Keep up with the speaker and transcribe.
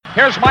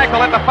Here's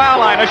Michael at the foul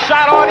line. A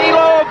shot on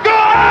Elo.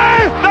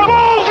 Good! The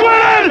Bulls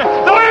win!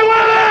 They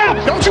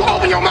win! Don't you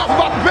open your mouth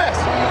about the best,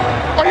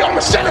 or I'm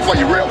gonna shut it for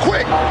you real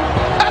quick.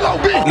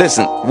 LOB.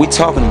 Listen, we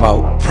talking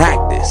about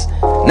practice.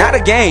 Not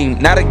a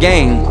game.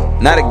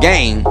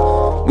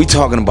 We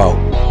talking about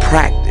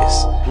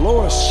practice.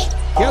 Lewis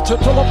gets it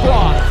to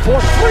LeBron for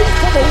three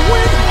for the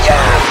win.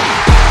 Yes!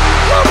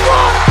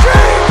 LeBron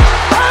James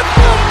at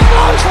the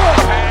buzzer!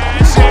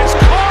 Pass is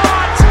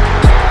caught!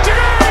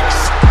 Diggs!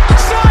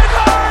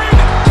 Sideline!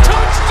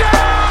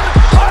 Touchdown!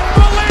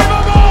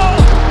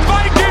 Unbelievable!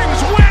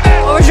 Vikings win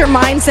it! What was your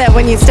mindset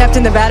when you stepped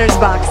in the batter's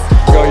box?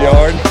 Go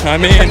yard. I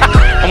mean,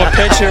 I'm a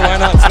pitcher. Why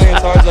not swing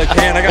as hard as I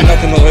can? I got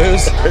nothing to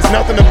lose. It's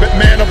nothing to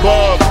man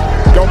above.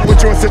 Don't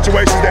put you in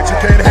situations that you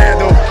can't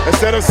handle.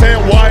 Instead of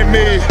saying, why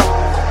me?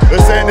 They're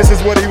saying this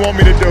is what he want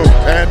me to do.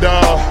 And,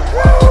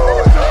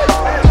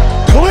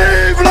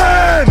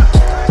 Cleveland!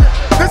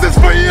 This is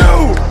for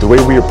you! The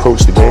way we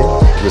approach the game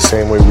is the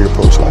same way we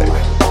approach life.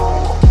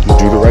 You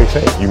do the right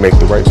thing. You make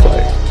the right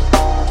play.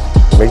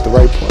 Make the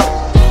right play.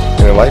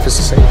 And in life, it's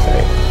the same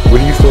thing. What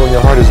do you feel in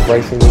your heart is the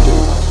right thing to do?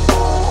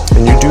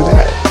 And you do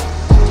that.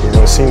 You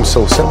know, it seems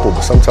so simple,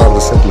 but sometimes the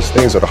simplest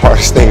things are the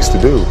hardest things to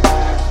do.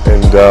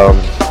 And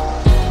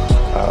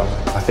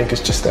I think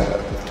it's just that.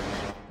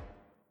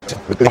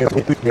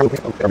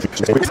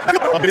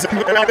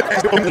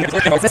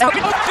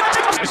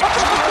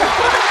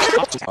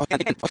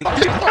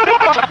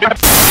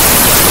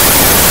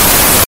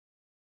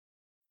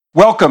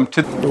 Welcome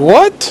to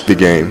What? The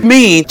game.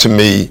 Me. To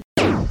me.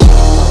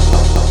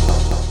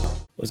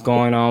 What's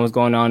going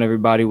on,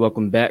 everybody?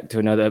 Welcome back to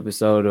another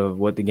episode of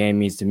What the Game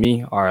Means to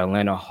Me, our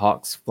Atlanta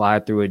Hawks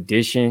fly-through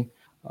edition.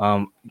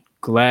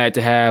 Glad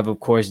to have, of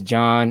course,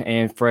 John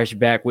and Fresh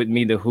back with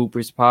me, the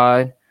Hoopers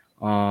Pod.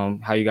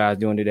 How you guys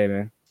doing today,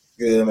 man?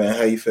 Good, man.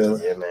 How you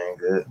feeling? Yeah, man.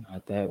 Good.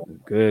 Not that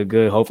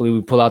good. Hopefully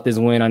we pull out this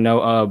win. I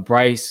know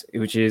Bryce,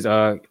 which is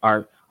our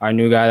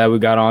new guy that we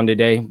got on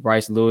today,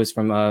 Bryce Lewis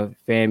from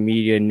Fan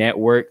Media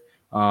Network,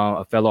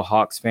 a fellow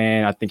Hawks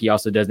fan. I think he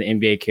also does the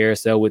NBA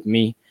Carousel with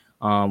me,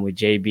 with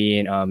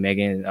JB and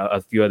Megan, a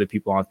few other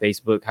people on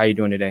Facebook. How you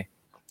doing today?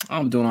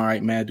 I'm doing all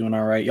right, man. Doing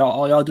all right.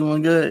 Y'all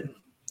doing good?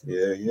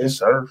 Yeah, yes,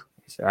 sir.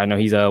 So I know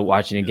he's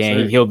watching the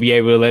game. He'll be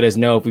able to let us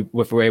know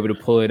if we're able to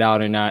pull it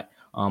out or not.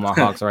 Our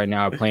Hawks right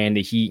now are playing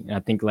the Heat. And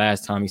I think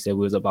last time he said we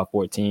was up by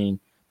 14 a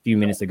few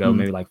minutes ago,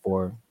 maybe like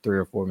 3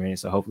 or 4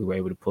 minutes. So hopefully we're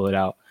able to pull it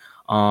out.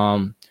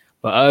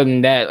 But other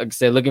than that, like I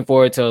said, looking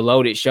forward to a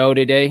loaded show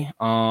today.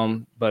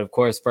 But of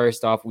course,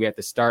 first off, we have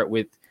to start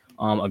with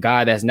a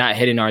guy that's not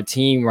heading our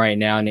team right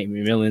now. Nate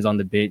McMillan's on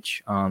the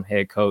bench,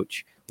 head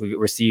coach. We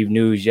received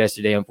news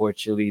yesterday,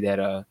 unfortunately, that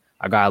our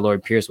guy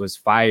Lloyd Pierce was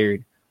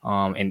fired.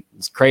 And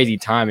it's crazy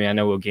timing. I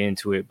know we'll get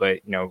into it, but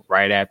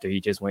right after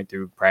he just went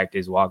through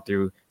practice, walked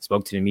through,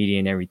 spoke to the media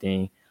and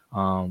everything.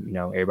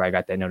 Everybody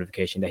got that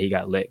notification that he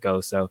got let go.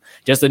 So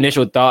just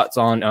initial thoughts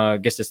on I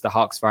guess it's the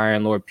Hawks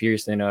firing Lloyd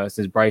Pierce. And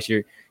since Bryce,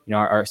 you're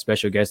our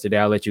special guest today,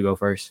 I'll let you go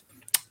first.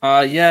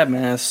 Yeah,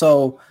 man.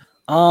 So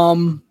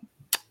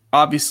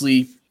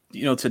obviously,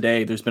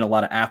 today there's been a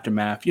lot of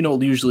aftermath.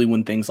 Usually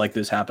when things like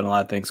this happen, a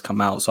lot of things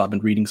come out. So I've been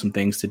reading some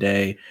things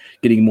today,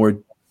 getting more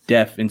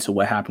depth into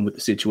what happened with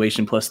the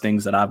situation, plus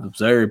things that I've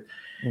observed.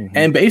 Mm-hmm.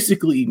 And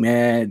basically,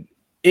 man,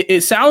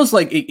 it sounds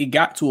like it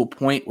got to a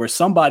point where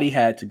somebody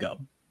had to go.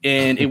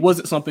 And it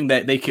wasn't something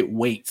that they could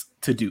wait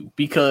to do,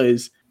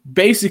 because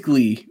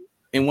basically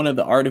in one of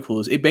the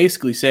articles, it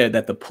basically said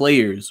that the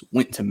players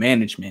went to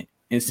management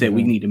and said,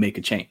 we need to make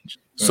a change.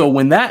 Right. So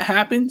when that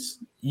happens,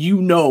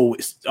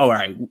 it's all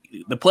right.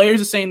 The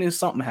players are saying this,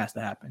 something has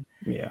to happen.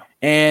 Yeah.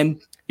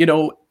 And,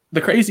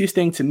 the craziest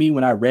thing to me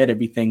when I read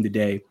everything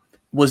today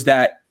was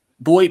that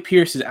Lloyd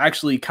Pierce has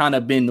actually kind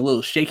of been a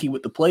little shaky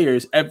with the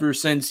players ever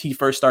since he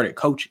first started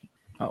coaching.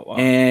 Oh, wow.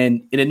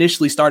 And it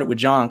initially started with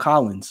John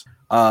Collins,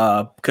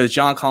 because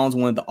John Collins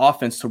wanted the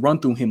offense to run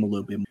through him a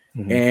little bit.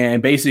 Mm-hmm.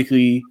 And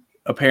basically,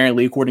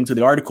 apparently, according to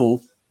the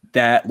article,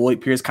 that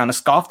Lloyd Pierce kind of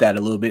scoffed at it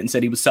a little bit and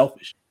said he was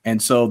selfish.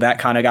 And so that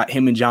kind of got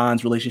him and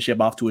John's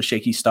relationship off to a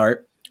shaky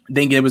start.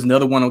 Then there was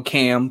another one on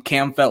Cam.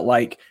 Cam felt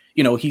like,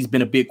 he's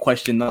been a big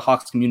question in the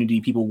Hawks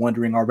community, people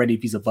wondering already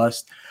if he's a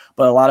bust.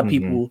 But a lot of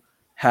people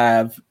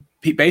have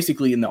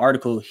basically in the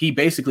article, he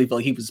basically felt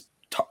like he was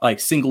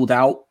singled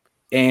out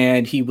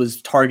and he was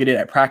targeted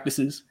at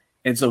practices.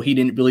 And so he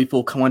didn't really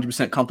feel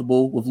 100%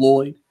 comfortable with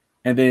Lloyd.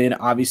 And then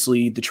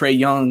obviously the Trae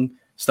Young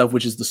stuff,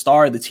 which is the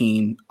star of the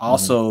team.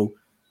 Also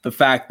the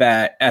fact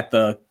that at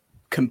the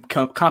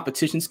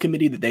competitions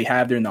committee that they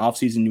have there in the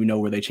offseason,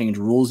 where they change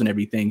rules and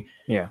everything.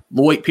 Yeah.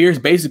 Lloyd Pierce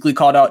basically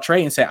called out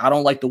Trae and said, I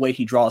don't like the way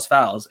he draws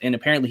fouls. And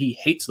apparently he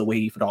hates the way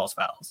he draws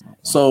fouls. Oh, wow.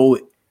 So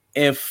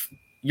if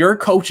your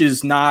coach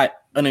is not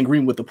in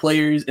agreement with the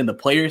players and the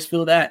players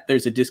feel that,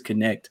 there's a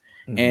disconnect.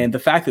 Mm-hmm. And the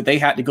fact that they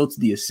had to go to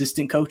the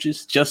assistant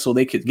coaches just so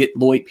they could get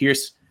Lloyd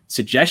Pierce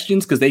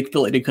suggestions because they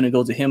feel like they couldn't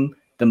go to him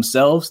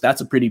themselves,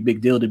 that's a pretty big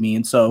deal to me.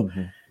 And so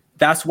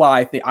that's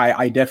why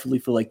I definitely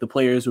feel like the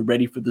players were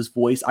ready for this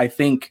voice. I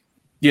think,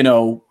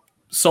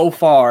 so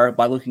far,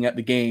 by looking at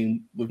the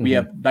game, we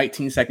have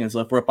 19 seconds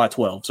left. We're up by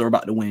 12, so we're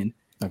about to win.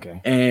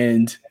 Okay.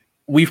 And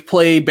we've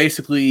played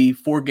basically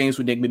 4 games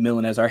with Nick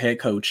McMillan as our head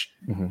coach,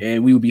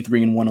 and we would be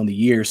 3-1 on the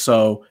year.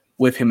 So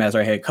with him as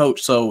our head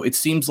coach. So it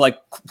seems like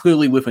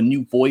clearly with a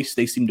new voice,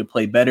 they seem to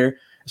play better,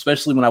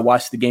 especially when I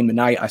watched the game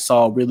tonight. I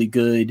saw a really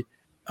good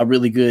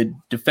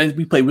defense.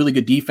 We played really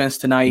good defense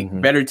tonight,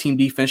 better team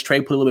defense.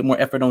 Trey put a little bit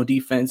more effort on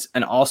defense.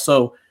 And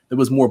also there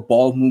was more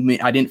ball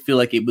movement. I didn't feel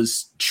like it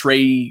was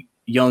Trey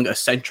Young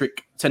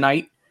eccentric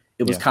tonight.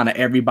 It was kind of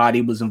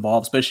everybody was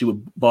involved, especially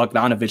with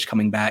Bogdanovich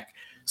coming back.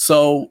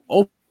 So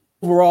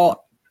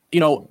overall,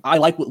 I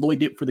like what Lloyd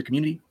did for the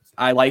community.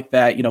 I like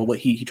that, what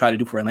he tried to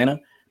do for Atlanta.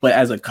 But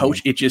as a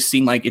coach, it just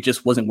seemed like it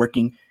just wasn't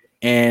working.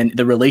 And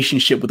the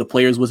relationship with the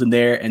players wasn't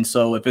there. And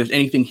so if there's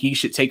anything he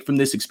should take from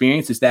this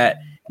experience is that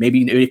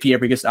maybe if he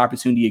ever gets the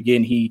opportunity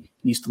again, he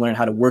needs to learn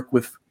how to work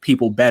with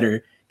people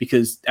better.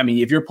 Because, I mean,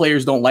 if your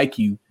players don't like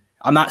you,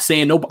 I'm not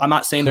saying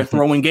they're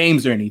throwing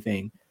games or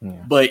anything,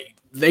 but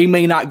they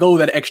may not go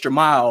that extra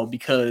mile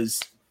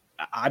because,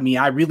 I mean,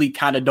 I really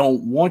kind of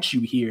don't want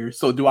you here.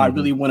 So do I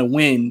really want to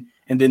win?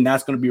 And then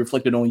that's going to be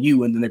reflected on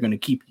you, and then they're going to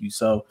keep you.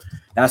 So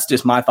that's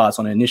just my thoughts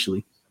on it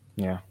initially.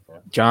 Yeah.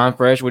 John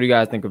Fresh, what do you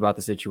guys think about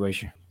the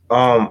situation?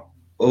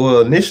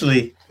 Well,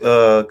 initially,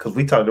 because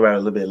we talked about it a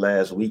little bit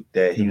last week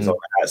that he was on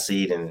the hot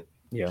seat and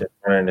just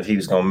wondering if he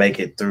was going to make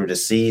it through the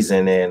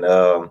season. And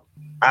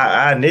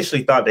I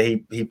initially thought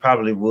that he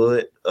probably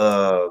would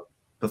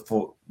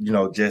before,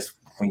 just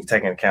when you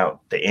take into account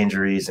the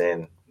injuries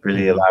and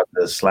really a lot of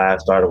the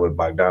slide started with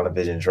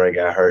Bogdanovich and Dre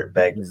got hurt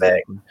back to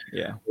back.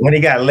 Yeah. When he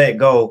got let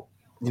go,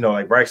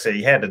 like Bryce said,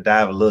 he had to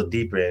dive a little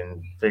deeper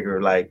and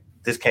figure like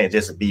this can't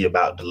just be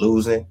about the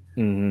losing.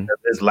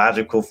 It's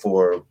logical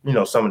for,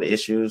 some of the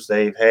issues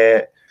they've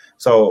had.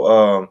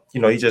 So,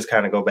 you just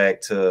kind of go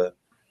back to,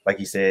 like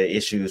he said,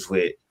 issues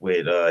with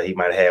he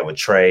might have had with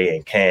Trey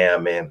and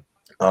Cam and,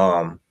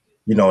 and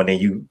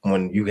then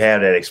when you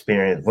have that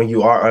experience, when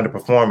you are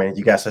underperforming,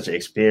 you got such an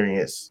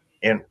experience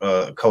and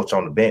coach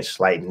on the bench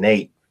like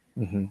Nate,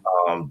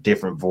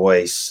 different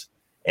voice,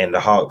 and the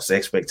Hawks'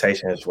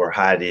 expectations were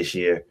high this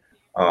year.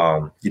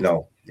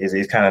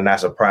 It's kind of not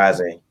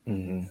surprising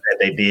that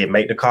they did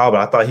make the call, but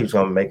I thought he was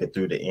going to make it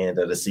through the end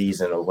of the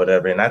season or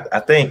whatever. And I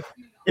think,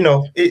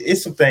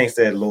 it's some things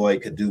that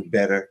Lloyd could do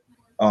better.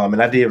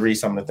 And I did read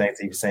some of the things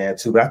he was saying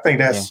too, but I think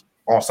that's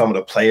on some of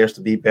the players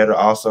to be better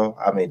also.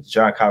 I mean,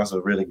 John Collins is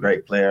a really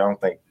great player. I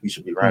don't think we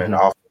should be running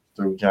off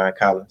through John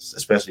Collins,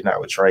 especially not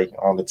with Trey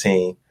on the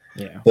team.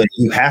 Yeah. But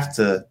you have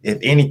to, if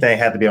anything,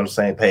 have to be on the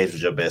same page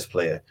with your best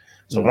player.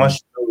 So once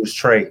you lose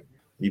Trey,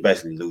 you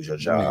basically lose your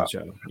job.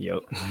 Yep.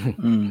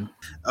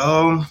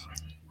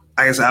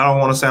 I guess I don't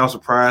want to sound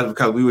surprised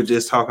because we were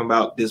just talking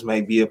about this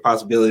may be a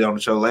possibility on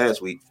the show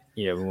last week.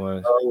 Yeah, it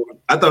was.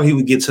 I thought he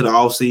would get to the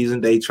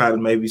offseason. They try to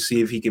maybe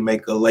see if he can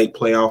make a late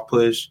playoff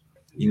push,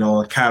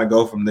 and kind of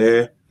go from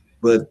there.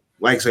 But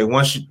like I say,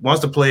 once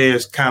the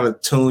players kind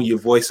of tune your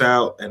voice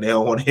out and they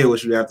don't want to hear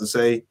what you have to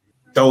say,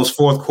 those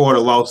fourth quarter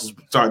losses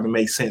starting to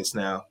make sense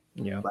now.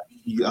 Yeah.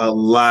 A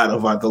lot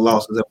of the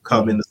losses have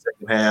come in the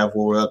second half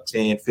where we're up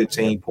 10,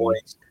 15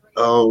 points.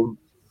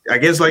 I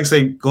guess, like I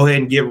say, go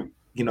ahead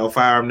and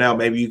fire him now.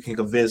 Maybe you can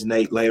convince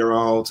Nate later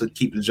on to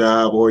keep the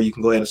job, or you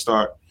can go ahead and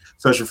start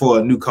searching for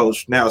a new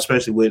coach now,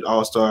 especially with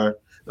the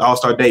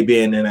All-Star Day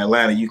being in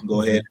Atlanta. You can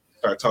go ahead and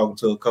start talking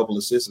to a couple of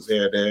assistants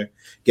here and there,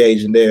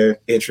 gauging their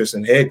interest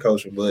in head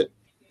coaching. But,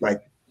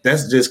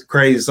 that's just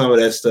crazy, some of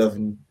that stuff.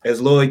 And as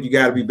Lloyd, you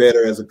got to be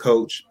better as a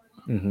coach.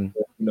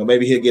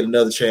 Maybe he'll get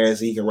another chance.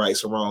 He can right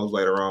some wrongs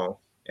later on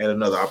at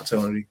another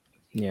opportunity.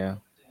 Yeah.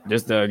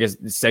 Just, I guess,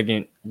 the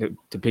second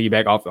to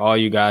piggyback off all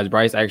you guys,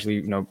 Bryce,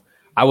 actually,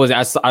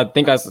 I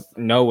think I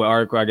know what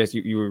article I guess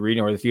you were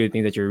reading, or the few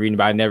things that you were reading,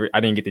 but I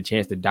didn't get the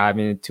chance to dive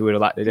into it a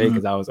lot today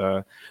because I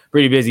was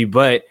pretty busy.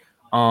 But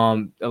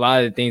a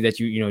lot of the things that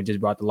you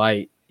just brought to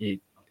light, it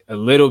a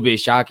little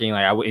bit shocking.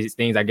 It's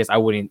things I guess I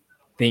wouldn't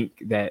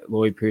think that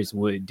Lloyd Pierce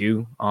would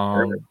do.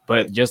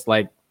 But just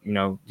like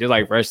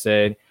Fresh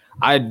said,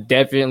 I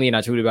definitely, and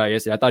I tweeted about it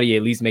yesterday, I thought he'd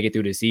at least make it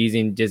through the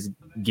season, just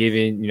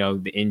given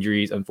the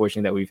injuries,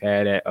 unfortunately, that we've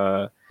had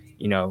at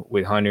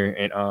with Hunter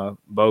and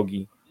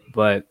Bogey.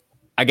 But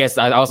I guess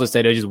I also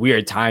said it was just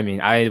weird timing.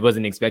 I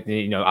wasn't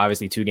expecting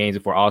obviously 2 games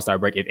before All-Star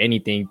break. If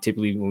anything,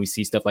 typically when we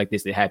see stuff like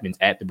this, it happens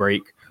at the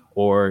break,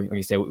 or like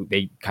you said,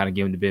 they kind of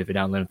give him the benefit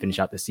out and let him finish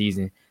out the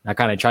season. And I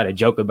kind of try to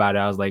joke about it.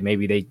 I was like,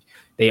 maybe they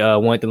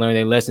wanted to learn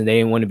their lesson. They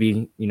didn't want to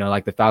be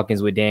like the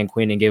Falcons with Dan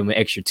Quinn and give him an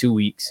extra 2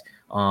 weeks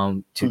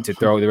to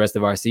throw the rest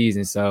of our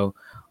season. So,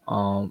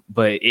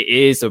 but it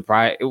is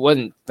surprising. It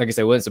wasn't, like I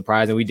said, it wasn't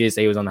surprising. We did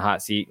say he was on the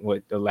hot seat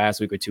the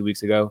last week or 2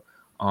 weeks ago.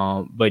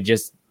 But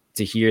just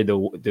to hear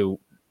the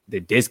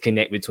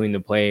disconnect between the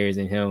players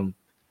and him,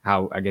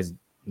 how I guess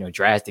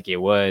drastic it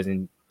was,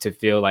 and to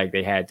feel like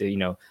they had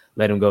to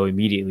let him go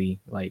immediately,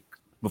 like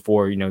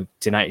before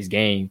tonight's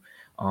game.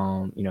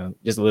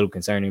 Just a little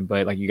concerning.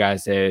 But like you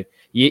guys said,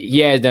 he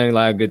has done a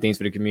lot of good things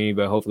for the community,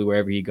 but hopefully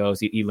wherever he goes,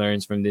 he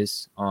learns from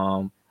this.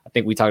 I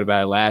think we talked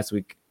about it last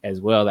week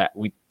as well, that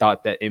we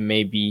thought that it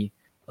may be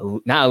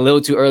not a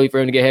little too early for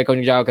him to get head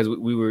coaching job because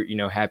we were,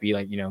 happy.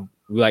 Like,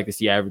 we like to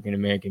see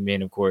African-American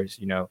men, of course,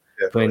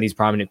 put in these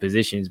prominent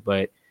positions.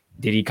 But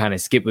did he kind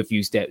of skip a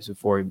few steps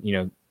before,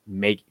 being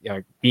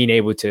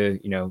able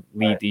to,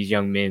 lead these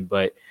young men?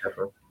 But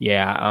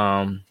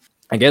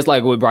I guess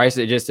like what Bryce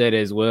just said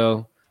as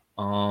well,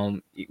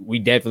 we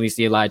definitely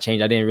see a lot of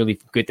change. I didn't really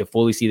get to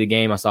fully see the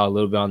game. I saw a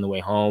little bit on the way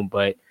home,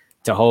 but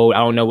to hold, I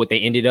don't know what they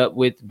ended up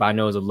with, but I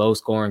know it was a low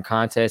scoring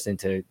contest, and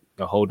to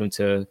hold them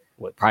to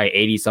probably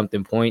 80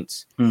 something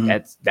points.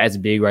 That's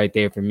big right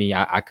there for me.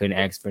 I couldn't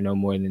ask for no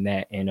more than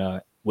that.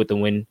 And with the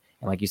win,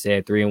 and like you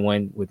said,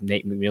 3-1 with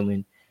Nate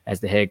McMillan as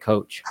the head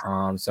coach.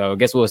 So I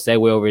guess we'll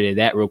segue over to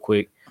that real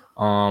quick.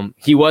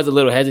 He was a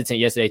little hesitant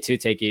yesterday to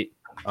take it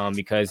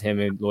because him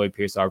and Lloyd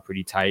Pierce are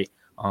pretty tight.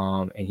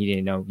 And he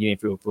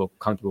didn't feel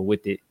comfortable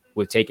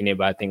with taking it.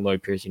 But I think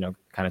Lloyd Pierce,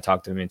 kind of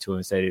talked to him into it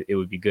and said it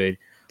would be good,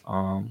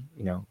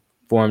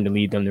 for him to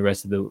lead them the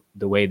rest of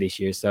the way this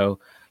year. So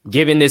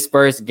given this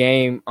first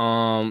game,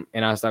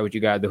 and I'll start with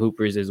you guys, the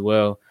Hoopers as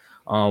well.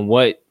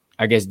 What,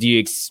 I guess, do you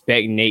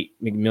expect Nate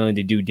McMillan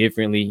to do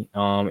differently?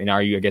 And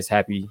are you, I guess,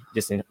 happy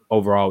just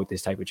overall with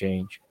this type of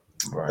change?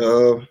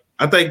 Right.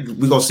 I think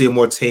we're going to see a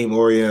more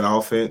team-oriented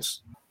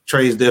offense.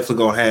 Trey's definitely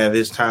going to have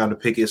his time to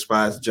pick his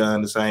spots.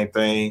 John, the same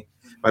thing.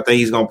 I think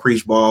he's going to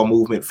preach ball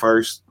movement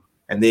first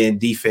and then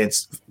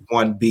defense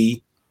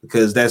 1B,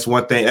 because that's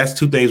one thing. That's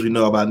two things we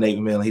know about Nate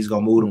McMillan. He's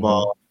going to move the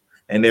ball,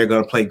 and they're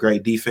going to play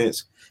great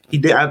defense.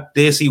 I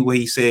did see what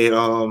he said.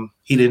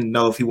 He didn't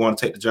know if he wanted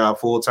to take the job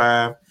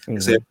full-time. He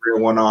said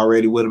 3-1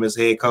 already with him as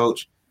head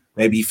coach.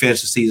 Maybe he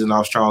finished the season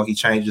off strong. He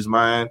changed his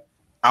mind.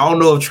 I don't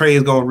know if Trey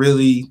is going to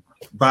really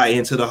buy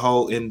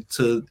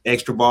into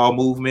extra ball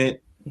movement.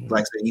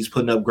 Like I said, he's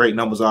putting up great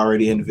numbers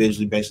already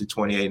individually, basically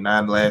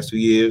 28-9 the last 2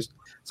 years.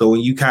 So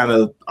when you kind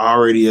of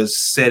already are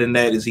set in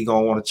that, is he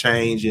going to want to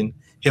change and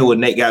hear what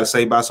Nate got to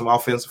say about some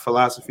offensive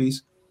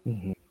philosophies?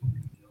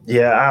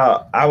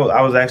 Yeah, I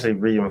was actually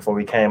reading before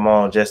we came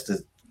on just to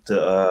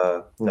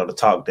the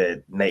talk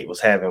that Nate was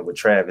having with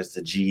Travis,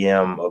 the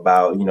GM,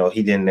 about,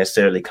 he didn't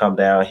necessarily come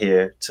down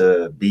here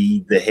to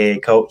be the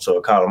head coach, so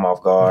it caught him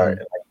off guard.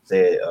 Like you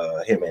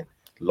said, him and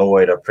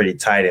Lloyd are pretty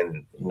tight,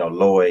 and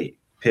Lloyd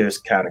Pierce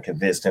kind of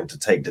convinced him to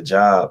take the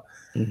job.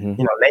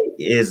 Nate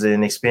is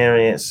an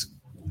experienced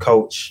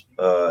coach.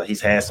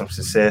 He's had some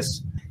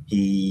success.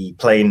 He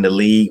played in the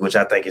league, which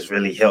I think is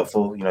really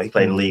helpful. He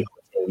played in the league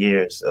for 10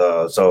 years.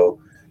 So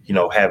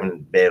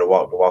having been able to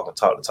walk the walk and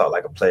talk the talk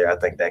like a player, I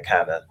think that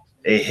kind of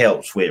it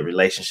helps with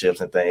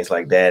relationships and things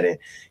like that. And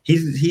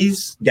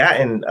he's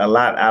gotten a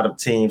lot out of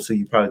teams who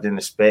you probably didn't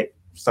expect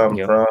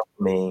something from.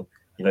 I mean,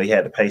 he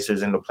had the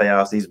Pacers in the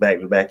playoffs these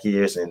back-to-back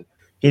years, and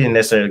he didn't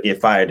necessarily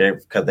get fired there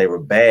because they were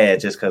bad,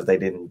 just because they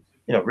didn't,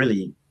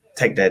 really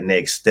take that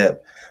next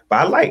step.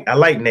 But I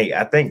like Nate.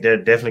 I think they're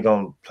definitely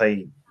going to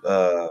play,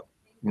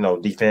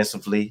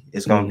 defensively.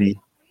 It's going to be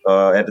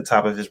at the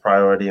top of his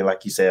priority, and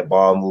like you said,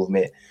 ball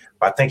movement.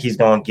 But I think he's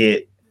going to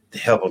get the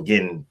help of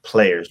getting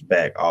players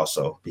back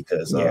also,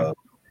 because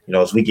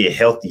as we get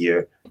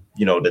healthier,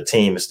 the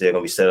team is still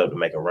going to be set up to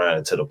make a run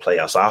into the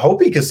playoffs. So I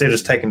hope he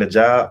considers taking the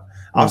job.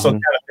 I also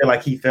kind of feel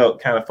like he felt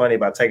kind of funny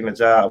about taking the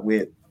job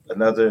with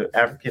another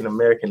African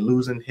American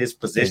losing his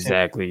position.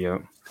 Exactly. Yeah.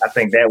 I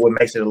think that what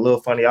makes it a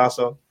little funny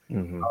also,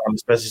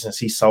 especially since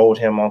he sold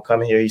him on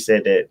coming here. He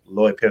said that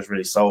Lloyd Pierce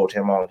really sold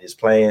him on his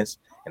plans,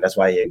 and that's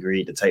why he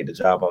agreed to take the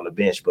job on the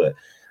bench. But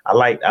I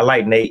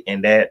like Nate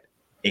and that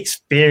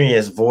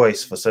experienced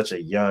voice for such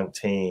a young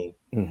team.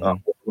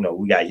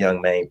 We got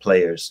young main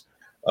players.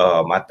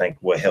 I think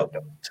will help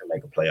them to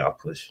make a playoff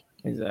push.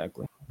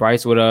 Exactly.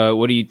 Bryce, what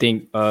do you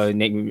think,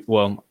 Nate?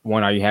 Well,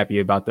 one, are you happy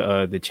about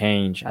the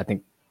change? I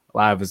think a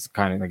lot of us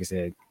kind of, like I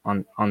said,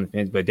 on the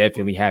fence, but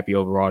definitely happy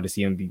overall to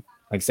see him be,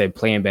 like I said,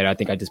 playing better. I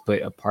think I just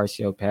put a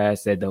partial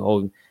pass, said the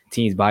whole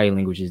team's body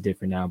language is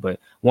different now. But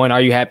one,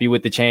 are you happy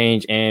with the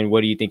change, and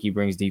what do you think he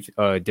brings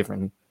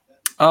differently?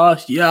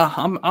 Yeah,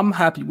 I'm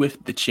happy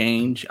with the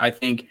change. I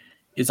think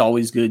it's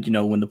always good,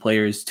 when the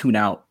players tune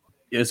out.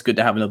 It's good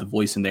to have another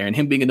voice in there, and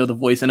him being another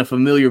voice and a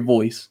familiar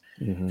voice.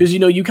 Because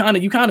you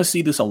kind of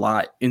see this a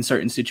lot in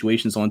certain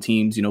situations on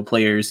teams.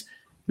 Players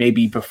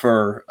maybe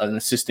prefer an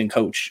assistant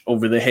coach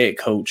over the head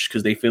coach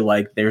because they feel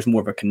like there's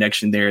more of a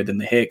connection there than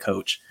the head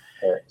coach.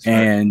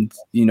 And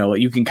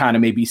you can kind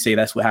of maybe say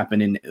that's what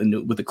happened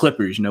with the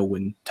Clippers.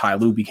 When Ty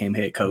Lue became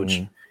head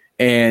coach,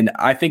 and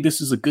I think this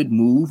is a good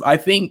move. I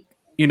think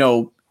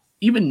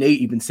even Nate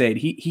even said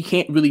he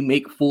can't really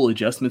make full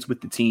adjustments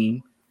with the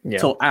team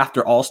till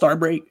after All-Star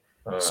break.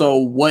 So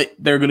what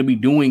they're going to be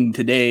doing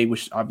today,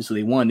 which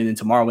obviously they won, and then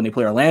tomorrow when they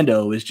play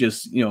Orlando, is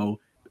just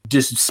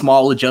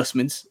small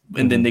adjustments,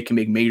 and then they can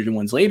make major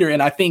ones later.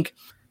 And I think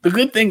the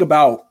good thing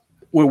about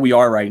where we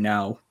are right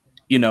now,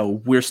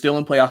 we're still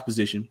in playoff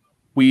position.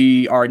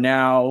 We are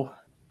now,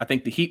 I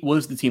think the Heat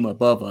was the team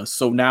above us,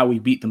 so now we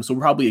beat them. So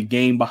we're probably a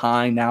game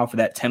behind now for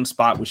that 10th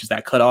spot, which is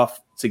that cutoff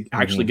to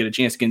actually get a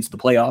chance to get into the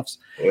playoffs.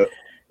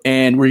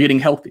 And we're getting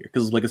healthier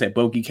because, like I said,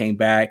 Bogey came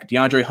back.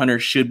 DeAndre Hunter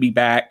should be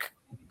back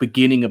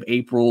beginning of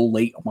April,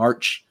 late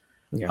March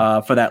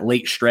for that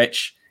late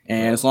stretch.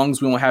 And as long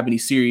as we don't have any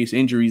serious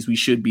injuries, we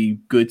should be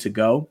good to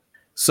go.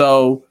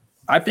 So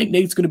I think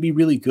Nate's going to be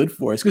really good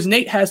for us because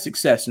Nate has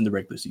success in the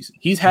regular season.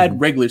 He's had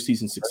regular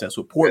season success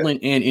with Portland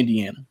and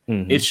Indiana.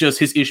 It's just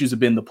his issues have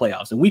been the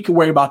playoffs. And we can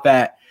worry about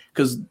that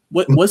because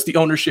what's the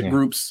ownership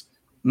group's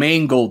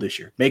main goal this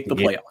year? Make the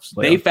playoffs.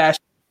 They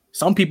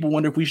some people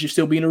wonder if we should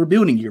still be in a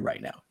rebuilding year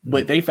right now,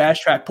 but they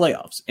fast track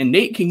playoffs. And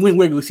Nate can win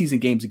regular season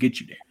games to get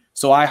you there.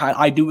 So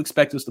I do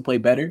expect us to play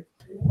better.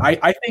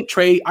 I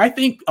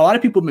think a lot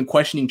of people have been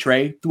questioning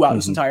Trey throughout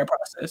this entire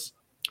process.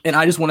 And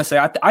I just want to say,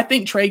 I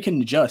think Trey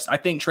can adjust. I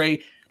think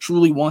Trey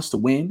truly wants to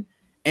win.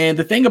 And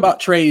the thing about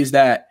Trey is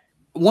that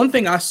one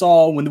thing I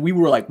saw when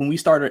we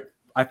started,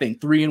 I think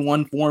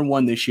 3-1,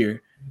 4-1 this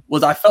year,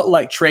 was I felt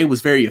like Trey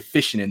was very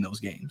efficient in those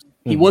games.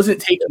 He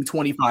wasn't taking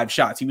 25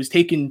 shots. He was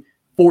taking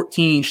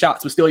 14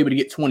 shots, but still able to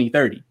get 20,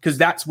 30, because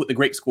that's what the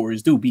great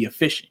scorers do, be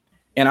efficient.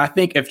 And I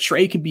think if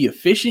Trey can be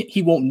efficient,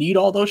 he won't need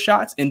all those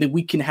shots, and then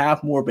we can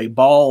have more of a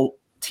ball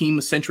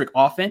team-centric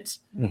offense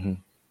and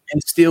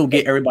still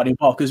get everybody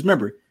involved. Because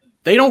remember,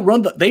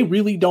 they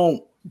really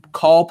don't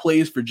call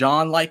plays for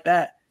John like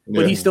that,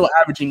 but he's still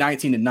averaging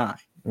 19 and 9.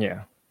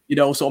 Yeah.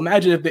 So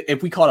imagine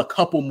if we caught a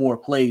couple more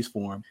plays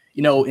for him,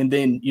 and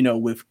then,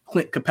 with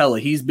Clint Capella,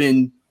 he's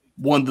been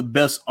one of the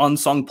best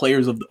unsung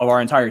players of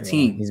our entire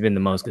team. He's been the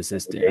most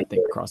consistent, I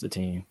think, across the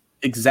team.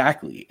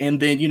 Exactly. And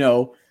then,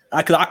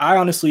 I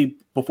honestly,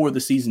 before the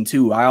season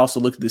too, I also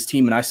looked at this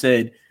team and I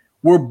said,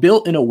 we're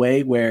built in a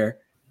way where,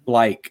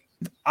 like,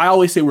 I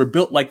always say we're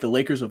built like the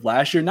Lakers of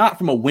last year, not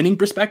from a winning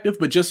perspective,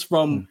 but just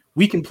from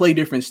we can play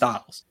different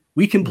styles.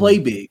 We can play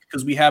big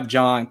because we have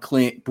John,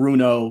 Clint,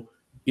 Bruno,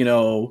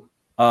 Kongwu.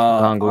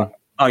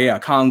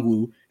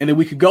 Kongwu. And then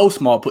we could go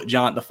small, put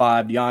John at the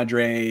 5,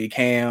 DeAndre,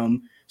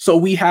 Cam. So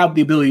we have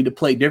the ability to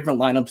play different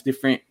lineups,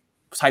 different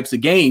types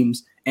of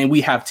games, and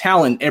we have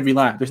talent in every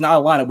lineup. There's not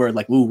a lineup where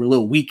like, ooh, we're a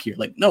little weak here.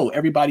 Like, no,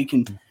 everybody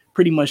can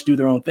pretty much do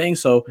their own thing.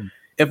 So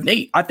I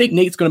think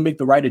Nate's going to make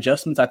the right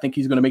adjustments. I think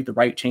he's going to make the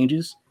right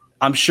changes.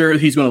 I'm sure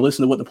he's going to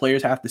listen to what the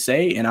players have to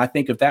say. And I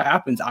think if that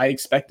happens, I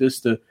expect us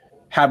to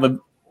have a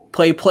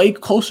play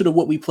closer to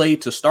what we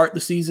played to start the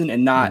season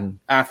and not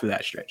after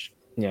that stretch.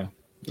 Yeah.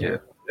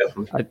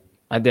 Definitely.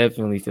 I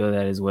definitely feel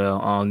that as well.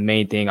 The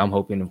main thing I'm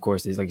hoping, of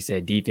course, is, like you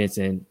said, defense,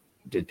 and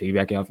just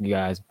piggybacking off you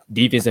guys,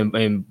 defense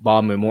and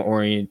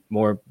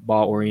more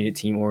ball-oriented,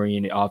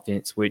 team-oriented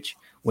offense, which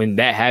when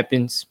that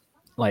happens,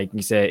 like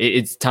you said,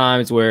 it's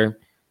times where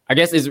I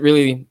guess it's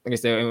really, like I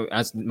said,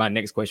 that's my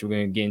next question. We're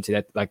going to get into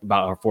that, like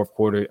about our fourth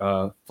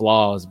quarter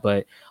flaws.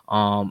 But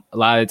a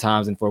lot of the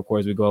times in fourth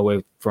quarters, we go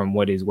away from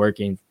what is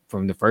working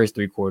from the first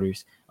 3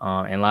 quarters.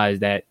 And a lot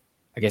of that,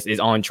 I guess, is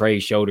on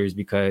Trey's shoulders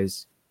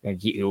because like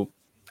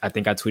I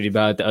think I tweeted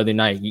about it the other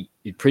night.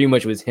 It pretty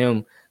much was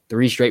him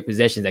 3 straight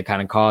possessions that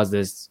kind of caused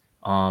us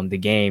the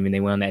game. And they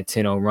went on that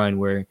 10-0 run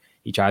where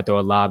he tried to throw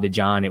a lob to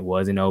John. It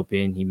wasn't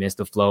open. He missed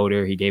a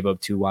floater. He gave up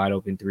 2 wide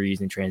open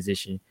threes in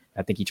transition.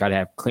 I think he tried to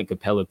have Clint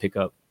Capella pick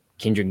up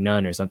Kendrick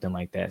Nunn or something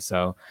like that.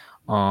 So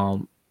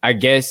I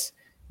guess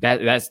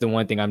that's the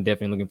one thing I'm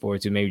definitely looking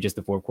forward to, maybe just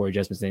the fourth quarter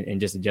adjustments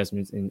and just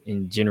adjustments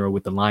in general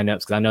with the lineups.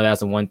 Because I know that's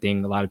the one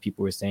thing a lot of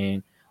people were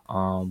saying.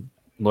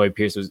 Lloyd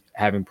Pierce was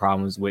having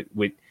problems with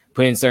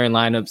putting certain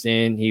lineups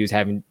in. He was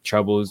having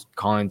troubles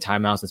calling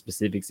timeouts in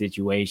specific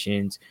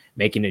situations,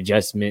 making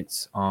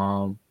adjustments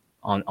on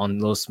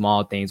those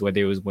small things,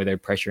 whether it was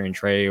pressuring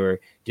Trey or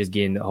just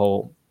getting the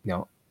whole,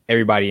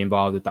 everybody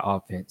involved with the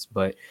offense.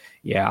 But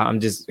yeah, I'm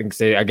just going to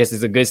say, I guess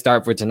it's a good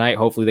start for tonight.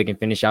 Hopefully they can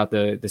finish out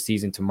the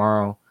season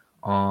tomorrow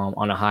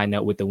on a high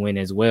note with the win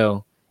as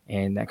well.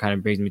 And that kind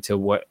of brings me to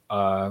what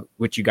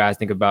you guys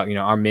think about,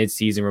 our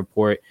mid-season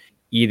report.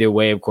 Either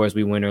way, of course,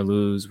 we win or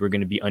lose, we're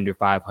going to be under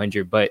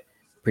 500, but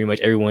pretty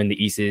much everyone in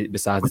the East,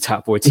 besides the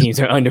top 4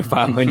 teams, are under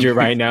 500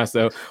 right now.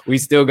 So we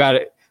still got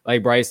it.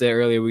 Like Bryce said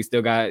earlier, we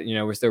still got,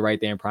 we're still right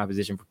there in prime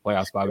position for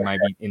playoff spot. We might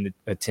be in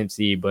the 10th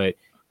seed, but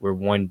we're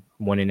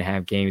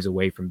 1.5 games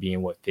away from being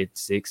 5th,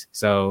 6th.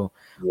 So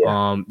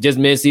just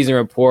mid-season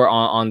report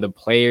on the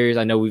players.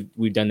 I know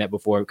we've done that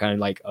before, kind of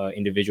like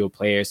individual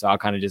players. So I'll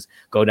kind of just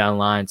go down the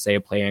line, say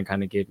a player, and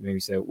kind of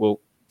we'll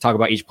talk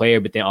about each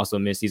player, but then also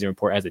mid-season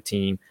report as a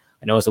team.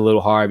 I know it's a little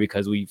hard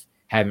because we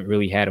haven't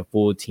really had a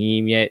full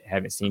team yet.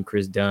 Haven't seen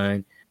Chris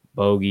Dunn.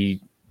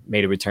 Bogey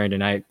made a return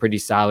tonight. Pretty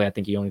solid. I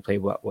think he only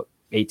played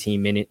 18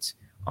 minutes.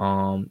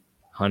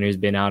 Hunter's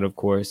been out, of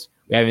course.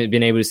 We haven't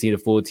been able to see the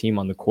full team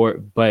on the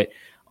court, but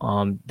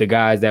the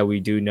guys that we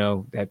do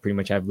know that pretty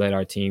much have led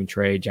our team,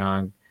 Trey,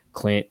 John,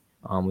 Clint,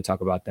 we'll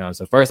talk about them.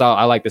 So first,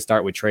 I like to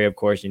start with Trey, of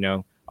course,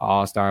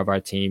 all-star of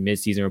our team,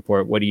 mid-season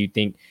report. What do you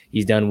think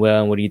he's done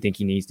well, and what do you think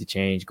he needs to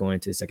change going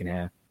into the second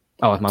half?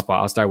 Oh, it's my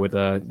fault. I'll start with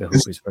the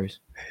Hoopers first.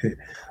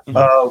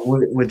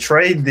 With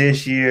Trey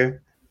this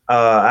year,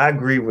 I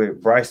agree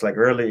with Bryce. Like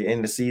early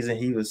in the season,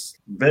 he was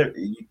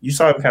very. You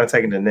saw him kind of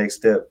taking the next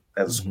step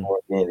as a scorer,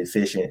 being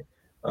efficient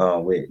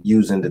with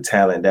using the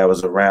talent that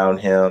was around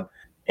him.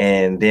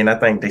 And then I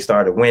think they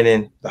started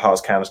winning. The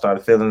Hawks kind of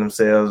started feeling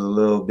themselves a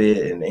little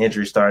bit, and the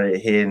injuries started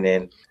hitting.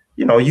 And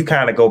you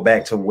kind of go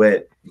back to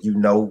what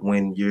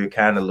when you're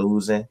kind of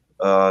losing.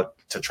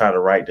 to try to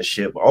right the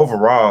ship. But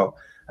overall,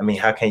 I mean,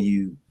 how can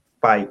you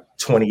fight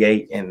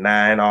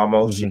 28-9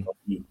 almost?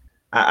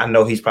 I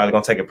know he's probably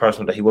going to take it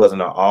personal that he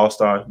wasn't an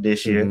all-star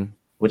this year,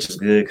 which is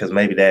good because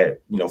maybe that,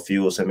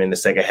 fuels him in the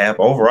second half.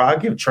 Overall,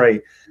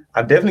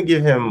 I definitely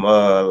give him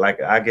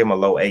I give him a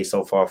low A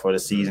so far for the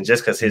season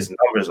just because his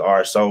numbers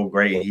are so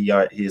great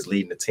and he's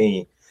leading the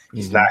team.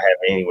 He's not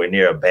having anywhere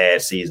near a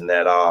bad season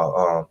at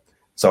all.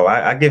 So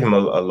I give him a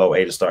low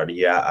A to start the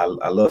year. I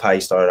love how he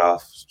started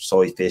off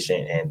so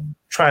efficient and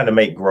trying to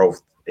make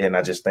growth. And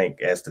I just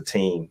think as the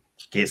team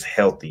gets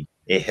healthy,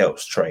 it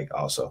helps Trae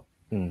also.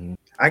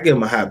 I give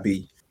him a high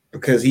B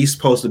because he's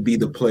supposed to be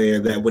the player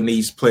that when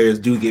these players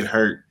do get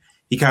hurt,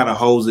 he kind of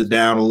holds it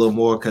down a little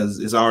more because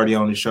it's already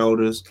on his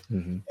shoulders.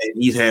 And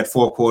he's had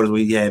 4 quarters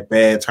where he had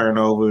bad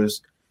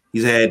turnovers.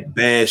 He's had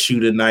bad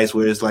shooting nights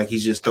where it's like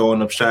he's just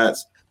throwing up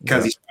shots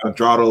because he's trying to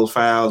draw those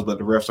fouls, but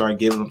the refs aren't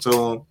giving them to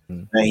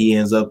him. And he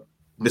ends up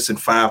missing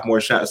 5 more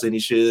shots than he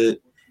should.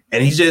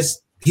 And he's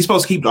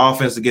supposed to keep the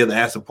offense together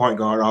as a point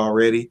guard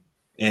already.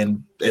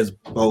 And as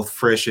both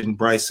Fresh and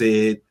Bryce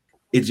said,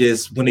 it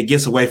just, when it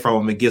gets away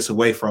from him, it gets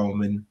away from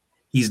him, and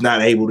he's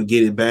not able to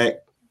get it back.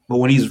 But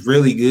when he's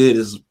really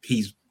good,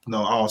 he's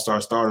all-star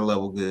starter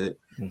level good.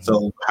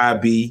 So high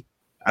B,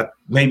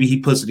 maybe he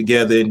puts it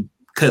together and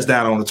cuts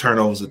down on the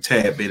turnovers a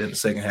tad bit in the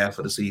second half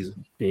of the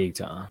season. Big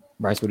time.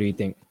 Bryce, what do you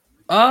think?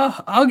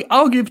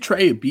 I'll give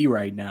Trae a B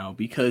right now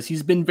because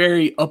he's been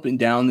very up and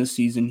down this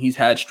season. He's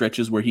had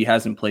stretches where he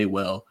hasn't played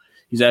well.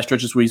 He's had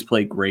stretches where he's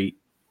played great.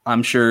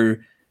 I'm sure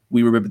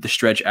we remember the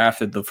stretch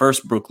after the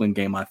first Brooklyn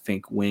game, I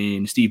think,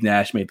 when Steve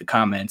Nash made the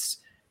comments.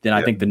 Then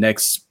I think the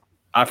next,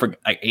 I forget,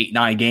 like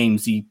 8-9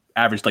 games, he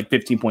averaged like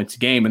 15 points a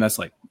game. And that's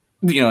like,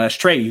 that's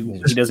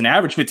Trae. He doesn't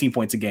average 15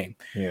 points a game.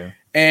 Yeah.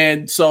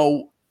 And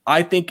so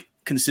I think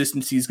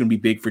consistency is going to be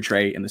big for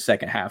Trae in the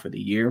second half of the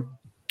year.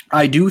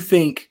 I do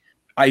think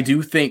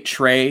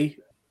Trae,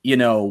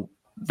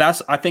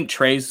 I think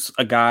Trae's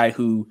a guy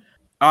who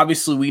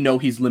obviously we know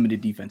he's limited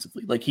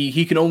defensively. Like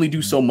he can only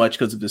do so much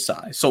because of his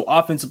size. So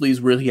offensively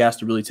he has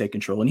to really take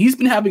control. And he's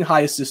been having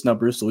high assist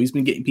numbers, so he's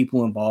been getting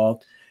people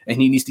involved,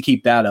 and he needs to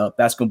keep that up.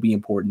 That's going to be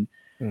important.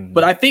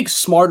 But I think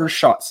smarter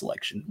shot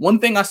selection. One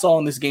thing I saw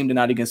in this game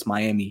tonight against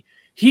Miami,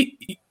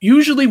 he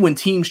usually when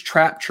teams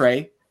trap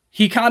Trae,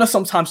 he kind of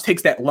sometimes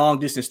takes that long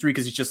distance three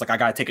because he's just like, I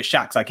got to take a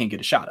shot because I can't get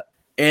a shot up.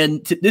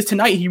 And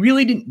tonight, he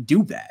really didn't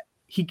do that.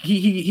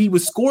 He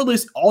was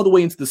scoreless all the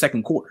way into the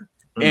second quarter.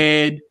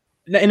 And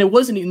it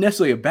wasn't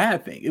necessarily a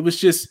bad thing. It was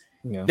just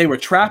they were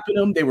trapping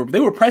him. They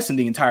were pressing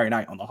the entire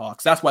night on the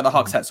Hawks. That's why the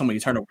Hawks had so many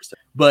turnovers.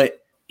 But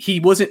he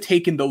wasn't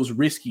taking those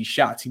risky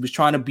shots. He was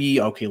trying to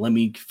be, okay, let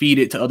me feed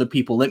it to other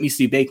people. Let me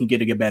see if they can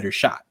get a better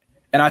shot.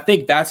 And I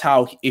think that's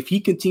how, if he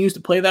continues to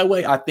play that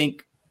way, I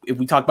think if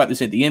we talk about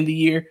this at the end of the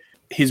year,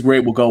 his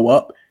grade will go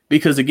up.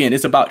 Because, again,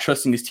 it's about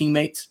trusting his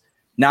teammates,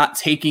 not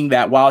taking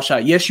that wild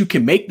shot. Yes, you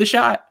can make the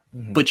shot,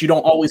 but you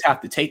don't always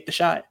have to take the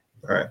shot.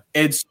 Right.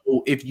 And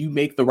so if you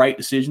make the right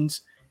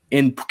decisions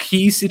in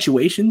key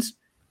situations,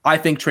 I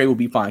think Trae will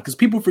be fine. Because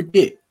people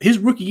forget, his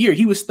rookie year,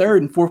 he was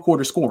third in fourth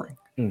quarter scoring.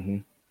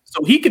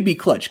 So he could be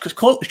clutch. Because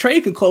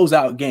Trae can close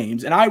out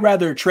games. And I'd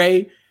rather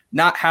Trae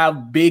not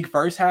have big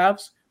first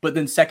halves, but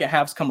then second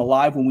halves come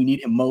alive when we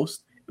need him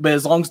most. But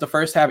as long as the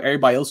first half,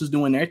 everybody else is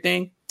doing their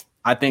thing,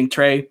 I think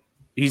Trae,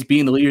 he's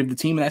being the leader of the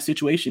team in that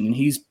situation, and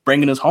he's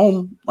bringing us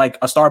home like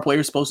a star player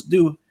is supposed to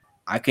do.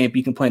 I can't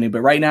be complaining,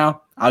 but right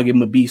now, I'll give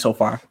him a B so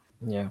far.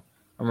 Yeah,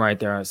 I'm right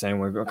there on the same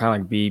way. Kind of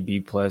like B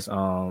plus.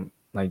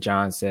 Like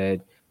John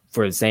said,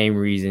 for the same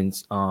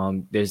reasons.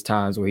 There's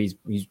times where he's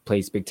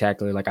played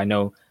spectacular. Like I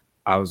know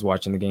I was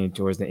watching the game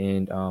towards the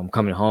end,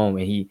 coming home,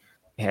 and he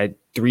had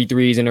 3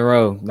 threes in a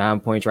row, 9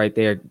 points right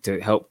there to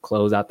help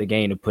close out the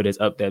game to put us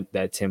up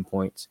that 10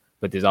 points.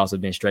 But there's also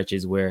been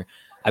stretches where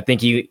I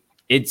think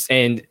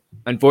and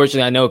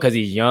unfortunately, I know because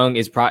he's young,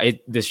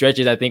 the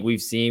stretches I think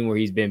we've seen where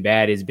he's been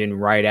bad has been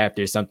right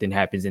after something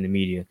happens in the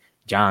media.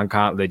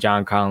 The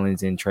John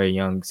Collins and Trae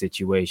Young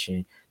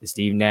situation, the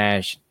Steve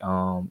Nash,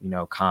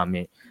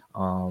 comment,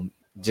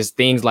 just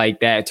things like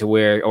that to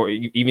where, or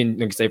even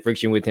like say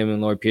friction with him and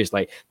Lloyd Pierce,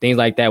 like things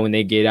like that when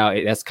they get out,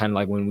 that's kind of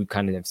like when we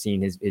kind of have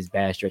seen his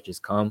bad stretches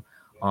come.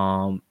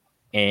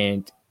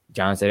 And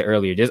John said it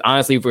earlier, just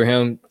honestly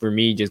for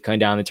me, just cutting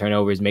down the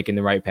turnovers, making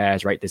the right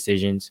pass, right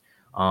decisions.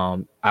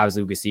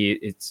 Obviously we could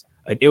see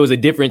it was a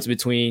difference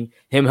between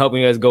him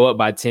helping us go up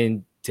by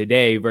 10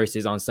 today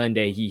versus on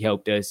Sunday he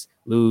helped us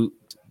lose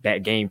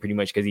that game pretty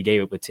much because he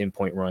gave up a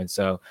 10-point run.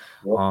 So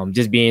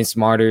just being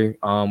smarter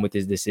with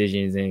his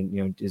decisions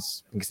and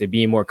just like I said,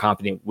 being more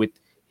confident with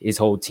his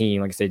whole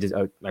team. Like I said, just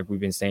like we've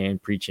been saying,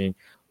 preaching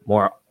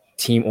more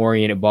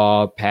team-oriented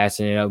ball,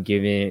 passing it up,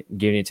 giving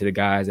it to the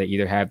guys that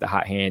either have the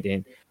hot hand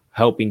and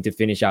helping to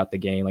finish out the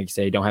game. Like you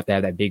say, you don't have to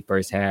have that big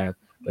first half.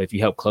 But if you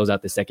help close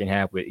out the second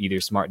half with either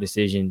smart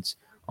decisions,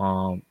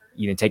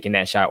 either taking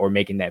that shot or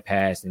making that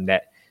pass, and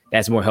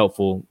that's more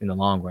helpful in the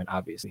long run,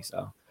 obviously.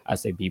 So I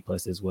say B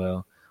plus as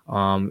well.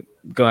 I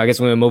guess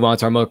we're gonna move on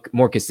to our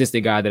more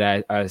consistent guy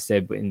that I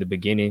said in the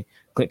beginning,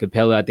 Clint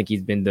Capella. I think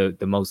he's been the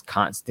most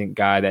constant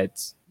guy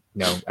that's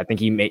I think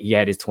he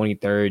had his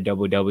 23rd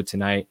double-double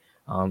tonight.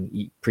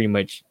 He pretty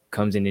much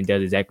comes in and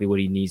does exactly what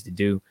he needs to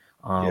do.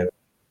 I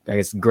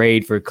guess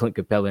grade for Clint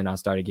Capella, and I'll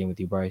start again with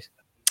you, Bryce.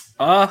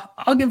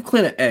 I'll give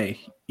Clint an A.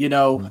 You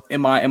know,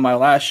 in my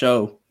last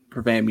show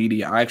for Van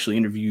Media, I actually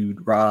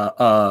interviewed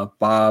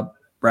Bob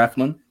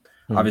Rathman,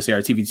 obviously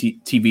our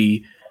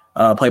TV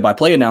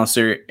play-by-play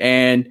announcer,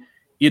 and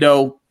you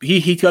know,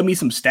 he told me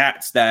some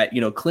stats that,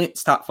 you know,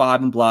 Clint's top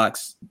 5 in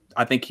blocks.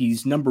 I think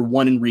he's number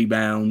 1 in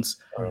rebounds.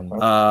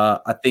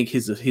 I think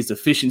his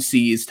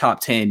efficiency is top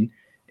 10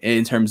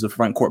 in terms of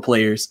front court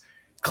players.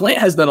 Clint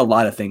has done a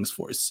lot of things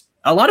for us.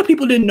 A lot of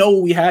people didn't know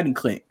what we had in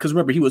Clint because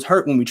remember, he was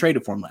hurt when we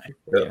traded for him last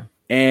year. Yeah.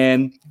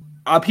 And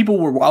people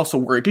were also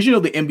worried because, you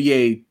know, the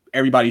NBA,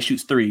 everybody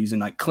shoots threes,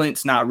 and like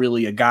Clint's not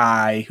really a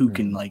guy who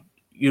can, like,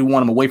 you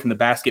want him away from the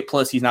basket.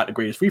 Plus, he's not the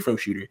greatest free throw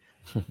shooter.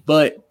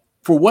 But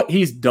for what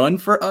he's done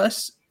for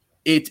us,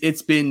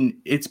 it's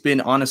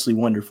been honestly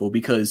wonderful,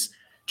 because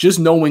just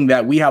knowing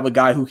that we have a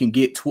guy who can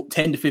get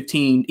 10 to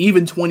 15,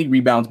 even 20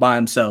 rebounds by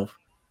himself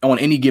on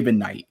any given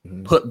night,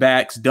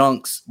 putbacks,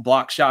 dunks,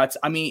 block shots.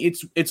 I mean,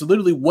 it's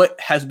literally what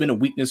has been a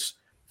weakness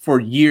for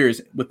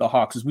years with the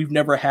Hawks is we've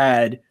never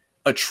had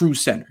a true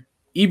center.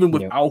 Even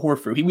with Al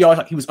Horford,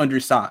 he was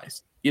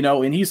undersized, you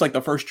know, and he's like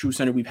the first true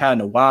center we've had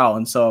in a while.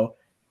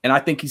 And I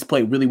think he's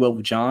played really well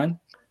with John.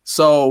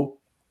 So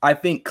I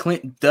think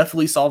Clint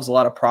definitely solves a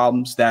lot of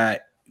problems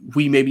that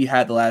we maybe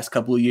had the last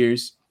couple of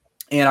years.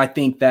 And I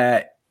think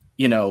that,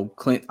 you know,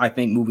 Clint, I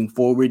think moving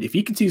forward, if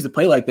he continues to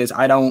play like this,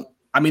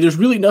 there's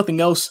really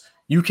nothing else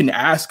you can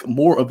ask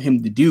more of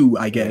him to do,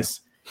 I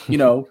guess, you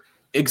know,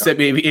 except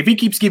if he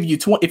keeps giving you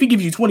 20, if he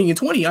gives you 20 and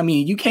 20, I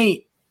mean, you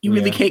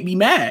really can't be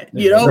mad,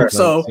 you know?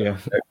 So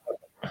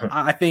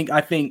I think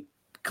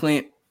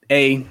Clint,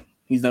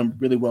 he's done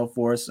really well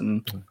for us,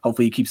 and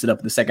hopefully he keeps it up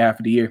in the second half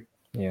of the year.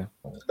 Yeah.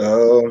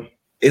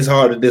 It's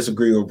hard to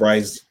disagree with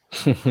Bryce.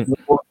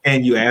 What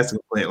can you ask of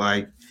Clint?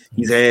 Like,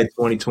 he's had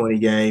 20-20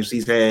 games.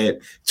 He's had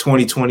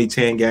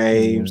 20-20-10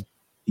 games.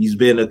 He's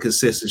been a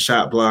consistent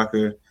shot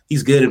blocker.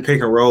 He's good in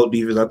pick and roll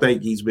defense. I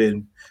think he's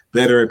been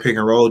better in pick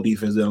and roll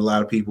defense than a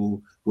lot of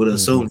people would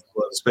assume,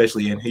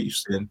 especially in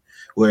Houston,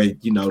 where,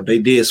 you know, they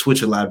did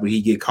switch a lot, but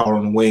he get caught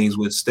on the wings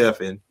with Steph,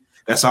 and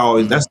that's a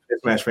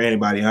mismatch for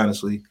anybody,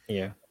 honestly.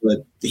 Yeah. But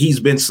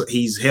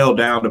he's held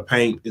down the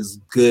paint as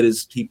good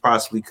as he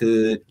possibly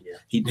could.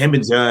 Yeah. Him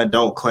and John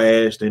don't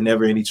clash. They're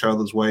never in each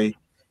other's way.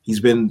 He's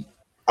been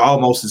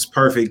almost as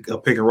perfect a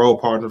pick and roll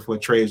partner for a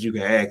trade as you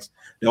can ask.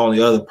 The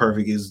only other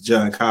perfect is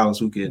John Collins,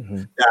 who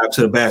can dive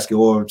to the basket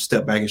or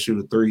step back and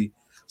shoot a three.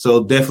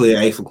 So definitely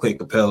an A for Clint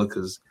Capella,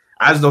 because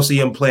I just don't see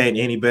him playing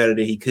any better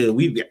than he could.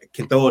 We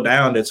can throw it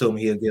down there to him,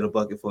 he'll get a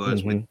bucket for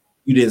us. When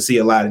you didn't see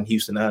a lot in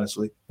Houston,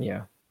 honestly.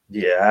 Yeah.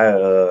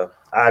 Yeah,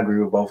 I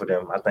agree with both of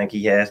them. I think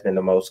he has been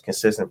the most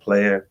consistent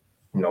player.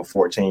 You know,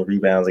 14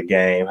 rebounds a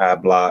game, high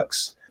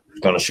blocks. He's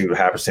going to shoot a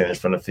high percentage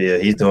from the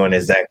field. He's doing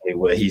exactly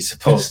what he's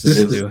supposed to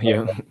do.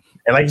 Yeah.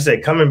 And like you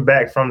said, coming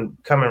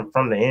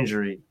from the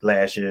injury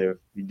last year,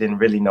 we didn't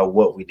really know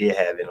what we did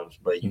have in him,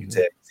 but you can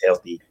tell he's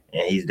healthy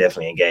and he's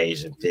definitely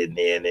engaged and fitting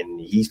in,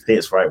 and he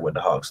fits right with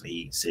the Hawks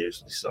league,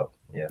 seriously. So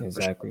yeah,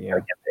 exactly.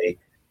 Sure.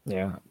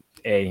 Yeah.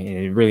 Hey,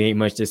 and it really ain't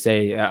much to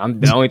say.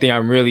 The only thing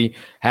I'm really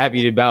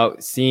happy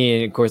about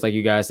seeing, of course, like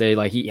you guys say,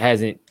 like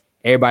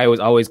everybody was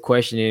always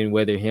questioning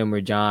whether him or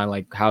John,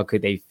 like how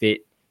could they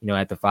fit, you know,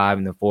 at the 5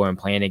 and the 4 and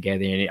playing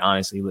together, and it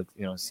honestly looked,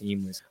 you know,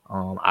 seamless.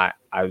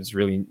 I was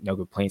really no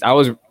complaints.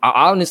 I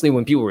honestly,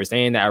 when people were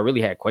saying that, I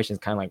really had questions,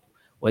 kind of like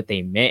what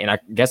they meant, and I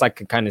guess I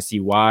could kind of see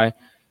why.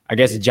 I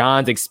guess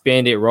John's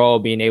expanded role,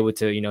 being able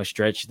to, you know,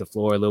 stretch the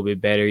floor a little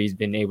bit better. He's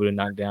been able to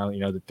knock down,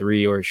 you know, the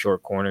three or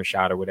short corner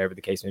shot or whatever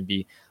the case may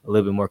be a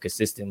little bit more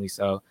consistently.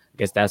 So I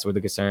guess that's where the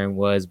concern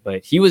was.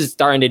 But he was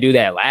starting to do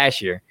that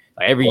last year.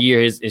 Like every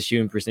year, his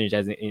shooting percentage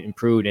has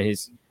improved, and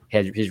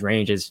his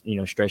range has, you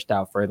know, stretched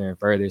out further and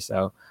further.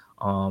 So,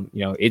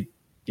 you know,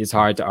 it's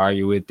hard to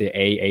argue with the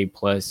A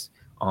plus.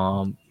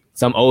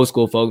 Some old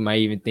school folk might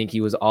even think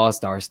he was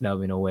all-star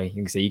snub in a way.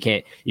 You can say you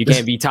can't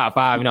be top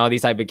 5 in all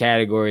these type of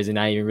categories and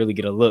not even really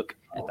get a look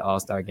at the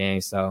all-star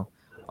game. So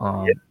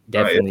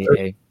definitely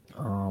A.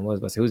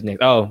 What was I say? Who's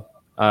next?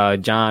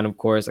 John, of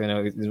course. I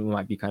know this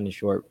might be kind of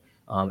short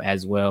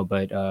as well,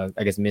 but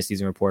I guess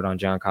mid-season report on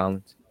John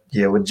Collins.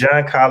 Yeah, with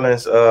John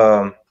Collins,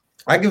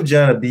 I give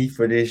John a B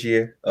for this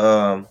year.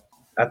 I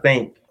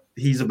think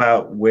he's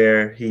about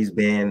where he's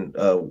been,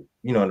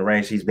 you know, in the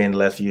range he's been the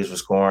last few years for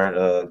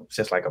scoring,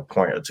 just like a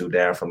point or two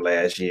down from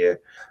last year.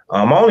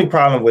 My only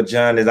problem with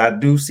John is I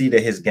do see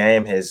that his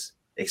game has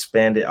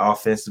expanded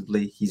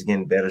offensively. He's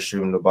getting better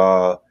shooting the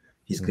ball.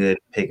 He's good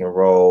pick and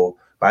roll.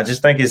 But I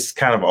just think it's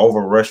kind of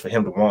overrush for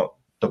him to want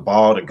the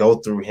ball to go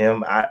through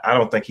him. I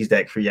don't think he's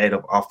that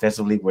creative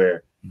offensively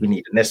where we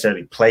need to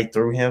necessarily play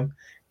through him.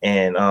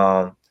 And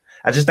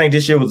I just think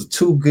this year was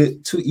too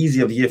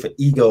easy of a year for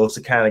egos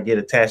to kind of get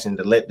attached and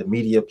to let the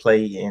media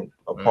play in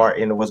a part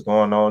into what's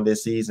going on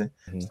this season.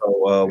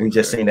 So we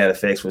just seen that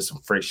effects with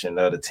some friction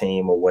of the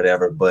team or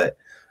whatever. But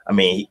I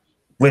mean,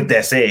 with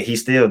that said,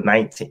 he's still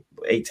 19.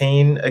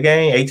 18 a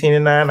game,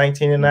 18-9,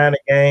 19-9 a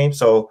game.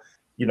 So,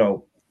 you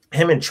know,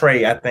 him and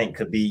Trey, I think,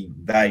 could be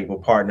valuable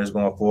partners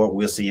going forward.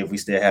 We'll see if we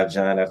still have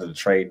John after the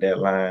trade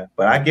deadline.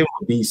 But I give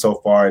him a B so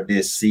far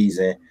this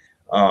season,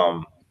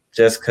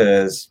 just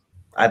because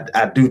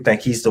I do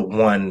think he's the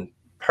one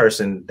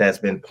person that's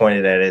been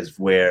pointed at as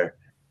where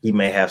he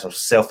may have some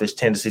selfish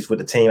tendencies with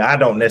the team. I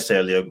don't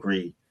necessarily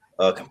agree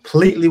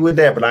completely with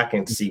that, but I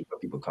can see where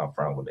people come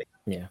from with it.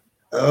 Yeah.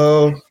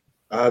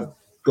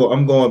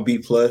 I'm going B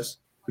plus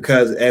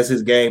because as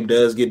his game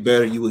does get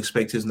better, you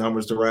expect his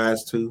numbers to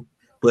rise too.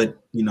 But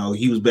you know,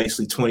 he was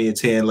basically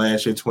 20-10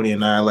 last year,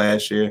 20-9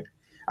 last year.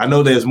 I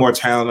know there's more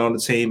talent on the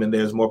team and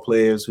there's more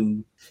players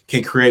who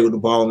can create with the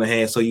ball in the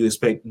hand, so you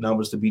expect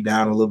numbers to be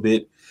down a little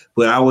bit.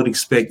 But I would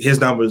expect his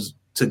numbers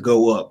to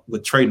go up,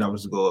 with Trey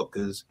numbers to go up,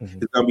 because there's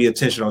going to be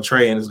attention on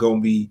Trey, and there's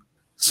going to be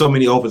so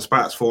many open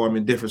spots for him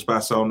in different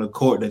spots on the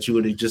court that you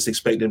would just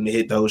expect him to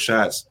hit those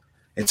shots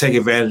and take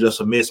advantage of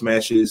some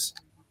mismatches.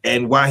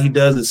 And while he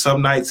does it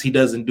some nights, he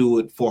doesn't do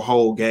it for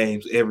whole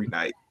games every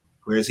night,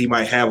 whereas he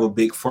might have a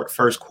big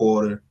first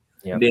quarter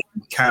and then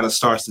kind of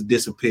starts to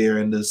disappear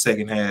in the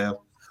second half,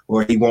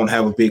 or he won't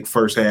have a big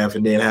first half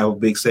and then have a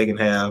big second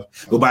half.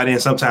 But by then,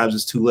 sometimes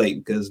it's too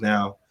late because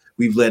now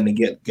we've let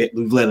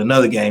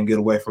another game get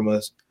away from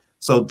us.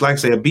 So, like I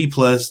said, a B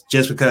plus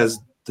just because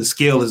the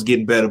skill is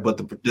getting better, but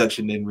the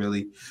production didn't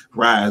really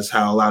rise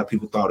how a lot of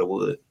people thought it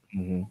would.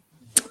 Mm-hmm.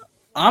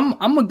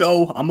 I'm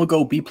gonna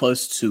go B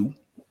plus 2.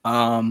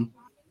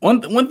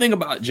 One thing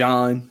about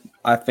John,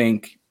 I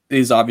think,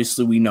 is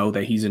obviously we know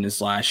that he's in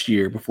his last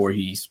year before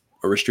he's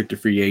a restricted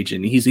free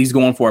agent. He's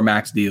going for a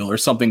max deal or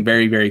something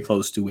very, very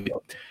close to it.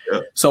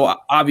 Yeah. So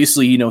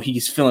obviously, you know,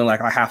 he's feeling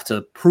like I have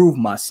to prove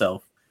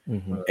myself.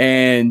 Mm-hmm.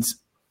 And,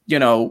 you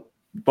know,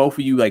 both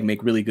of you like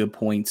make really good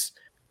points.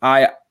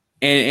 My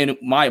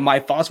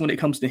thoughts when it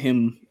comes to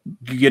him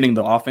getting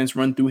the offense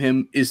run through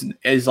him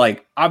is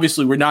like,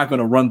 obviously we're not going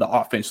to run the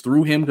offense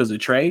through him because of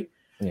Trey.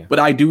 Yeah. But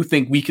I do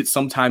think we could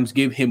sometimes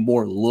give him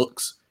more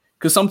looks,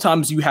 because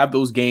sometimes you have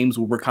those games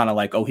where we're kind of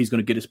like, oh, he's going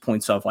to get his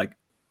points off, like,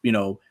 you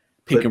know,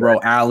 pick and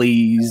roll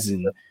alleys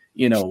and,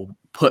 you know,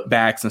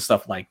 putbacks and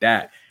stuff like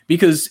that.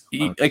 Because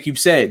like you've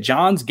said,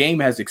 John's game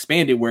has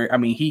expanded where, I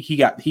mean, he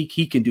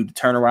can do the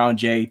turnaround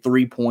J,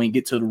 3-point,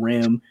 get to the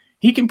rim.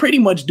 He can pretty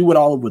much do it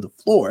all over the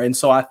floor. And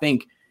so I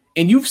think,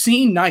 and you've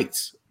seen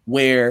nights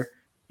where,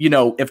 you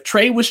know, if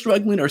Trey was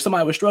struggling or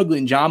somebody was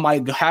struggling, John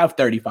might have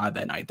 35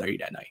 that night, 30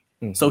 that night.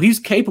 Mm-hmm. So he's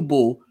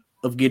capable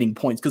of getting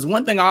points. Because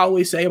one thing I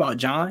always say about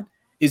John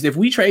is if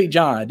we trade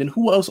John, then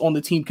who else on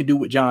the team can do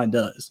what John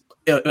does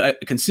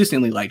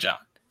consistently like John?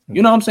 Mm-hmm.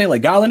 You know what I'm saying?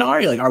 Like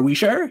Gallinari, like, are we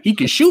sure? He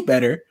can shoot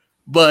better,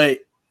 but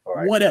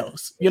what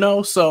else? You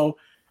know? So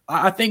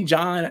I think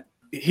John,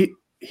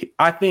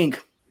 I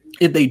think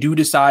if they do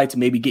decide to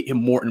maybe get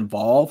him more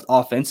involved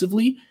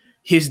offensively,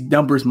 his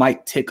numbers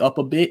might tick up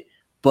a bit.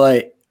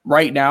 But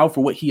right now,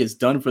 for what he has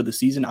done for the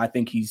season, I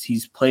think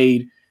he's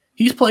played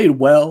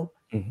well.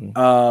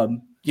 Mm-hmm.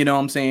 You know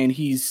what I'm saying?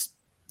 He's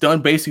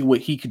done basically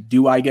what he could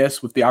do, I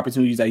guess, with the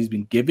opportunities that he's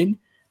been given.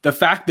 The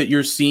fact that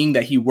you're seeing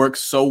that he works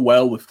so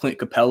well with Clint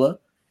Capella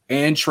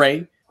and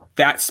Trey,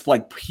 that's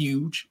like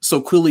huge.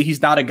 So clearly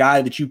he's not a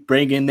guy that you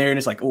bring in there and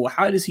it's like, oh,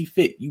 how does he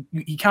fit?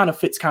 He kind of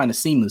fits kind of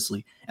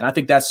seamlessly. And I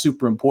think that's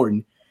super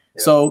important.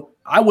 Yeah. So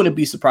I wouldn't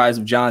be surprised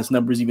if John's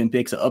numbers even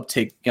takes an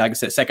uptick, like I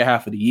said, second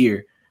half of the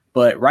year.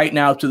 But right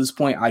now, to this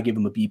point, I give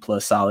him a B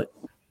plus solid.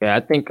 Yeah,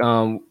 I think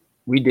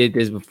we did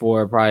this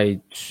before,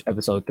 probably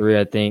episode 3,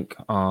 I think,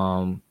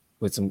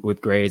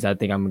 with grades. I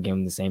think I'm gonna give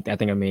him the same thing. I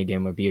think I'm gonna give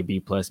him a B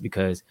plus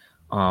because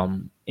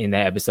in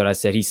that episode I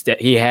said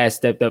he has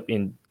stepped up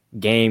in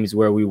games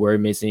where we were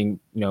missing,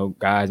 you know,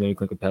 guys. Maybe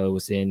Clint Capella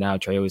was sitting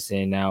out, Trey was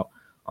sitting out,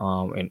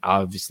 and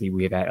obviously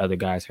we have had other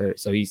guys hurt.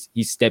 So he's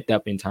stepped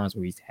up in times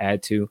where he's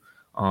had to,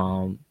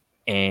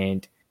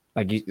 and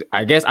like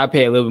I guess I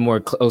pay a little bit more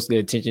closely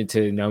attention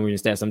to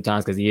numbers and stats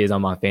sometimes because he is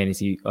on my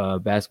fantasy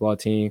basketball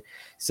team.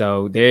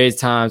 So there is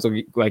times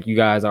like you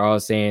guys are all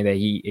saying that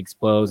he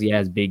explodes. He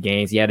has big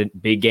games. He had a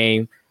big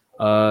game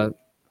on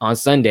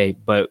Sunday,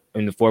 but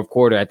in the fourth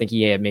quarter, I think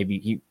he had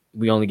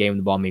we only gave him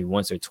the ball maybe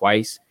once or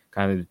twice.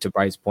 Kind of to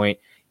Bryce's point,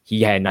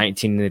 he had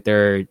 19 in the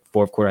third.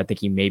 Fourth quarter, I think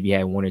he maybe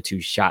had 1 or 2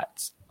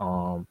 shots.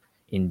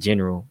 In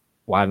general,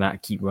 why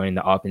not keep running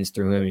the offense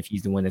through him if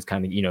he's the one that's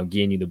kind of, you know,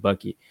 getting you the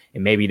bucket?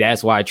 And maybe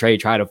that's why Trey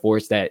tried to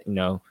force that, you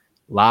know,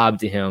 lob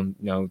to him,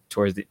 you know,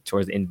 towards the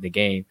end of the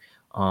game.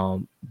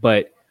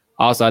 But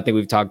also, I think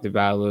we've talked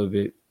about a little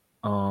bit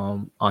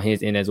on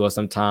his end as well.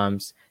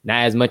 Sometimes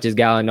not as much as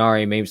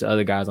Gallinari, maybe some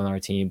other guys on our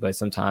team, but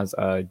sometimes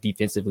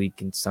defensively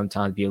can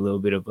sometimes be a little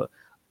bit of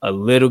a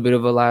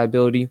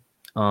liability.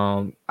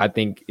 I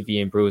think if he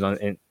improves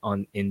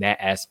in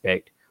that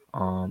aspect,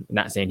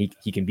 not saying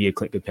he can be a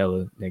Clint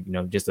Capella, like, you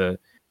know, just a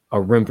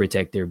rim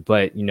protector,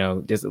 but, you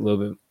know, just a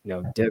little bit, you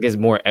know, just gets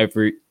more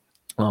effort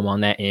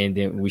on that end,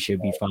 then we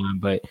should be fine.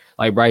 But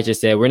like Bryce just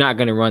said, we're not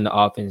going to run the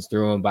offense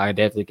through him, but I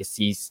definitely could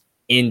see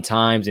in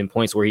times and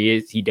points where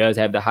he does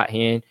have the hot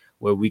hand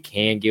where we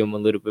can give him a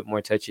little bit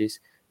more touches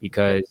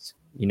because,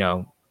 you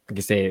know, like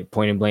I said,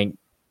 point and blank,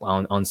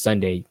 on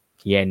Sunday.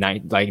 He had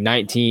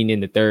 19 in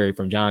the third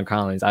from John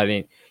Collins.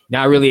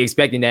 Not really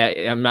expecting that.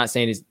 I'm not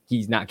saying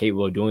he's not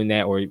capable of doing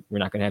that, or we're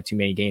not going to have too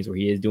many games where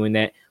he is doing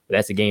that. But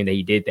that's a game that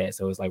he did that.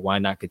 So it's like, why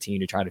not continue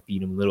to try to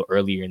feed him a little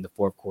earlier in the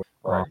fourth quarter,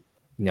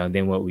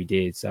 than what we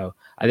did. So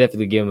I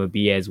definitely give him a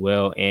B as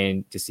well.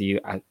 And to see,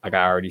 like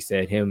I already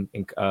said, him,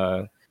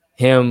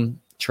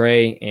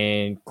 Trey,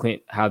 and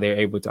Clint, how they're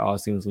able to all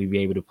seamlessly be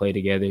able to play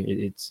together.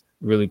 It's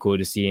really cool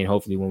to see. And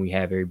hopefully when we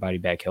have everybody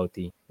back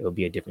healthy, it'll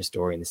be a different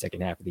story in the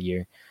second half of the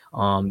year.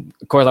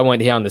 Of course, I wanted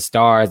to hit on the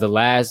stars. The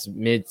last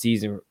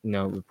mid-season,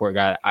 report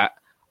guy.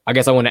 I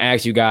guess I want to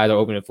ask you guys, or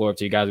open the floor up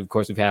to you guys. Of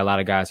course, we've had a lot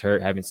of guys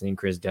hurt. Haven't seen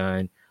Chris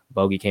Dunn.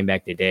 Bogey came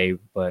back today,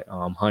 but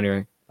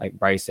Hunter, like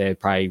Bryce said,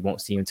 probably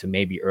won't see him until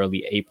maybe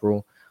early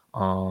April.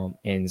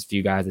 And a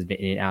few guys has been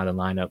in and out of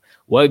the lineup.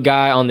 What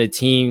guy on the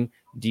team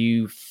do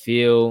you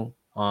feel,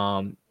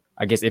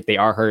 I guess if they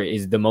are hurt,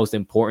 is the most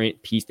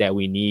important piece that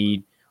we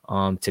need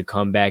to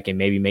come back and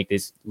maybe make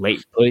this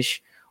late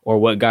push? Or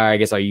what guy, I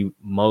guess, are you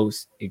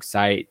most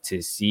excited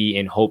to see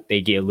and hope they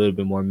get a little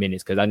bit more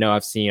minutes? Because I know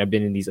I've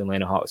been in these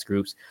Atlanta Hawks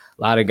groups.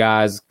 A lot of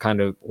guys kind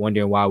of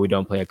wondering why we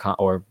don't play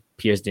or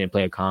Pierce didn't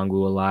play a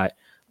Kongu a lot.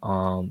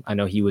 I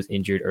know he was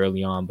injured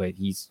early on, but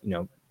he's,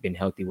 been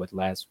healthy with the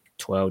last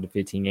 12 to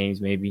 15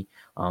 games maybe.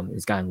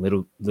 It's gotten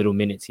little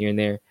minutes here and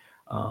there.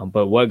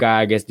 But what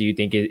guy, I guess, do you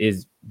think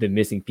is the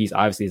missing piece?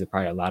 Obviously, there's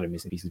probably a lot of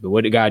missing pieces, but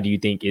what guy do you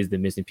think is the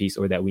missing piece,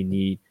 or that we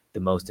need the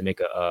most to make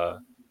a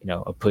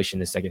push in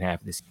the second half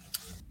of this season?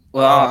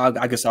 Well,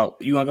 I guess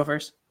you want to go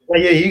first? Well,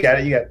 yeah, you got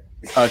it.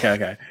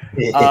 Okay.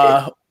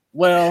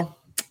 Well,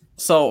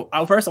 so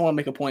first I want to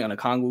make a point on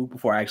Okongwu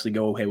before I actually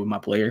go ahead with my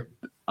player.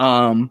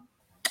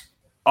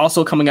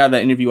 Also coming out of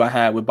that interview I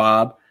had with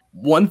Bob,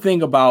 one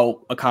thing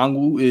about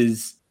Okongwu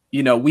is,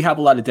 we have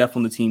a lot of depth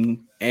on the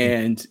team,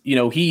 and,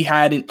 he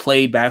hadn't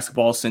played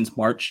basketball since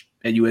March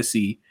at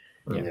USC.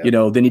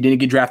 Yeah. Then he didn't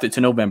get drafted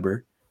to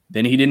November.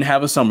 Then he didn't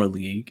have a summer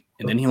league,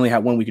 and then he only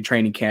had 1 week of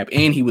training camp,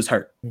 and he was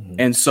hurt. Mm-hmm.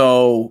 And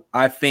so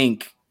I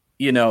think,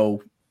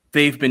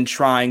 they've been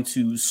trying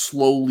to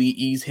slowly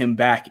ease him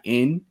back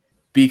in,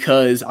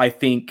 because I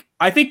think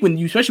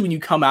especially when you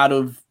come out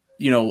of,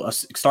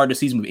 start the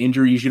season with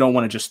injuries, you don't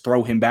want to just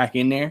throw him back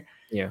in there.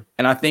 Yeah.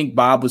 And I think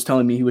Bob was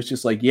telling me, he was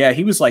just like,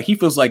 he was like, he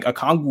feels like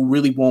Okongwu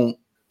really won't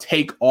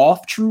take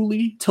off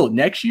truly till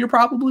next year,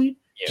 probably,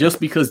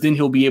 just because then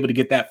he'll be able to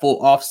get that full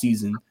off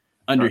season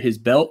under his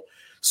belt.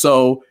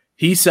 So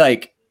he's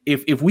like,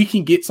 if we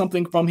can get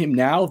something from him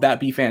now, that'd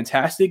be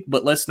fantastic.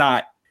 But let's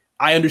not.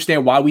 I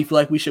understand why we feel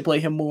like we should play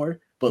him more,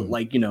 but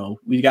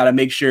we got to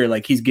make sure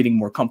like he's getting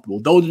more comfortable.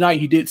 Though tonight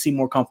he did seem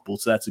more comfortable,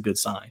 so that's a good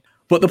sign.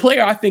 But the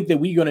player I think that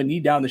we're going to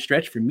need down the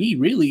stretch for me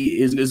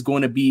really is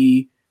going to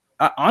be,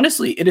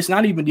 honestly, it is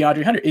not even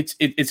DeAndre Hunter.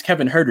 It's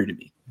Kevin Huerter to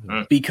me,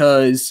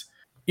 because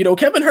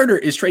Kevin Huerter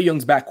is Trae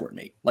Young's backcourt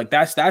mate. Like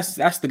that's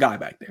the guy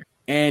back there,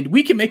 and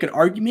we can make an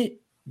argument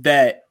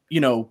that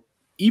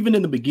even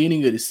in the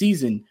beginning of the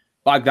season,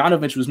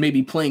 Bogdanovich was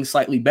maybe playing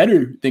slightly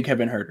better than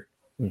Kevin Huerter,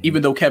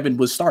 even though Kevin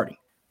was starting.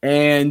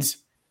 And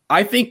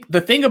I think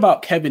the thing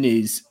about Kevin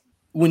is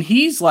when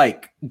he's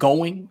like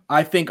going,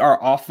 I think our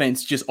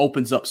offense just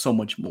opens up so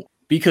much more,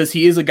 because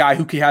he is a guy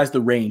who has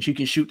the range. He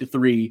can shoot the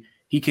three.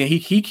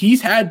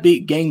 He's had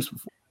big games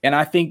before. And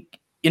I think,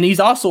 and he's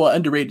also an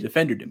underrated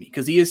defender to me,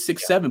 because he is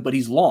 6'7", but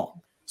he's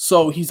long.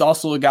 So he's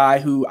also a guy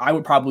who I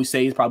would probably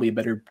say is probably a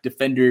better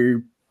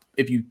defender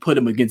if you put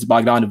him against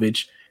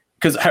Bogdanovich,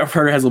 because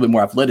Huerter has a little bit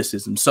more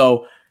athleticism.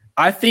 So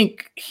I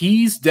think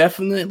he's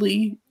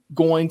definitely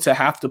going to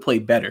have to play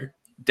better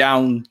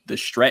down the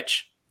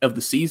stretch of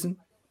the season,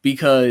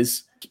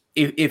 because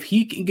if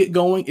he can get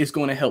going, it's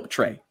going to help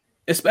Trae.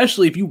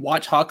 Especially if you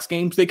watch Hawks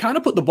games, they kind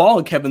of put the ball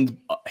in Kevin's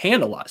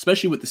hand a lot,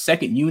 especially with the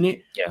second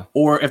unit,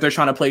 or if they're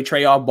trying to play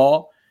Trae off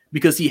ball,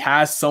 because he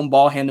has some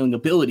ball handling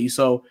ability.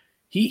 So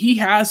he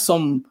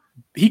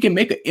can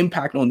make an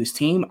impact on this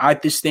team. I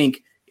just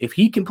think if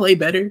he can play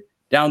better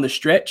down the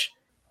stretch,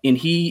 and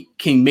he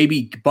can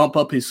maybe bump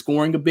up his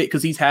scoring a bit,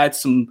 because he's had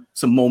some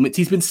moments.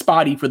 He's been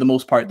spotty for the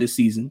most part this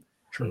season.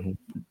 True.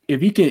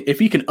 If he can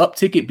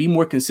uptick it, be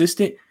more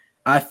consistent,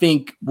 I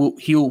think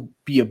he'll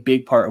be a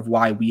big part of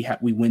why we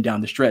win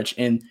down the stretch.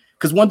 And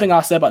because one thing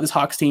I said about this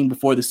Hawks team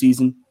before the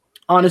season,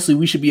 honestly,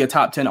 we should be a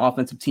top 10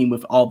 offensive team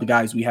with all the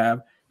guys we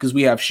have, because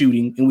we have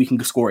shooting and we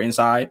can score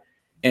inside.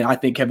 And I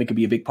think Kevin could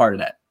be a big part of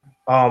that.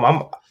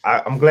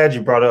 I'm glad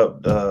you brought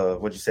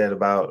up what you said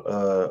about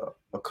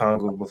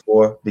Okongwu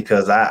before,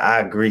 because I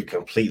agree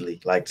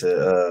completely. Like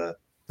to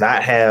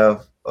not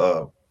have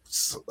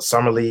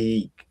summer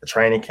league,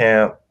 training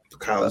camp,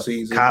 college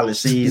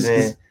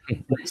season,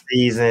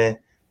 season,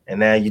 and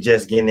now you're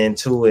just getting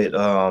into it.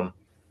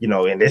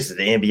 And this is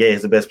the NBA,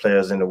 is the best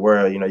players in the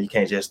world. You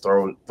can't just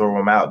throw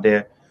them out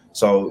there.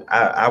 So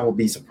I will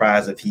be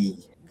surprised if he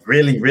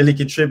really, really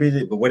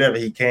contributed, but whatever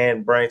he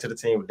can bring to the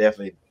team would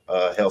definitely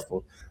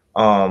helpful.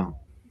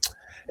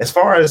 As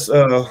far as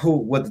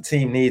what the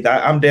team needs,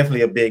 I'm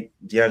definitely a big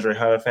DeAndre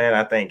Hunter fan.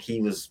 I think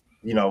he was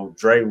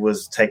Dre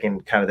was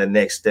taking kind of the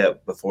next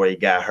step before he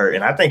got hurt.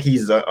 And I think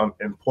he's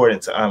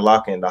important to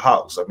unlocking the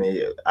Hawks. I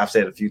mean, I've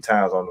said a few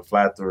times on the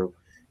fly through,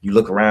 you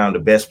look around the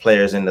best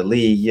players in the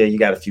league. Yeah, you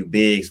got a few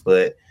bigs,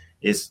 but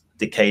it's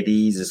the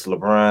KDs, it's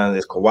LeBron,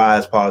 it's Kawhi,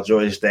 it's Paul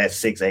George, it's that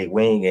 6'8"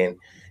 wing. And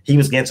he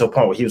was getting to a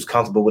point where he was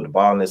comfortable with the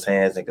ball in his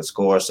hands and could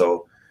score.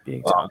 So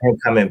him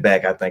coming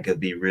back, I think, could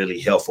be really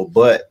helpful.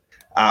 But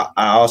I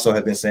also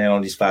have been saying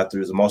on these fly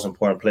throughs, the most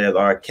important players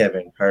are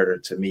Kevin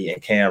Huerter to me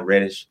and Cam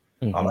Reddish.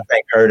 I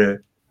think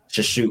Huerter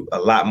should shoot a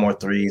lot more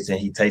threes than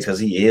he takes because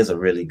he is a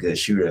really good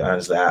shooter.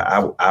 Honestly,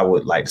 I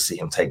would like to see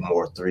him take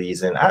more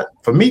threes. And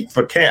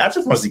for Cam, I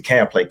just want to see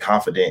Cam play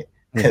confident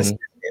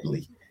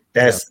consistently.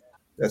 That's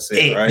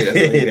it, right?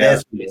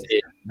 That's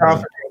it.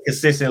 Confident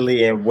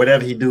consistently, and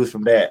whatever he does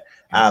from that,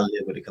 I'll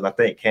live with it because I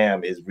think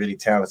Cam is really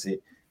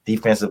talented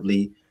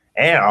defensively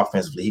and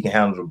offensively. He can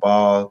handle the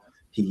ball.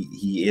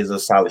 He is a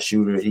solid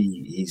shooter.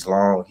 He's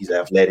long. He's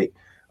athletic.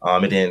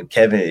 And then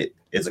Kevin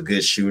is a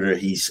good shooter.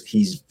 He's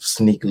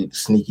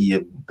sneaky,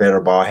 a better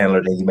ball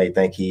handler than you may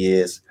think he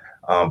is.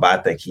 But I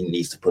think he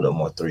needs to put up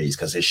more threes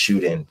because his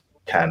shooting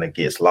kind of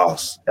gets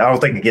lost. I don't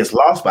think it gets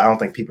lost, but I don't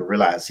think people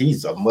realize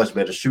he's a much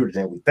better shooter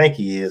than we think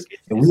he is.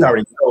 And we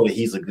already know that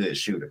he's a good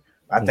shooter.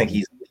 I think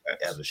he's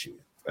as a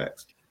shooter.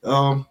 Facts.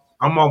 I'm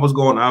almost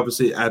going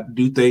opposite. I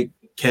do think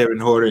Kevin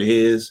Huerter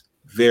is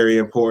very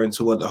important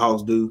to what the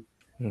Hawks do.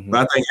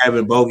 But I think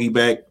having Bogey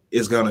back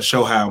is going to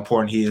show how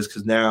important he is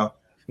because neither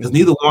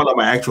one of them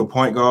are actual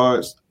point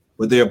guards,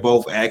 but they're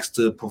both asked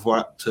to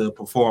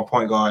perform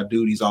point guard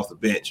duties off the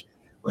bench,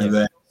 whether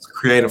that's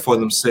creating for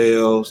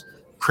themselves,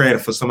 creating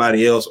for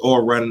somebody else,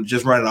 or running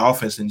the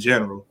offense in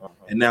general.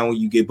 And now when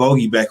you get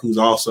Bogey back, who's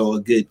also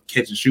a good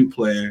catch and shoot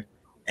player,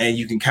 and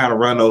you can kind of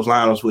run those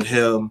lineups with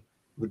him,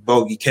 with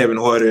Bogey, Kevin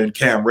Huerter, and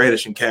Cam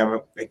Reddish, and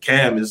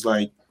Cam is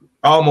like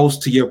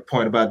almost to your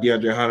point about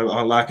DeAndre Hunter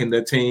unlocking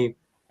that team.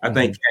 I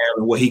think Cam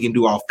and what he can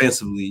do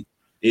offensively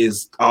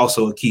is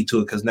also a key to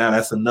it because now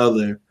that's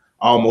another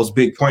almost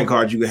big point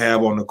guard you can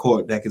have on the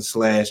court that can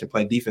slash and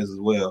play defense as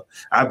well.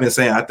 I've been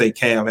saying I think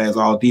Cam has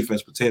all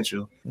defense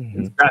potential.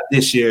 It's not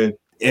this year,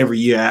 every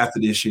year after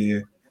this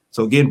year.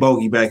 So getting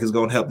Bogey back is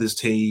going to help this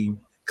team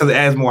because it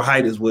adds more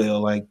height as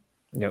well. Like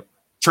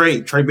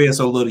Trey being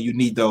so little, you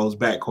need those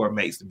backcourt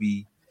mates to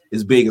be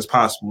as big as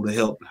possible to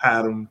help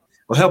hide them.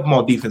 Well, help them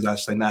on defense, I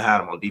should say, not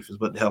hide them on defense,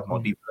 but to help them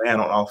on defense and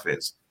on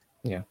offense.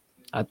 Yeah.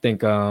 I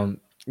think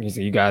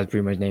you guys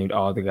pretty much named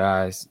all the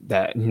guys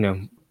that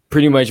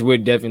pretty much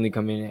would definitely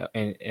come in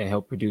and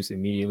help produce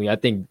immediately. I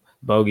think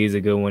Bogey is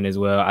a good one as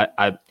well.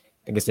 I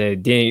like I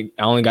said, I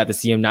only got to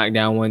see him knock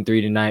down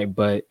 1-3 tonight,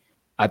 but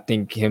I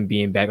think him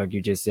being back, like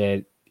you just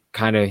said,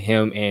 kind of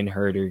him and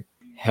Huerter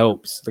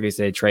helps, like I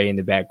said, Trey in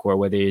the backcourt,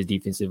 whether it's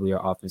defensively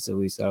or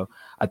offensively. So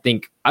I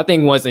think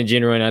once in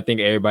general, and I think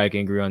everybody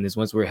can agree on this,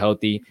 once we're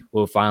healthy,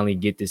 we'll finally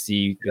get to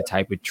see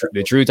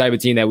the true type of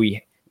team that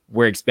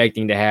we're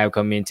expecting to have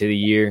come into the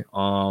year,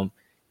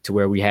 to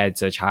where we had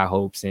such high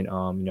hopes and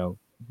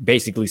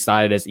basically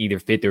slotted us either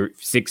 5th or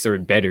 6th or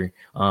better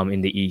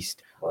in the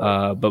East.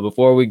 But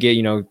before we get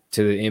to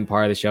the end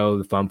part of the show,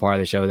 the fun part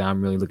of the show that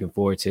I'm really looking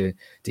forward to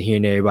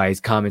hearing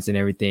everybody's comments and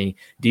everything,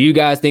 do you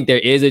guys think there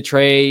is a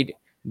trade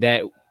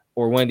that,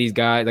 or one of these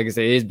guys, like I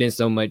said, it's been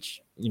so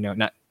much,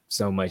 not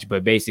so much,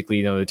 but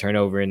basically, the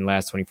turnover in the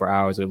last 24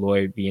 hours with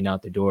Lloyd being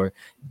out the door.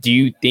 Do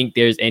you think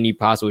there's any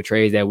possible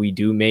trades that we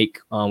do make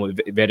with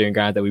veteran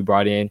guys that we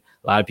brought in?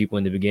 A lot of people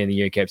in the beginning of the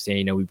year kept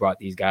saying, we brought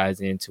these guys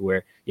in to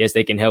where, yes,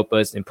 they can help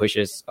us and push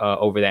us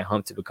over that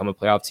hump to become a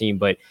playoff team.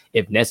 But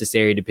if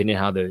necessary, depending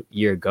on how the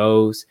year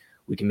goes,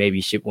 we can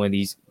maybe ship one of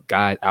these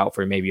guys out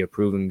for maybe a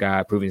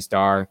proven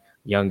star,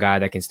 young guy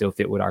that can still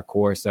fit with our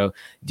core. So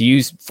do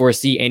you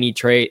foresee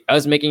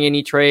us making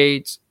any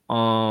trades,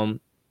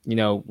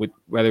 with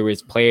whether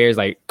it's players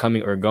like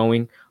coming or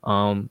going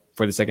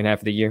for the second half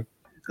of the year?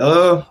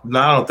 No,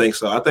 I don't think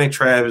so. I think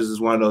Travis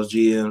is one of those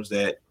GMs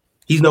that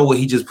he knows what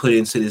he just put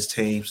into this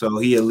team. So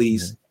he at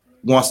least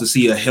wants to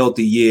see a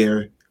healthy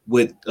year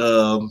with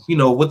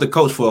the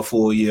coach for a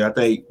full year. I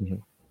think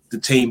the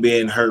team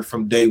being hurt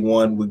from day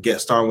one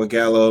starting with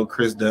Gallo,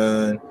 Chris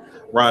Dunn,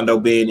 Rondo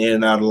being in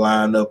and out of the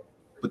lineup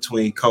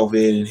between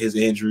COVID and his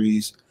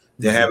injuries,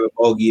 then having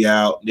Bogey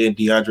out, then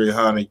DeAndre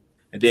Hunter,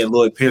 and then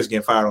Lloyd Pierce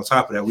getting fired on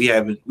top of that.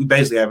 We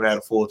basically haven't had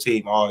a full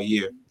team all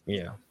year.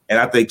 Yeah. And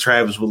I think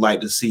Travis would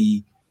like to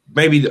see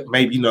maybe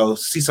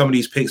see some of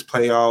these picks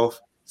play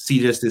off, see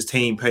just this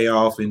team pay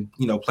off and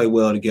play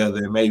well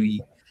together, and maybe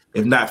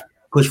if not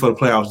push for the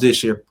playoffs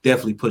this year,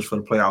 definitely push for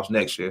the playoffs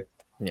next year.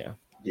 Yeah.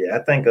 Yeah,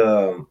 I think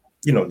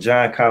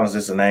John Collins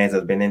is a name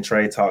that's been in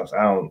trade talks.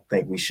 I don't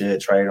think we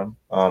should trade him.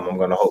 I'm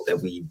going to hope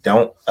that we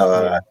don't.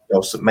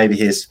 So maybe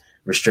his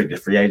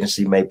restricted free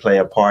agency may play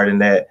a part in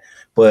that.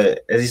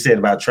 But as you said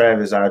about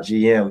Travis, our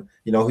GM,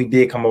 he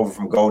did come over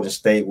from Golden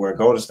State, where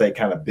Golden State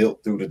kind of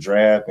built through the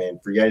draft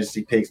and free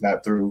agency picks,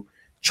 not through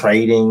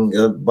trading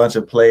a bunch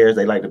of players.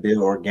 They like to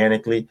build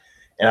organically.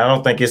 And I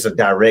don't think it's a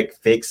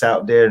direct fix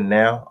out there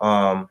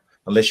now,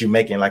 unless you're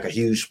making like a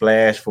huge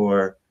splash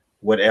for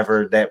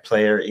whatever that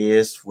player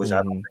is, which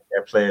I don't think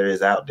that player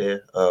is out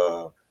there.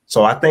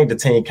 So I think the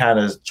team kind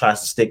of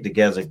tries to stick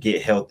together,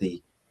 get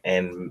healthy,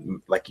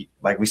 and like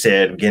we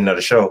said at the beginning of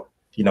the show,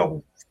 you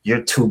know,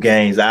 you're 2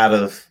 games out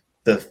of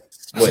the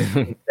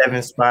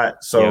 7th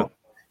spot, so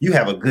you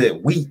have a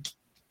good week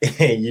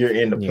and you're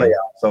in the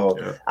playoffs.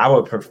 So I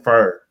would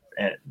prefer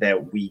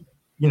that we,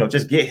 you know,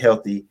 just get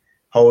healthy,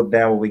 hold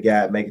down what we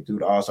got, make it through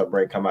the All-Star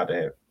break, come out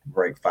there,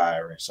 break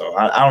firing. So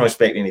I don't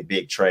expect any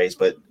big trades,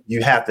 but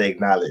you have to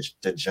acknowledge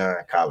the John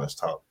Collins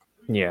talk.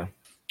 Yeah,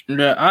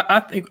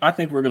 I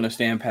think we're gonna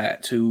stand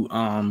pat too.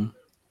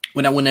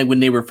 When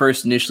they were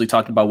first initially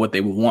talking about what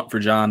they would want for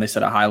John, they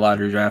said a high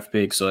lottery draft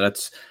pick. So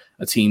that's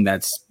a team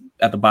that's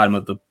at the bottom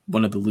of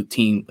one of the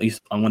team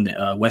on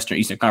the Western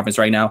Eastern Conference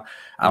right now.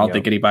 I don't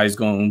think anybody's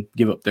going to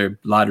give up their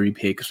lottery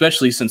pick,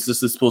 especially since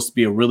this is supposed to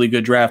be a really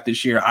good draft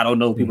this year. I don't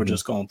know if people are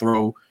just going to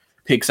throw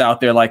picks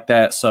out there like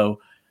that. So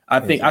I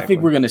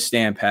think we're going to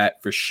stand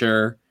pat for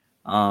sure,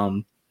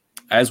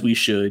 as we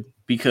should,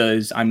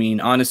 because I mean,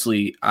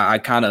 honestly, I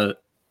kind of,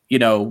 you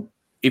know,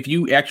 if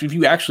you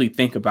actually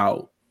think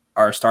about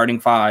our starting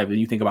 5 and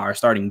you think about our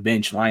starting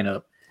bench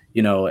lineup,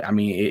 you know, I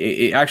mean,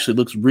 it actually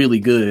looks really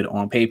good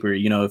on paper.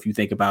 You know, if you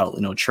think about,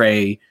 you know,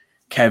 Trey,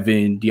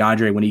 Kevin,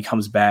 DeAndre when he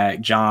comes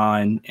back,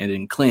 John, and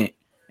then Clint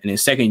in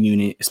his second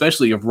unit,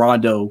 especially if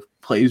Rondo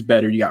plays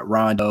better, you got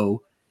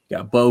Rondo, you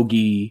got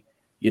Bogey.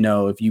 You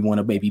know, if you want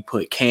to maybe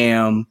put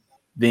Cam,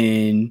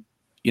 then,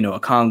 you know,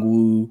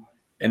 Okongwu,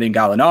 and then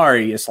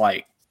Gallinari, it's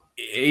like,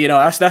 you know,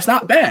 that's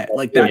not bad.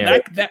 Like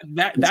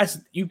that's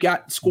you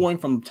got scoring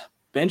from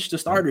bench to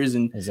starters,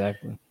 and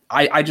exactly.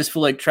 I just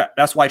feel like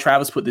that's why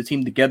Travis put the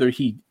team together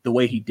the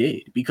way he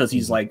did, because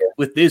he's like,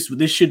 with this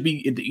should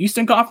be in the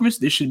Eastern Conference,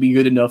 this should be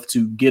good enough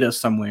to get us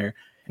somewhere,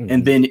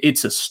 and then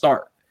it's a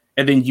start,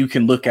 and then you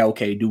can look at,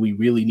 okay, do we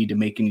really need to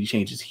make any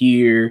changes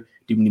here?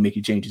 Do we need to make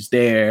any changes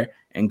there,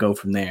 and go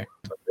from there?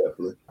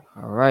 Definitely.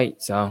 All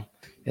right, so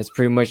that's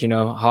pretty much, you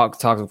know, Hawks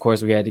talk. Of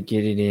course, we had to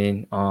get it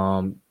in.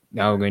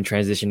 Now we're going to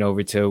transition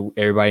over to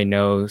everybody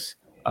knows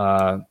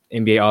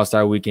NBA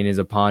All-Star Weekend is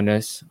upon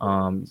us.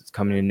 It's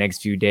coming in the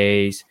next few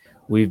days.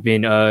 We've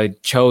been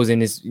chosen,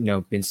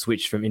 been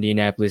switched from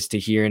Indianapolis to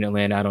here in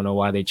Atlanta. I don't know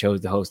why they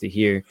chose to host it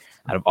here.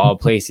 Out of all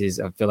places,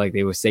 I feel like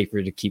they were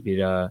safer to keep it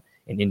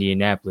in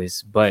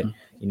Indianapolis. But,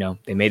 you know,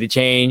 they made a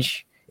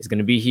change. It's going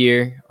to be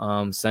here.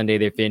 Sunday,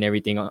 they're fitting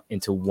everything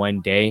into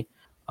one day.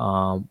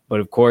 But,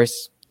 of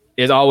course,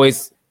 there's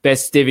always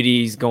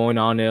festivities going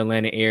on in the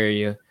Atlanta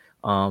area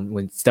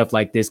when stuff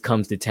like this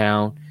comes to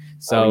town.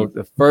 So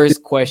the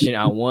first question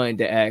I wanted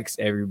to ask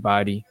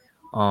everybody,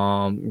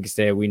 like I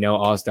said, we know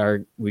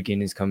All-Star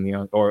Weekend is coming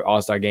on, or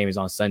All-Star Game is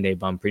on Sunday,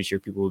 but I'm pretty sure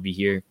people will be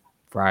here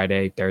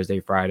Thursday,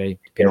 Friday,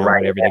 depending on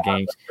whatever the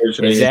games.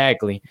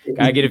 Exactly.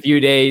 Gotta get a few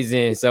days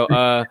in. So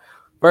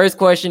first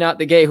question out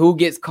the gate, who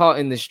gets caught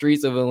in the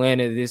streets of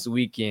Atlanta this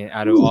weekend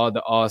out of all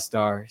the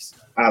All-Stars?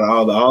 Out of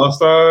all the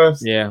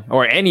All-Stars? Yeah,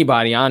 or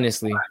anybody,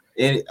 honestly.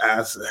 I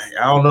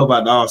don't know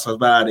about the All-Stars,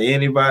 but out of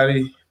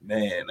anybody,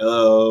 man,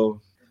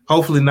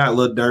 hopefully not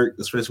Lil Durk,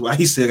 especially why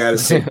he still got to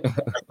sit.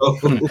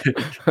 But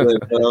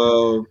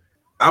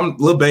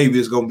Lil Baby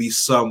is gonna be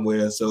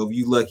somewhere. So if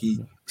you lucky,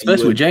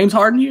 especially with James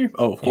Harden here,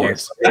 of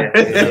course.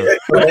 James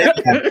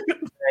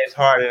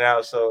Harden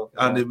out, so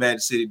under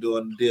Magic City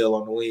doing the deal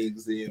on the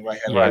wings, then might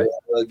have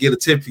get a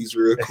 10-piece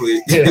real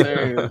quick.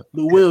 The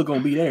Will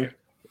gonna be there.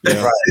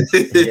 Yeah. Right.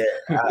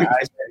 I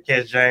expect to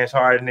catch James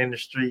Harden in the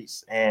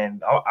streets,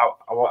 and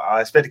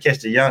I expect to catch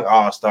the young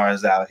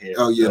All-Stars out here.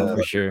 Oh yeah,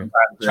 for sure.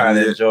 Trying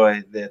to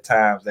enjoy their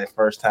times, their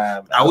first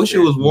time. I wish it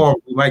was warm.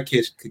 We might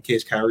catch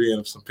Kyrie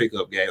in some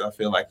pickup games. I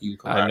feel like he would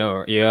come out. I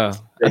know. Yeah,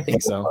 I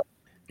think so.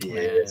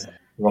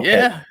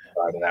 Yeah.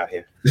 Out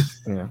here.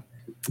 Yeah.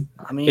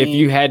 I mean, if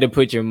you had to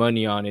put your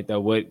money on it,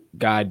 though, what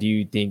guy do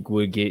you think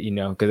would get? You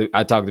know, because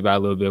I talked about it a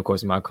little bit, of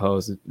course, in my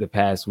calls the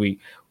past week.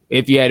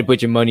 If you had to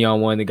put your money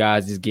on one of the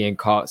guys that's getting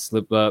caught,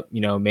 slip up,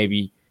 you know,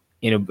 maybe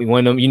in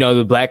one of them, you know,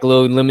 the black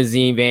little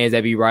limousine vans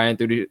that be riding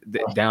through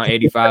down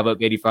 85 up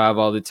 85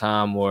 all the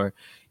time, or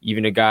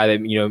even a guy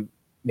that, you know,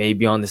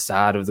 maybe on the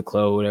side of the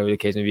club, whatever the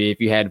case may be. If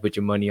you had to put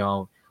your money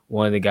on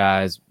one of the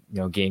guys,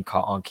 you know, getting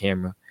caught on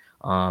camera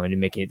and then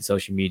making it to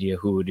social media,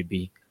 who would it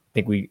be? I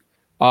think we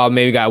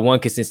maybe got one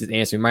consensus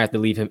answer. We might have to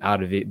leave him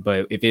out of it,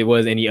 but if it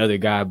was any other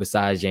guy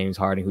besides James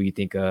Harden, who you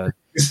think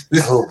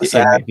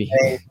besides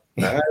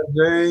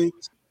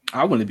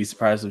I wouldn't be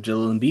surprised if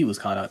Joel Embiid was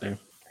caught out there.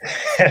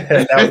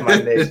 That was my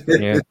next.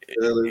 Yeah.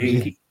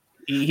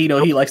 He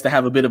know he likes to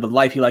have a bit of a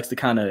life. He likes to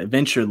kind of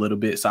adventure a little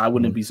bit. So I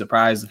wouldn't be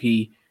surprised if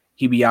he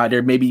be out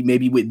there.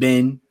 Maybe with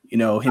Ben. You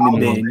know, him and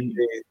Ben.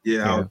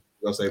 Yeah.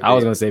 I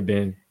was gonna say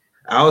Ben.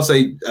 I would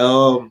say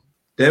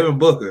Devin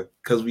Booker,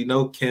 because we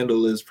know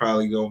Kendall is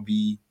probably gonna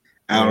be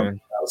out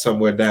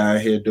somewhere down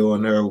here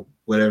doing her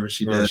whatever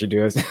she does. She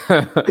does.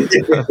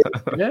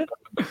 Yeah.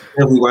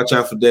 Definitely watch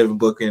out for Devin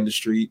Booker in the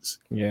streets.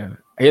 Yeah,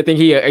 I think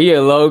he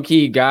a low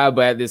key guy,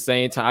 but at the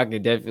same time, I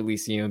can definitely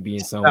see him being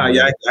someone.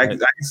 Yeah, I can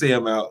see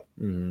him out.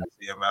 Mm-hmm. I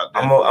see him out.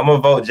 I'm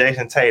gonna vote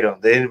Jason Tatum.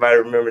 Did anybody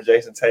remember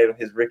Jason Tatum?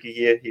 His rookie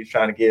year, he was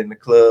trying to get in the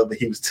club, but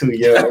he was too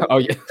young. Oh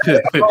yeah.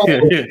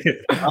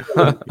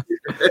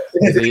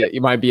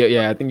 You might be.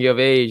 Yeah, I think you're of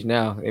age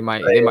now. They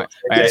might.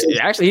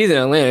 Actually, he's in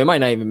Atlanta. It might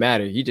not even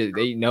matter.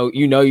 They know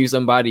you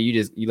somebody.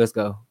 You let's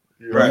go.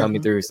 Right.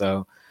 Coming through.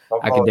 So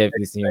I can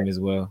definitely see him as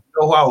well.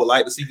 You know who I would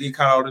like to see get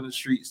caught out in the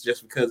streets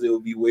just because it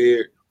would be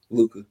weird?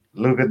 Luka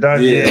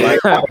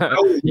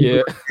Doncic.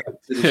 Yeah.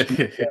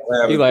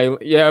 He like,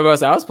 yeah, I was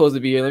supposed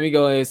to be here. Let me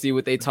go ahead and see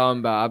what they talking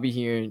about. I'll be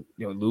hearing,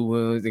 Lou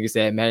Williams, like I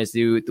said,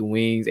 Madison with the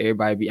Wings.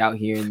 Everybody be out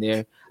here and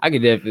there. I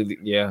could definitely,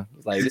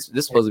 like this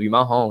supposed to be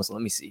my home. So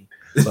let me see.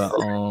 But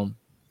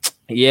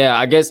yeah,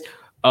 I guess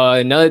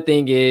another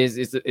thing is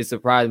it's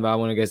surprising, but I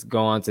want to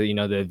go on to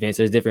the events.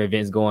 There's different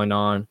events going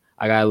on.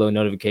 I got a little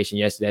notification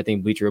yesterday. I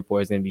think Bleacher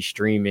Report is going to be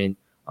streaming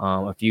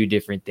a few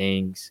different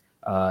things.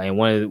 And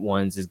one of the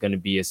ones is going to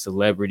be a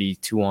celebrity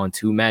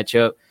 2-on-2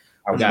 matchup.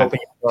 I was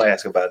hoping you were going to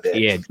ask about that.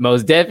 Yeah,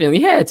 most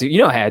definitely had to.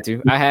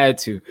 I had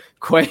to.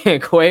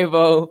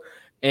 Quavo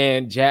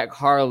and Jack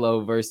Harlow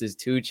versus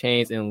 2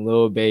 Chainz and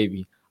Lil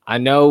Baby.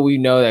 We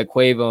know that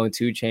Quavo and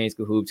 2 Chainz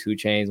could hoop. 2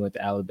 Chainz went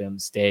to Alabama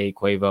State.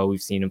 Quavo,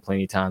 we've seen him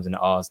plenty of times in the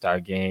All-Star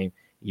game.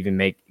 Even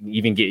get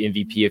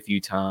MVP a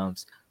few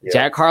times. Yeah.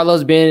 Jack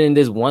Harlow's been in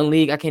this one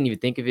league. I can't even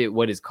think of it,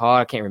 what it's called.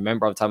 I can't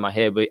remember off the top of my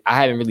head, but I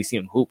haven't really seen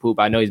him hoop.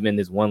 I know he's been in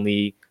this one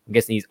league. I'm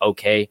guessing he's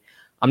okay.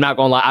 I'm not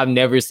going to lie. I've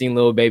never seen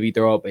Lil Baby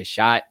throw up a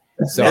shot.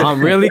 So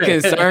I'm really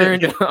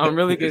concerned.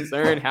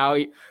 How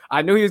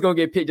I knew he was going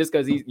to get picked just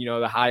because he's,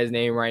 the hottest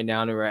name right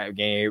now in the rap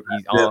game.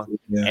 He's on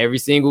every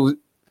single,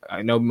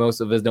 I know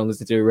most of us don't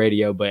listen to the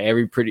radio, but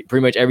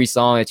pretty much every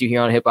song that you hear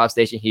on a hip hop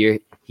station here,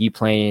 he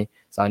playing.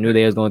 So I knew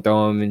they was going to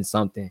throw him in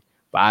something.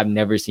 But I've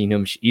never seen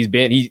him.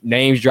 He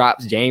names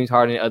drops James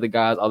Harden and other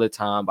guys all the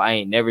time, but I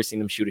ain't never seen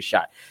him shoot a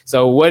shot.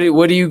 So what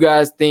do you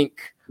guys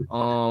think?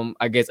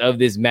 I guess of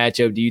this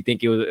matchup, do you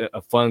think it was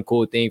a fun,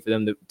 cool thing for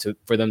them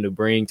to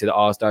bring to the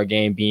All-Star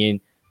game?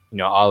 Being,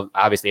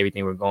 obviously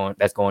everything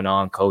that's going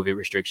on, COVID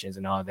restrictions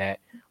and all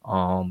that.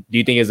 Do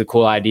you think it's a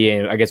cool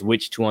idea? And I guess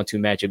which 2-on-2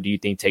 matchup do you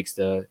think takes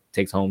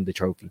home the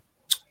trophy?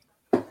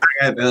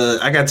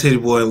 I got Titty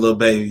Boy and Lil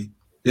Baby.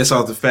 Just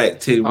off the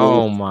fact, Titty Boy.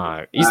 Oh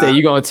my! You say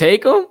you gonna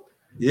take him?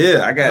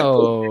 Yeah, I got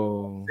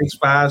 6'5",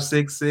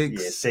 6'6". Yeah,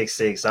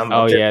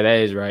 6'6". That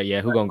is right.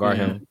 Yeah, who gonna guard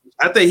him?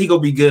 I think he gonna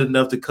be good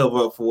enough to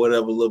cover up for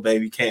whatever Lil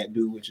Baby can't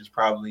do, which is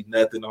probably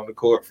nothing on the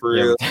court for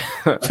real.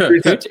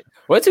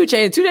 What 2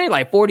 Chainz? 2 Chainz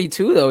like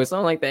 42 though. It's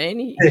not like that. Ain't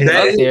he?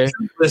 Up there.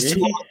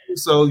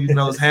 So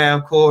it's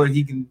half court.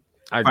 He can.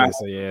 I guess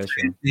so. Yeah,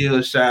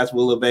 steal shots.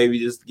 Will Lil Baby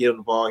just get him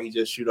the ball? He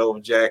just shoot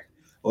over Jack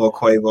or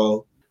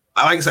Quavo.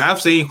 Like I said, I've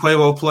seen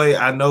Quavo play.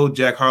 I know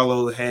Jack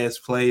Harlow has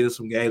played in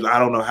some games. I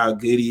don't know how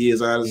good he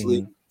is,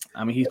 honestly.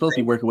 I mean, he's supposed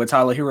to be working with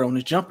Tyler Hero on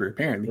his jumper,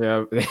 apparently.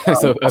 Yeah,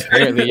 so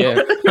apparently, yeah.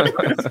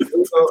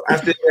 So I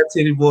still got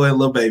Titty Boy and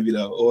Lil Baby,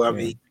 though. Or,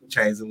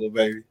 Chainz and Lil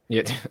Baby.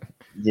 Yeah.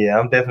 Yeah,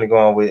 I'm definitely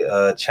going with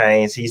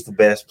Chainz. He's the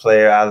best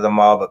player out of them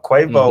all. But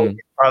Quavo is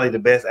probably the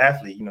best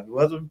athlete. He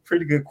was a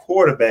pretty good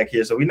quarterback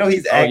here. So we know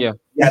he's active.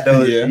 He got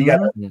those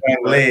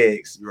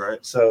legs.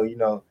 Right. So,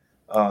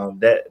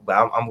 but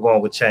I'm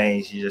going with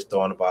Chainz. He's just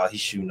throwing the ball. He's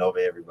shooting over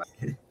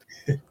everybody.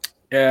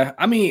 Yeah,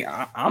 I mean,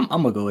 I'm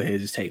gonna go ahead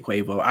and just take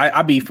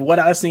Quavo. For what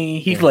I've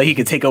seen, he feel like he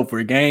could take over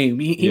a game.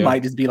 He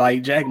might just be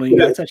like, Jacqueline, you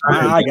gotta touch me.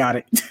 I got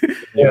it.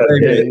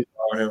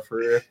 For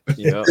real.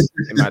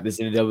 It might be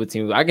in the double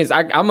team. I'm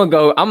gonna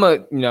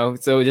go.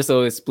 So just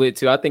so it's split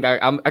too. I think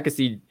I could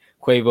see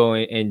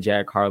Quavo and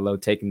Jack Harlow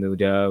taking the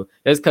dub.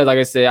 That's because, like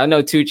I said, I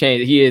know 2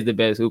 Chainz. He is the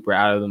best hooper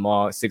out of them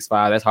all.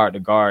 6'5". That's hard to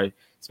guard,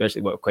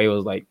 especially what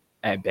Quavo's like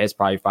at best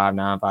probably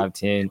 5'9",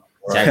 5'10".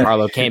 Jack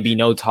Harlow can't be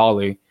no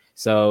taller,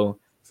 so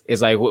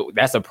it's like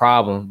that's a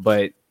problem.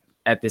 But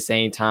at the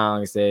same time,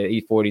 like I said,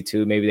 he's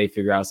 42. Maybe they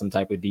figure out some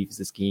type of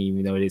defensive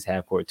scheme. It is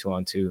half court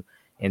 2-on-2.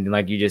 And then,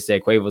 like you just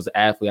said, Quavo's an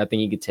athlete. I think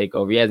he could take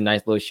over. He has a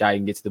nice little shot. He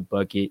can get to the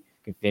bucket,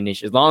 can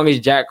finish. As long as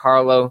Jack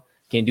Harlow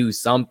can do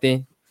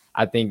something,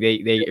 I think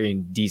they are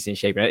in decent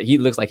shape. He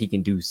looks like he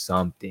can do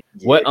something.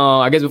 Yeah.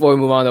 I guess before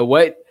we move on, though,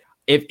 what,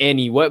 if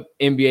any, what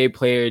NBA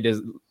player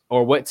does,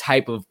 or what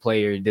type of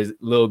player does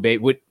Lil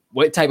Baby?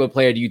 What type of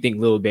player do you think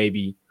Lil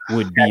Baby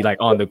would be like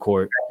on the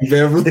court?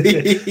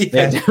 Beverly.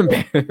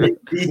 Patrick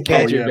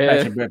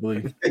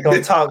Beverly. They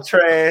gonna talk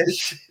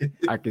trash.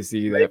 I can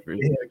see that for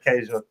you.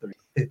 Occasional 3.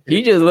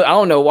 He just, I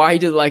don't know why he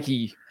just like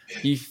he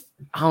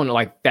I don't know,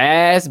 like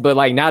fast, but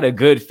like not a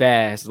good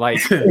fast, like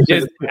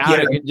just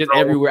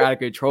everywhere out of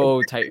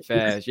control type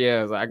fast.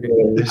 Yeah, like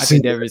I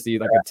could never see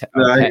like a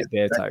Pat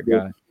Bev type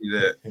guy.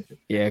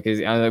 Yeah,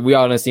 because we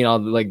all done seen all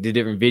the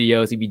different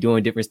videos. He be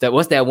doing different stuff.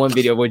 What's that one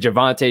video where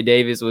Javante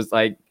Davis was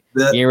like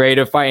getting ready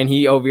to fight and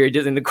he over here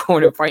just in the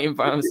corner fighting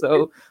by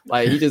himself?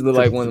 Like he just looked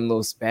like one of them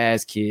little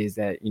spaz kids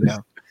that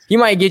he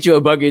might get you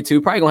a bucket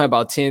too. Probably gonna have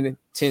about 10,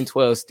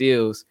 12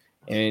 steals.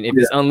 And if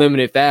it's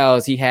unlimited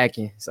fouls, he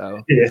hacking.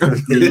 So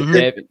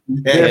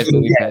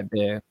definitely had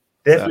there.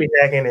 Definitely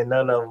hacking, and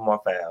none of them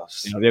are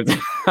fouls.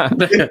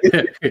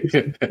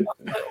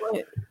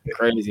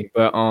 Crazy,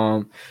 but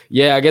I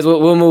guess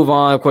we'll move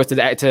on, of course, to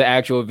the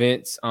actual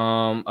events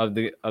of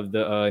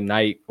the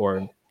night,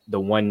 or the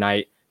one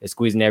night,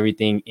 squeezing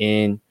everything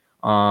in.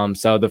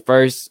 So the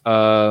first,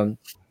 not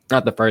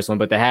the first one,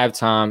 but the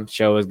halftime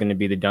show is going to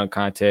be the dunk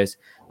contest.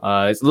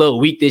 It's a little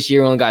weak this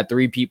year. We only got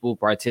 3 people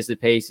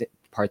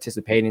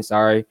participating.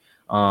 Sorry,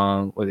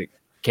 was it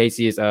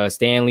Cassius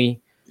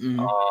Stanley?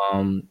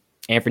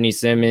 Anthony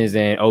Simmons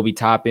and Obi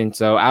Toppin.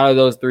 So out of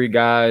those 3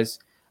 guys,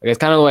 I guess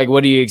kind of like,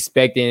 what are you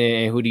expecting,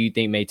 and who do you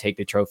think may take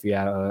the trophy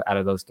out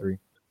of those 3?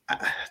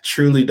 I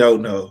truly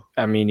don't know.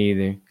 I mean,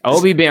 neither.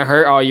 Obi been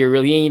hurt all year.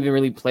 Really, he ain't even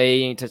really played.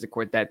 He ain't touched the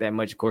court that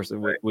much, of course,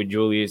 with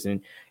Julius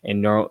and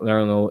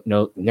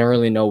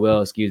Nerlens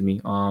Noel. Excuse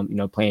me.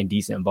 Playing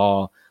decent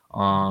ball.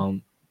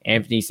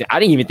 Anthony, I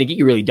didn't even think he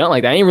could really dunk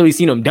like that. I didn't really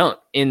seen him dunk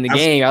in the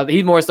game.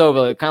 He's more so of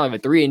a kind of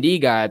like a 3-and-D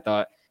guy, I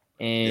thought.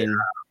 And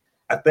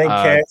I think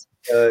Cass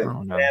is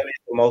the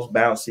most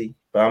bouncy,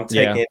 but I'm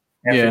taking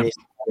Anthony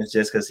Simons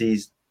just because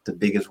he's the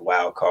biggest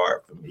wild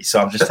card for me. So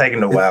I'm just taking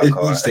the wild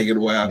card. He's taking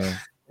the wild. Yeah.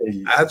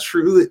 I'm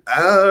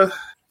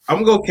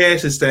gonna go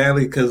Cassius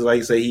Stanley because, like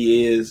you say,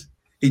 he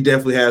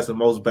definitely has the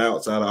most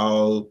bounce out of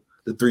all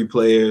the 3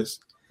 players.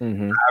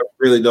 I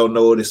really don't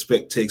know what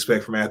to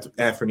expect from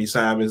Anthony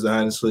Simons,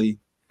 honestly.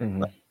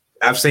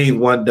 I've seen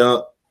one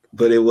dunk,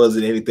 but it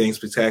wasn't anything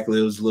spectacular.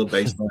 It was a little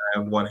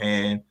baseline, one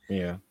hand.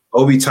 Yeah.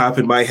 Obi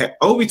Toppin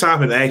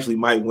actually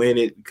might win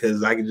it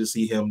because I can just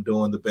see him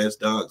doing the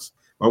best dunks.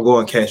 I'm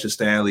going Cassius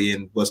Stanley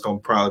in what's going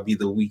to probably be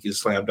the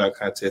weakest slam dunk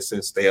contest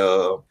since they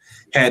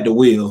had the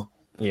wheel.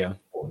 Yeah.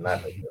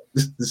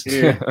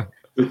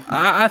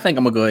 I think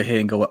I'm going to go ahead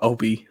and go with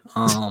Obi.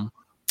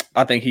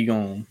 I think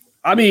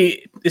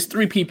it's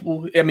 3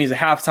 people. I mean, it's a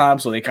halftime,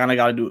 so they kind of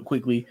got to do it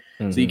quickly.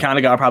 So you kind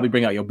of got to probably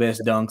bring out your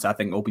best dunks. I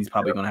think Obi's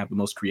probably going to have the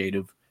most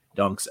creative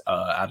dunks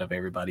out of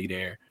everybody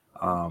there.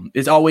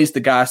 It's always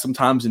the guy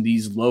sometimes in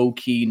these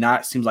low-key,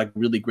 seems like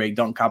really great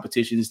dunk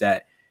competitions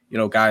that,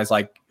 guys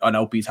like an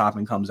Obi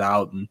Toppin comes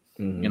out and,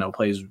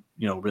 plays,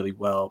 really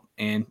well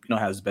and,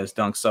 has the best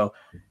dunk. So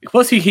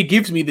plus he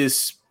gives me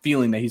this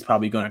feeling that he's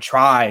probably going to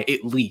try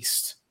at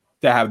least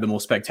to have the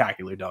most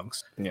spectacular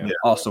dunks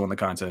also in the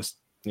contest.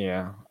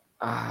 Yeah.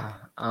 I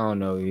don't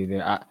know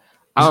either. I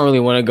don't really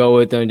want to go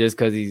with him just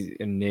because he's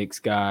a Knicks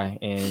guy,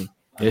 and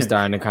they're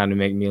starting to kind of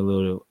make me a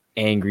little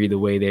angry the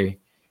way they,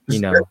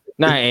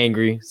 not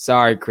angry.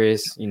 Sorry,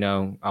 Chris,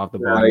 off the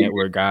ball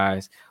network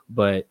guys,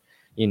 but,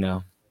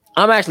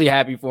 I'm actually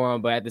happy for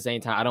him, but at the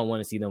same time, I don't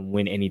want to see them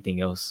win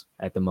anything else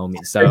at the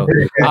moment. So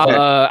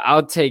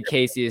I'll take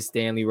Cassius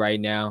Stanley right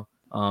now.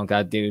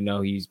 I do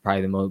know he's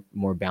probably the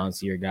more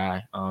bouncier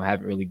guy. I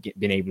haven't really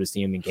been able to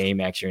see him in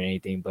game action or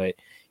anything, but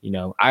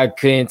I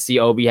couldn't see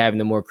Obi having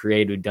the more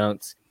creative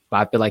dunks, but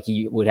I feel like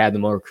he would have the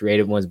more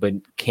creative ones, but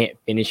can't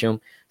finish them.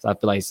 So I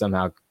feel like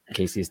somehow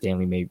Cassius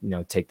Stanley may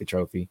take the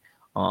trophy.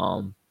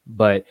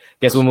 But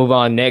guess we'll move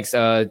on next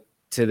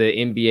to the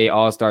NBA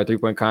All-Star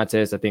 3-point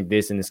contest. I think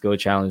this and the skill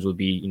challenge will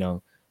be,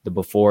 the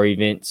before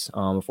events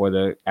before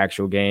the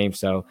actual game.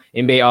 So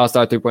NBA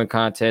All-Star 3-point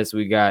contest,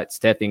 we got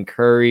Stephen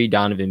Curry,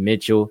 Donovan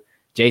Mitchell,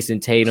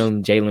 Jason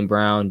Tatum, Jaylen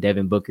Brown,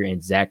 Devin Booker,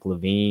 and Zach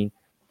LaVine.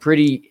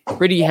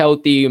 Pretty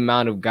healthy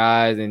amount of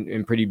guys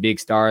and pretty big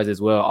stars as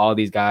well. All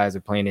these guys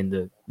are playing in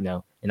the,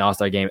 an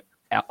All-Star game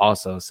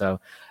also. So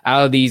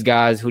out of these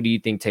guys, who do you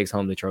think takes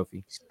home the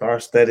trophy?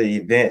 Star-studded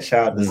event.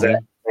 Shout out to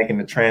Zach making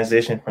the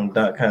transition from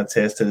dunk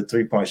contest to the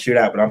 3-point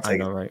shootout, but I'm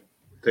taking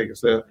Taking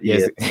Steph.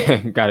 Yes,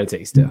 gotta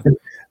take Steph.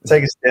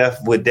 Taking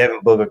Steph with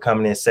Devin Booker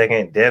coming in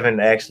second. Devin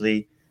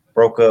actually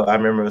broke up. I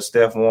remember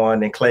Steph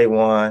won, then Clay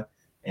won,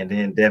 and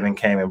then Devin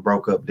came and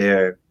broke up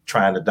there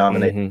trying to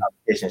dominate the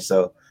competition.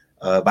 So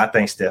but I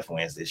think Steph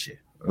wins this year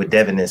with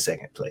Devin in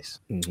second place.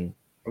 I'm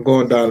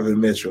going Donovan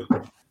Mitchell.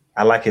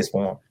 I like his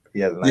form.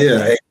 He has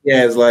he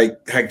has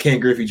like how Ken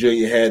Griffey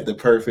Jr. had the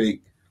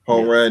perfect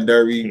home run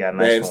derby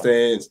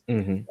bandstands.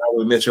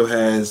 Donovan Mitchell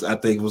has, I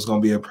think, was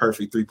going to be a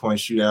perfect 3-point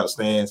shootout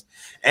stance.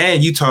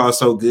 And Utah is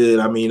so good.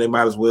 I mean, they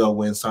might as well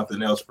win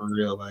something else for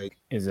real. Like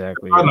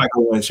exactly. I'm not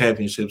going to win a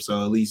championship,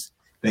 so at least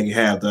they can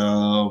have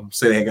the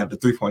say they got the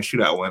 3-point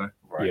shootout winner.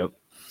 Right. Yep.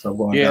 So I'm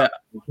going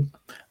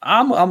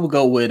I'm gonna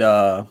go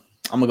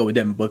with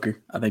Devin Booker.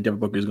 I think Devin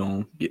Booker is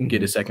going to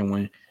get his second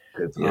win.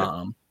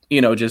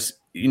 Just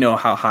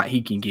how hot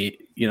he can get.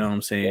 You know what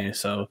I'm saying?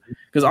 So,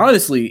 because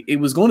honestly, it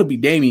was going to be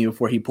Damian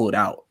before he pulled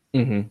out.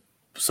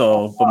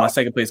 So, but my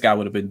second place guy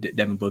would have been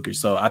Devin Booker.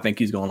 So I think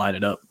he's going to light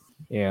it up.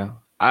 Yeah,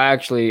 I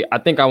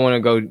think I want to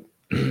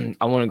go.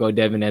 I want to go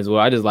Devin as well.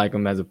 I just like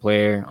him as a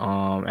player.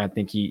 I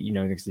think he,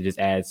 just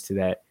adds to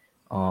that.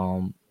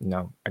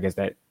 I guess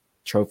that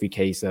trophy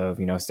case of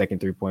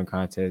second 3-point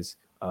contest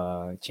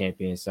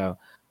champion. So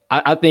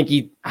I think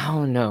I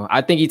don't know.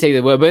 I think he takes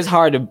it well, but it's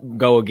hard to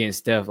go against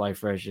Steph, like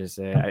Fresh just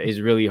said. It's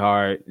really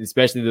hard,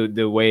 especially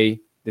the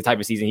type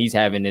of season he's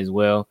having as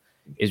well.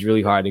 It's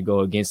really hard to go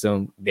against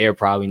them. They're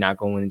probably not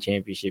going to win the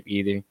championship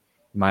either.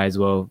 might as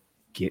well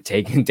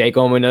take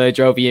home another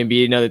trophy and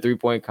be another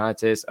 3-point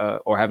contest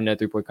or have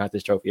another 3-point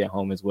contest trophy at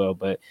home as well.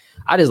 But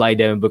I just like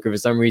Devin Booker. For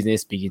some reason,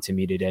 it's speaking to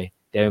me today.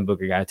 Devin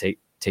Booker got to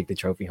take the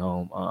trophy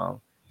home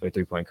for a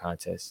 3-point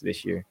contest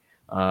this year.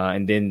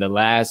 And then the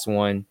last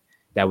one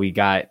that we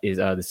got is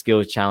the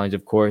skills challenge,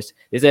 of course.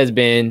 It's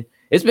been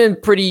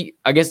pretty,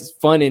 I guess,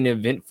 fun and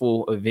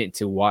eventful event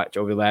to watch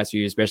over the last few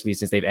years, especially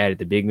since they've added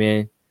the big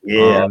man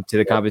to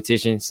the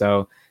competition.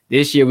 So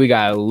this year we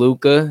got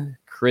Luka,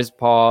 Chris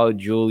Paul,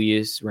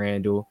 Julius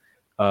Randle,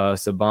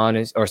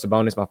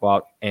 Sabonis, my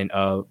fault, and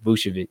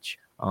Vucevic.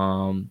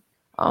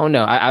 I don't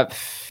know.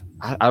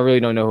 I really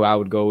don't know who I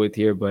would go with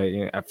here,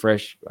 but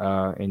Fresh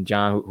and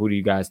John, who do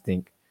you guys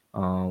think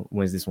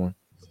wins this one?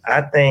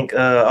 I think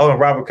and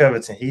Robert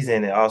Covington, he's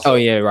in it also. Oh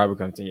yeah, Robert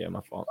Covington, yeah,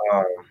 my fault.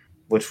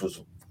 Which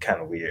was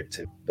kind of weird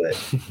too, but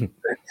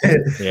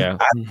yeah.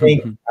 I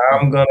think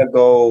I want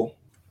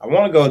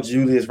to go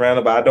Julius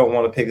Randle, but I don't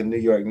want to pick a New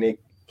York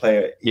Knicks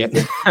player. Yep.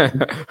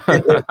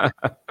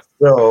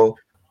 So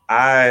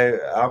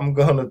I'm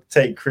gonna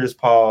take Chris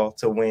Paul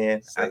to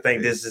win. I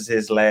think this is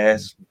his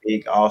last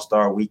big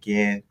All-Star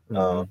weekend.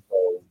 So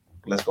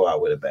let's go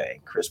out with a bang.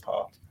 Chris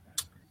Paul.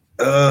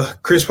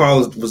 Chris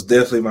Paul was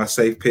definitely my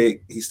safe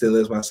pick. He still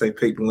is my safe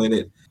pick to win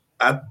it.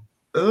 I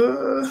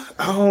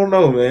don't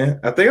know,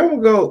 man. I think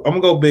I'm gonna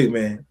go big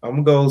man.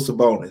 I'm gonna go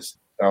Sabonis.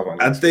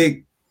 I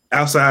think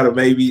outside of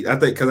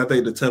because I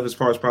think the toughest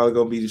part is probably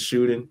gonna be the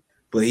shooting.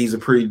 But he's a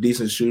pretty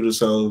decent shooter,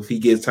 so if he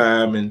gets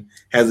time and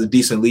has a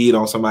decent lead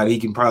on somebody, he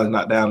can probably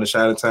knock down the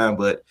shot at time.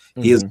 But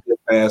he is a good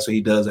pass, so he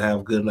does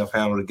have good enough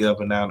handle to get up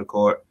and down the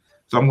court.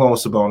 So I'm going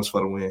with Sabonis for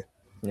the win.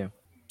 Yeah,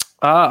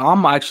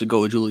 I'm actually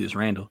go with Julius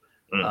Randle.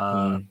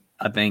 I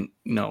think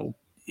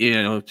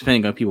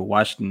depending on people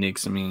watching the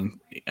Knicks, I mean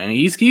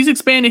he's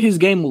expanded his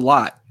game a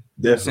lot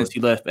since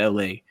he left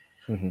LA.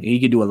 He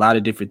can do a lot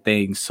of different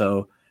things.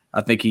 So I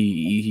think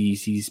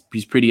he's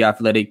pretty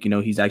athletic.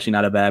 He's actually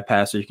not a bad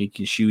passer. He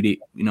can shoot it.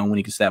 When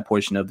he gets that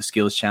portion of the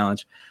skills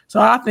challenge.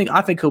 So I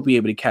think he'll be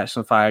able to catch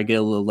some fire, get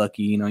a little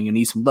lucky. You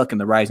need some luck in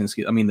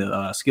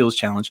the skills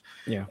challenge.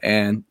 Yeah,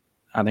 and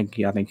I think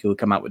he'll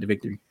come out with the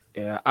victory.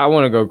 Yeah, I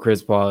want to go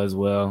Chris Paul as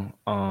well.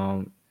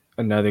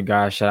 Another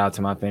guy. Shout out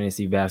to my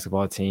fantasy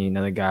basketball team.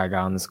 Another guy I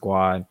got on the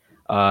squad.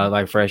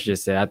 Like Fresh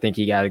just said, I think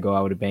he got to go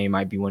out with a bang.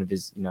 Might be one of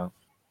his. The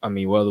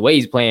way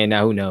he's playing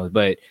now, who knows?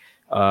 But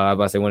I was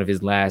about to say one of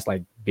his last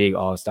big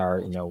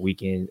All-Star,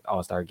 weekend,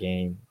 All-Star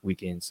game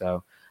weekend.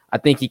 So I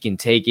think he can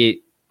take it.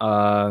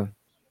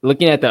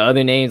 Looking at the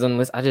other names on the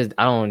list, I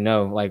don't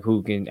know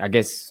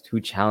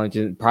who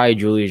challenges. Probably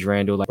Julius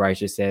Randle, like Bryce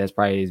just said, that's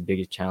probably his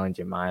biggest challenge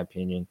in my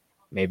opinion.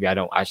 Maybe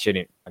I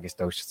shouldn't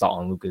throw salt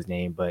on Luka's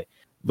name, but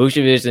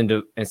Vucevic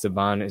and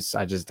Sabonis,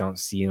 I just don't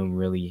see them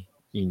really,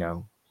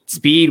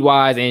 speed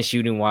wise and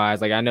shooting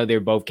wise. I know they're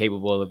both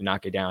capable of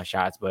knocking down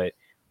shots, but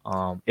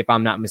if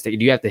I'm not mistaken,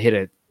 do you have to hit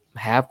a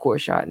half court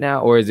shot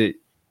now, or is it?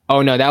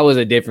 Oh no, that was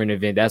a different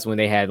event. That's when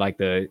they had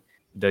the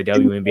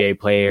WNBA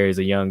players,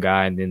 a young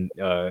guy, and then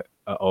an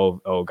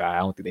old guy. I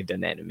don't think they've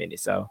done that in a minute.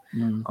 So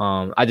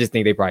I just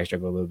think they probably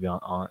struggle a little bit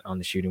on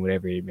the shooting,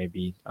 whatever it may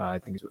be. I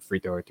think it's with free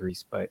throw or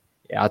threes, but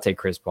yeah, I'll take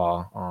Chris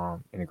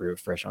Paul and agree with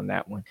Fresh on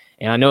that one.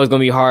 And I know it's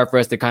going to be hard for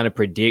us to kind of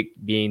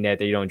predict, being that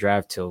they don't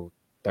draft till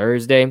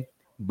Thursday.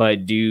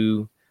 But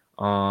do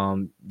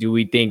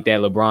we think that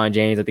LeBron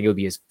James? I think it'll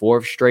be his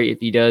 4th straight if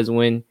he does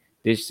win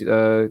this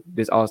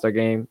All-Star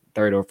game,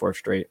 3rd or 4th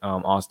straight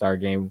All-Star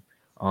game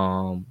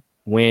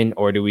win,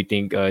 or do we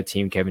think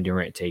Team Kevin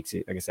Durant takes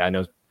it? Like I said, I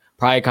know it's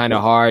probably kind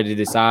of hard to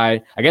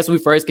decide. I guess we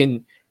first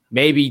can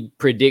maybe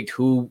predict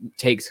who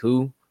takes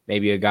who,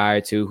 maybe a guy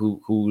or two.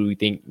 Who do we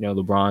think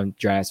LeBron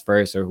drafts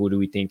first, or who do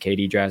we think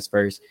KD drafts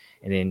first,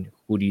 and then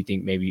who do you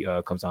think maybe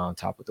comes on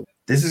top with the?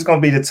 This is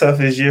going to be the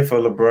toughest year for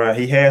LeBron.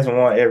 He hasn't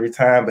won every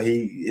time, but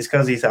it's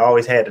because he's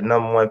always had the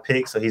number 1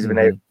 pick, so he's been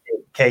able to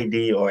pick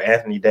KD or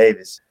Anthony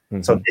Davis.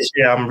 So this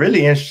year, I'm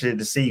really interested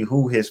to see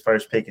who his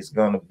first pick is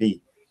going to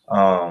be,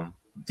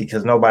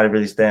 because nobody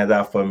really stands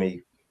out for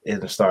me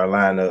in the starting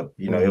lineup.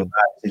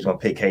 He's going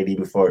to pick KD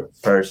before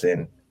first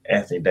and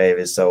Anthony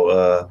Davis.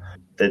 So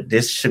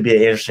this should be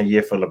an interesting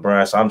year for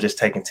LeBron. So I'm just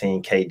taking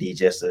Team KD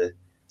just to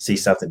see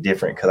something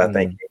different, because I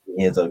think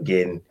he ends up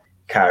getting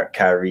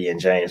Kyrie and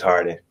James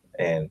Harden,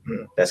 and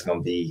that's going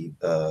to be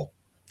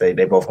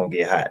they both going to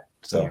get hot.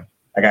 So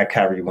I got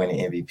Kyrie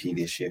winning MVP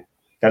this year.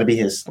 Got to be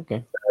his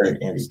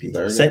 3rd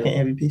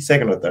MVP,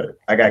 second or third.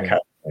 I got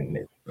Kyrie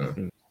winning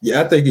it. Yeah,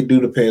 I think it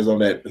depends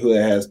on who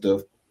has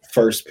the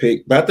first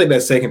pick, but I think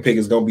that 2nd pick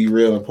is going to be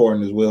real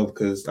important as well,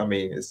 because it's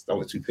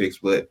only 2 picks,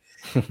 but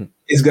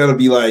it's going to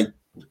be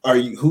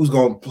whose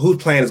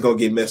plan is going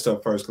to get messed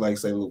up first? Like I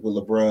say, with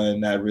LeBron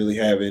not really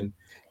having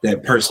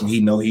that person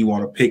he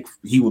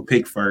would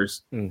pick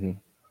first.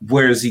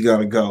 Where is he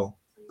going to go?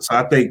 So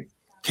I think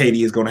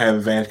KD is going to have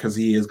advantage, because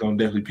he is going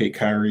to definitely pick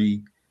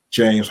Kyrie,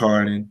 James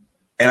Harden.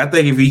 And I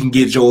think if he can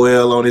get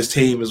Joel on his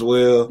team as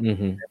well,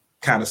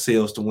 kind of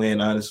seals to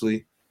win,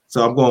 honestly.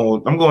 So I'm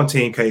going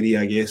Team KD,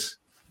 I guess.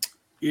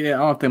 Yeah, I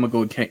don't think I'm gonna go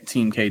with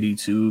Team KD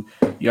too.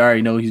 You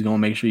already know he's gonna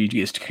make sure he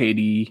gets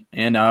KD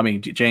and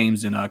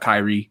James and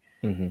Kyrie,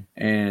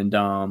 and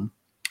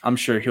I'm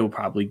sure he'll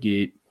probably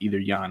get either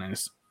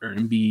Giannis or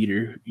Embiid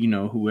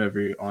or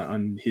whoever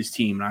on his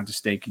team. And I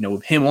just think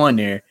with him on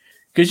there,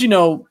 because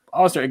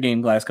All-Star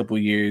game last couple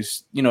of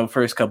years,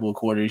 first couple of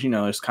quarters,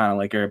 it's kind of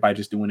like everybody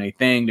just doing their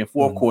thing. Then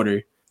fourth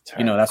quarter,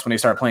 that's when they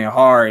start playing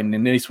hard, and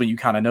then that's when you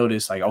kind of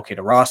notice like, okay,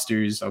 the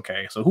rosters,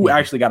 okay, so who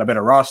actually got a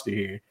better roster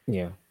here?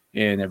 Yeah.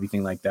 And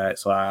everything like that.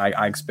 So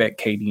I expect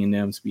KD and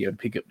them to be able to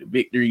pick up the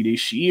victory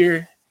this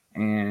year.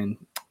 And,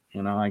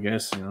 I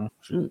guess,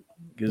 get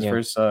his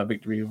first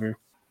victory over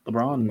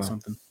LeBron or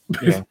something.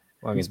 Yeah.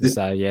 Well, I guess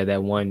besides,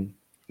 that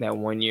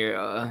one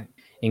year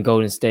in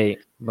Golden State.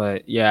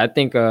 But yeah, I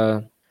think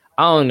I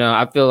don't know.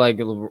 I feel like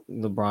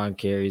LeBron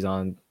carries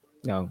on,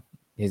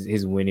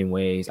 his winning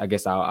ways. I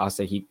guess I'll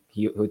say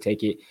he'll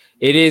take it.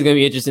 It is gonna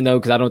be interesting though,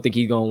 because I don't think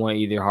he's gonna want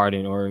either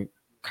Harden or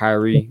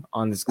Kyrie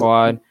on the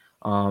squad.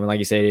 Like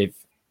you said, if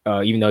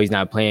even though he's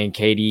not playing,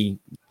 KD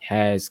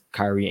has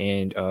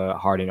Kyrie and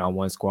Harden on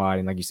one squad,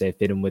 and like you said,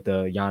 fit him with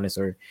Giannis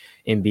or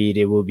Embiid,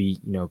 it will be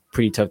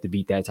pretty tough to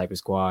beat that type of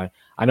squad.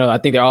 I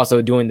think they're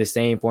also doing the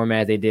same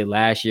format they did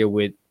last year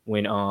when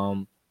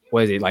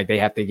what is it, like they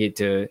have to get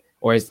to,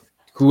 or it's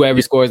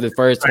whoever scores the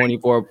first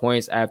 24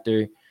 points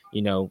after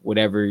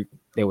whatever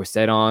they were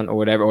set on or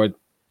whatever, or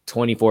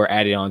 24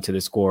 added on to the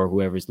score,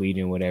 whoever's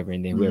leading, whatever,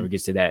 and then whoever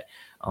gets to that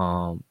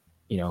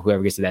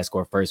whoever gets to that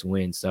score first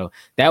wins. So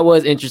that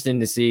was interesting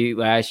to see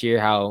last year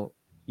how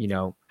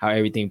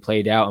everything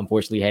played out.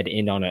 Unfortunately, it had to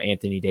end on an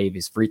Anthony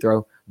Davis free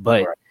throw,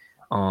 but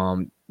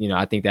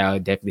I think that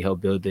would definitely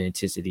help build the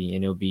intensity,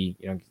 and it'll be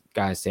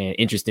guys saying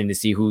interesting to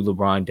see who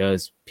LeBron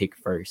does pick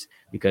first,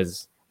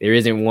 because there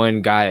isn't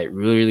one guy that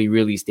really,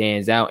 really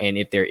stands out, and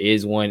if there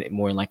is one,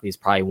 more than likely it's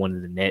probably one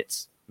of the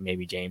Nets,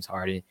 maybe James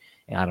Harden,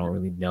 and I don't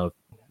really know if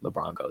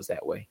LeBron goes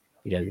that way.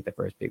 He doesn't get the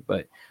first pick,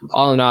 but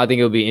all in all, I think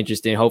it'll be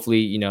interesting.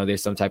 Hopefully,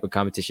 there's some type of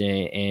competition,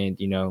 and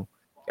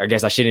I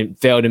guess I shouldn't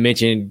fail to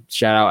mention,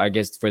 shout out, I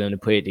guess, for them to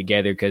put it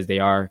together, because they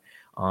are,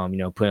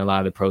 putting a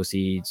lot of the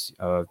proceeds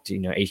to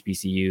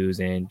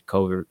HBCUs and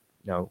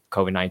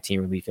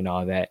COVID-19 relief and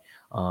all that.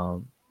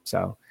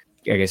 So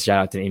I guess shout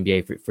out to the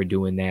NBA for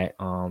doing that.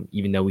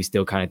 Even though we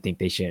still kind of think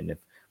they shouldn't have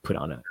put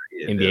on a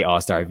NBA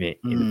All-Star event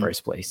in the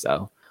first place.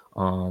 So.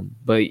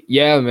 But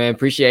yeah, man,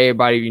 appreciate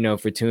everybody,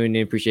 for tuning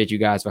in. Appreciate you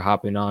guys for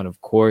hopping on. Of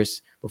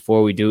course,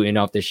 before we do end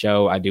off the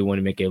show, I do want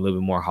to make it a little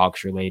bit more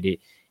Hawks related,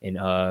 and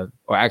or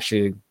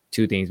actually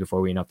two things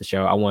before we end off the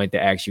show. I wanted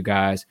to ask you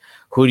guys,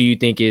 who do you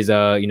think is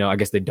I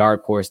guess the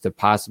dark horse to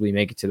possibly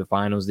make it to the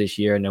finals this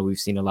year? I know we've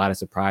seen a lot of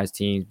surprise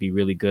teams be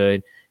really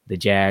good. The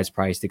Jazz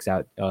probably sticks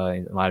out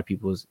in a lot of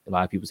people's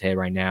head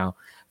right now.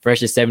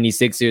 Freshest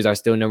 76ers are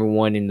still number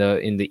one in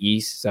the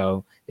East,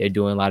 so they're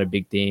doing a lot of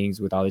big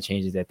things with all the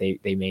changes that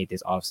they made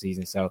this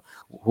offseason. So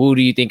who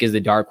do you think is the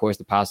dark horse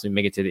to possibly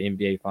make it to the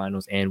NBA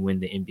Finals and win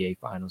the NBA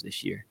Finals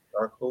this year?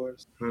 Dark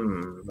horse?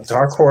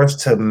 Dark horse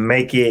to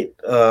make it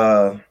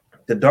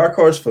the dark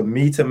horse for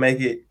me to make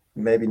it,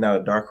 maybe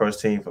not a dark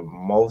horse team for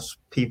most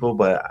people,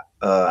 but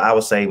I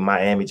would say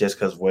Miami, just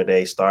because where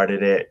they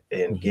started at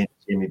and getting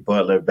Jimmy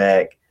Butler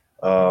back.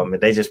 And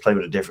they just play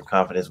with a different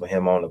confidence with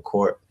him on the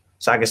court.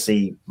 So I can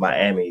see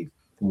Miami,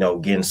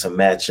 getting some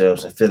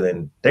matchups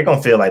and they're going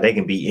to feel like they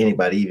can beat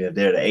anybody, even if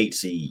they're the 8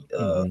 seed.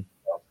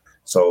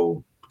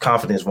 So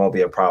confidence won't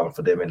be a problem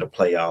for them in the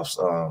playoffs.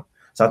 So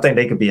I think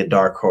they could be a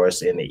dark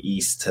horse in the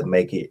East to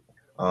make it.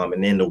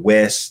 And in the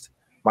West,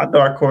 my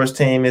dark horse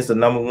team is the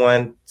number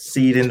 1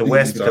 seed in the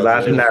West, because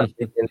I do not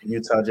think in the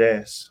Utah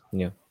Jazz.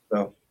 Yeah.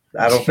 So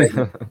I don't think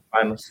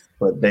finals,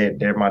 but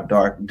they're my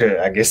dark.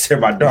 I guess they're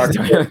my dark.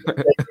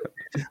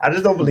 I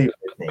just don't believe in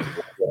this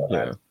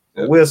thing.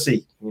 We'll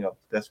see.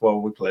 That's why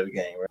we play the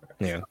game, right?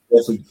 Yeah.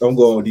 I'm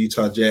going with the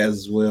Utah Jazz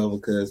as well,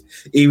 because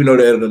even though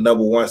they're the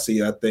number 1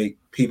 seed, I think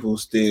people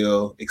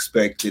still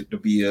expect it to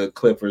be a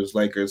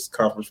Clippers-Lakers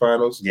conference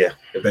finals. Yeah.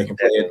 If they can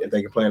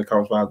play in the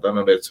conference finals, I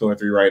know they're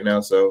 2-3 right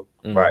now, so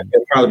it'll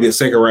probably be a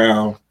second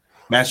round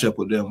matchup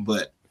with them.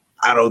 But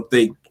I don't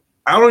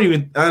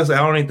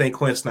even think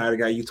Quinn Snyder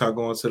got Utah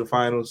going to the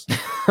finals.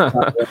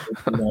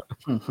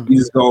 He's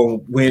just going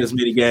to win as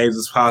many games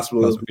as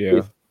possible.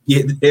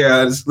 Get there,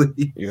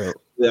 honestly. Yeah,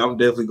 I'm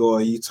definitely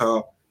going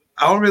Utah.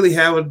 I don't really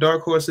have a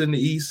dark horse in the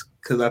East,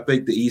 because I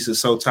think the East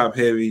is so top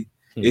heavy.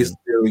 It's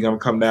really going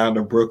to come down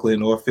to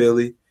Brooklyn or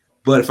Philly.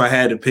 But if I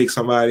had to pick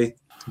somebody,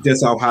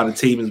 just off how the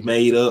team is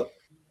made up,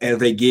 and if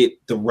they get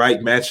the right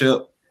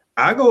matchup,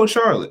 I go with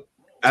Charlotte.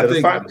 I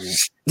think.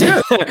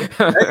 Yeah,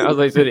 I was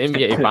like, to the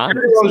NBA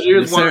Finals.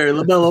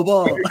 LaMelo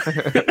Ball.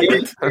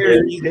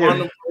 He's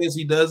one of the players.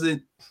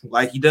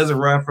 He doesn't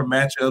run from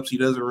matchups. He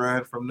doesn't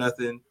run from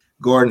nothing.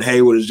 Gordon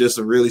Hayward is just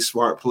a really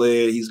smart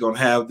player. He's going to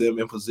have them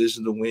in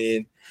position to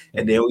win.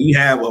 And then when you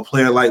have a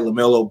player like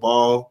LaMelo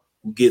Ball,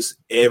 who gets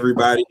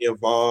everybody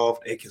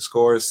involved and can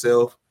score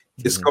himself,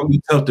 it's going to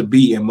be tough to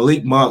beat. And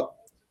Malik Monk,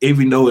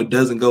 even though it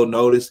doesn't go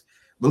noticed,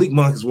 Malik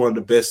Monk is one of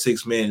the best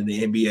 6 men in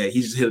the NBA.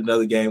 He just hit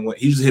another game.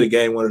 He just hit a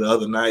game winner the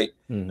other night.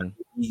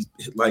 He's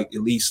like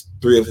at least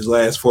 3 of his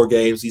last 4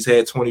 games, he's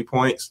had 20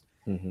 points.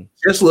 Mm-hmm.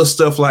 Just little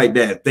stuff like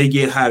that. They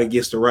get hot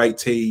against the right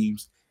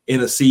teams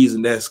in a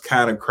season that's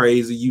kind of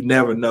crazy. You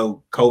never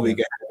know. COVID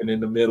can happen in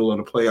the middle of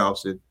the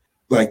playoffs, and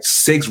like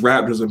 6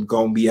 Raptors are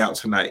going to be out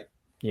tonight.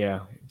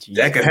 Yeah,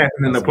 that could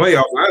happen in the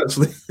playoffs.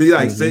 Honestly,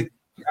 like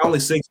only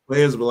 6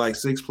 players, but like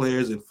 6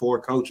 players and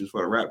 4 coaches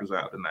for the Raptors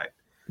out tonight.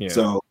 Yeah.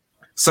 So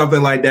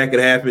something like that could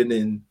happen,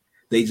 and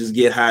they just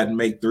get hot and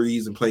make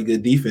threes and play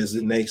good defense.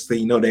 And next thing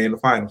you know, they're in the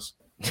finals.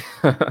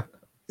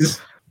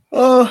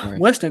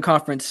 Western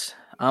Conference.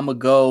 I'm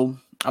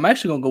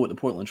actually gonna go with the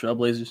Portland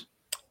Trailblazers.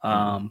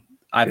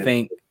 I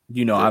think,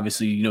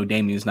 obviously,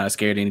 Damian's not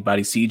scared of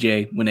anybody.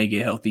 CJ, when they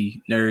get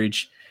healthy,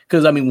 Nurge.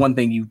 Because one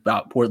thing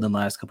about Portland the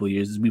last couple of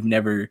years is we've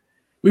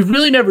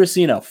really never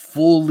seen a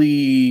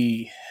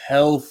fully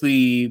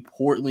healthy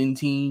Portland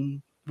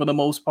team for the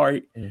most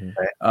part. Mm-hmm.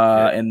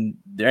 And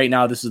right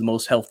now, this is the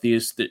most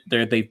healthiest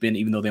they've been,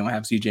 even though they don't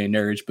have CJ and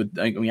Nurge. But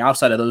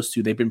outside of those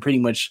two, they've been pretty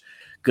much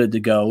good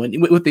to go.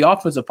 And with the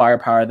offensive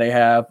firepower they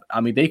have,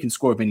 they can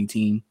score with any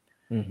team.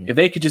 Mm-hmm. If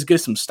they could just get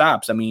some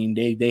stops,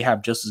 they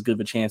have just as good of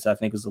a chance, I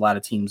think, as a lot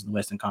of teams in the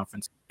Western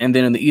Conference. And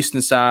then in the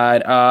Eastern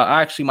side,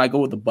 I actually might go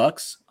with the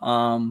Bucks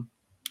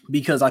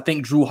because I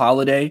think Drew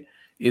Holiday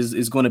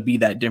is going to be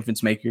that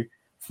difference maker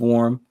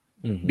for him.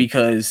 Mm-hmm.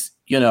 Because,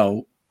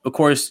 of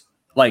course,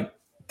 like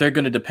they're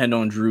going to depend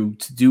on Drew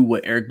to do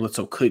what Eric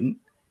Bledsoe couldn't.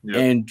 Yep.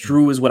 And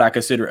Drew is what I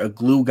consider a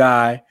glue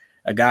guy,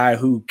 a guy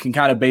who can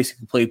kind of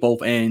basically play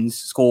both ends,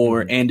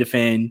 score and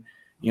defend.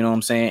 You know what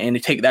I'm saying? And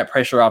to take that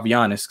pressure off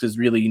Giannis, because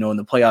really, in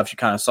the playoffs, you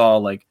kind of saw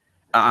like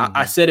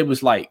I said it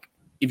was like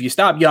if you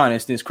stop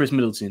Giannis, then it's Chris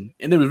Middleton,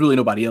 and there was really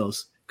nobody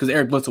else because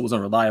Eric Bledsoe was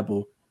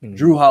unreliable. Mm-hmm.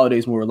 Drew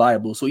Holiday's more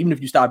reliable. So even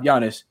if you stop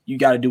Giannis, you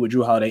got to do with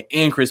Drew Holiday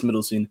and Chris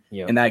Middleton,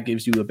 and that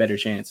gives you a better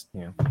chance.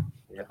 Yeah,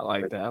 I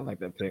like that. I like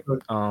that pick.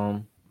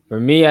 For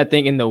me, I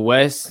think in the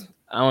West,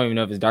 I don't even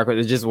know if it's dark, but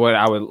it's just what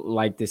I would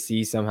like to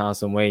see somehow,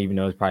 some way, even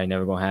though it's probably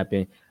never going to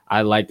happen.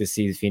 I'd like to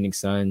see the Phoenix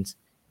Suns,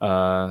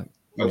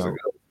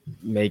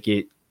 make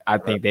it. I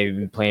think they've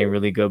been playing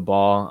really good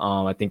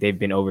ball. I think they've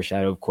been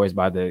overshadowed, of course,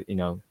 by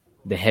the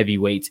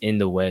heavyweights in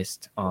the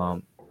West.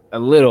 A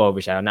little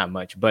overshadowed, not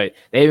much, but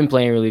they've been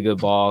playing really good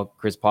ball.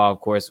 Chris Paul,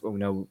 of course,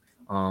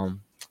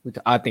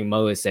 I think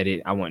Mo has said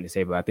it. I wanted to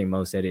say, but I think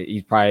Mo said it.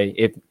 He's probably,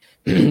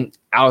 if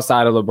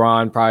outside of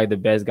LeBron, probably the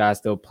best guy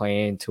still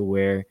playing to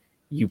where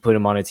you put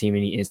him on a team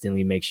and he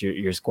instantly makes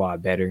your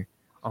squad better.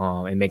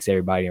 And makes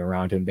everybody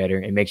around him better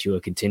and makes you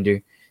a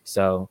contender.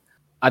 So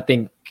I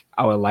think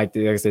I would like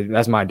to, like I said,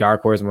 that's my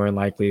dark horse more than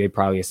likely. They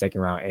probably a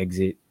second round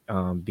exit,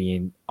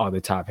 being all the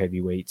top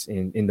heavyweights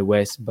in the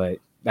West, but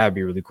that would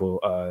be a really cool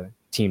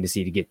team to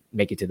see to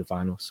make it to the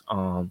finals.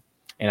 And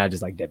I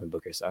just like Devin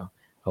Booker, so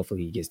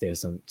hopefully he gets there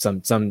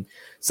sometime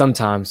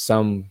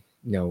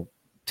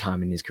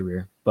time in his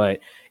career. But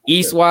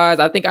East wise,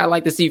 I think I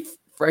like to see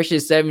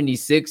freshest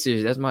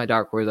 76ers. That's my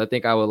dark horse. I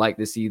think I would like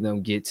to see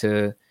them get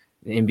to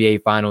the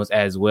NBA Finals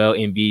as well.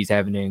 Embiid's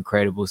having an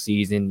incredible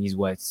season. He's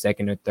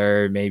second or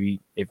third, maybe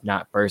if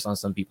not first on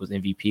some people's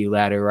MVP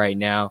ladder right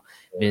now.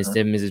 Ben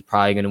Simmons is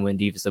probably going to win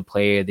Defensive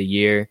Player of the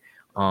Year.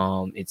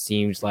 It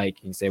seems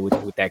like you said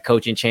with that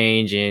coaching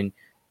change and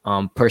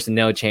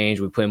personnel change,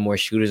 we're putting more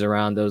shooters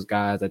around those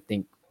guys. I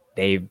think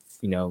they've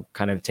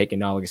kind of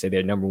taken all. Like I said,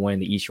 they're number 1 in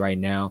the East right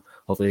now.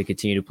 Hopefully they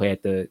continue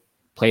to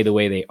play the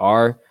way they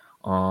are.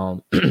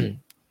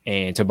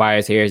 And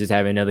Tobias Harris is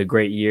having another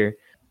great year.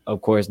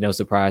 Of course, no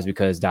surprise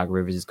because Doc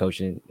Rivers is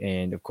coaching,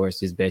 and of course,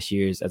 his best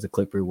years as a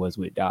Clipper was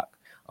with Doc.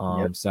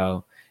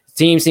 So, the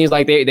team seems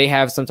like they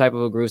have some type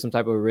of a groove, some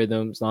type of a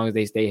rhythm, as long as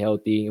they stay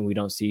healthy, and we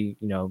don't see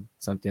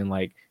something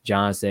like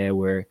John said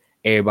where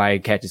everybody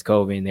catches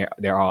COVID and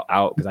they're all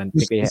out, because I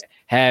think they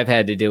have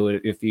had to deal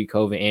with a few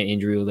COVID and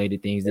injury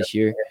related things this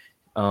year.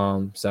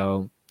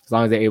 So as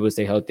long as they're able to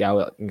stay healthy,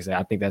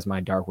 I think that's my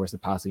dark horse to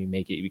possibly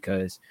make it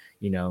because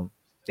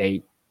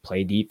they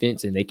play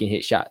defense and they can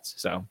hit shots.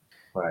 So.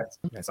 Right.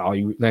 That's all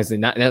you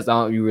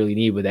really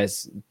need, but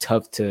that's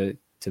tough to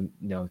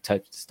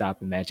touch,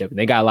 stop, and match up. And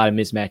they got a lot of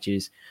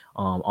mismatches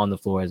on the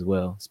floor as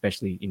well,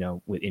 especially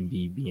with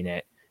Embiid being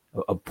at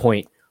a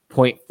point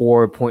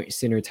forward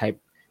center type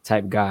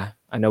guy.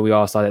 I know we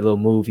all saw that little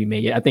move he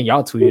made. I think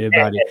y'all tweeted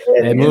about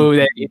it. That move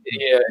that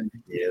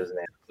it was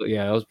nasty.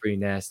 Yeah, that was pretty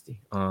nasty.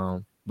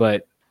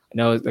 But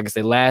like I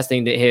said, last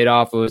thing that hit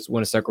off was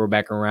want to circle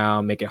back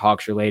around, make it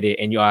Hawks related,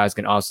 and you guys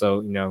can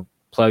also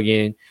plug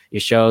in your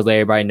shows, let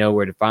everybody know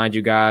where to find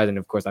you guys. And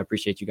of course, I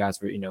appreciate you guys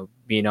for,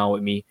 being on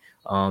with me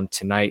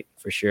tonight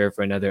for sure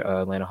for another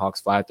Atlanta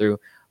Hawks fly through.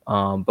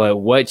 But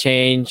what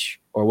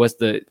change or what's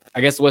the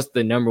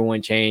number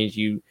one change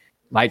you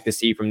like to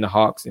see from the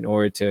Hawks in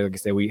order to, like I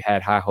said, we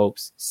had high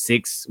hopes.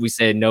 6, we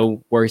said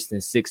no worse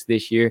than 6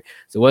 this year.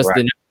 So what's the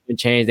number one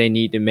change they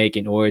need to make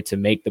in order to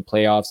make the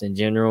playoffs in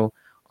general?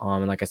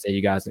 And like I said,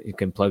 you guys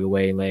can plug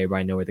away and let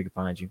everybody know where they can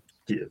find you.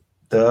 Yeah.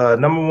 The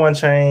number one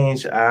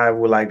change I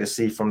would like to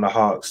see from the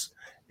Hawks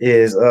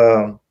is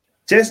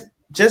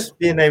just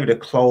being able to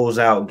close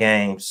out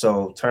games.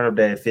 So turn up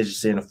that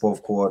efficiency in the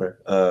fourth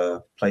quarter,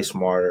 play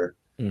smarter.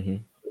 Mm-hmm.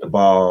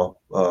 ball,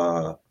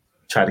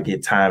 try to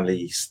get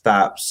timely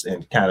stops,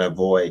 and kind of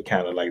avoid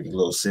kind of like the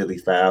little silly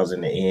fouls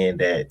in the end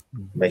that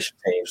makes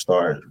your team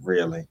start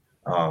reeling.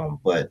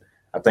 But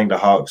I think the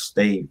Hawks,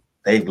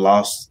 they've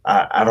lost.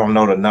 I don't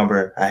know the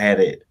number. I had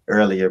it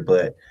earlier,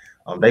 but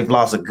they've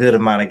lost a good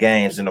amount of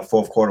games in the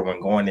fourth quarter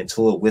when going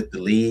into it with the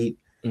lead.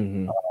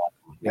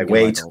 Like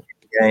way too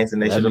many games,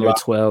 and they should have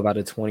lost 12 out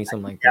of 20,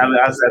 something like that.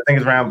 I think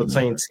it's around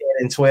between 10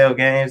 and 12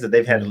 games that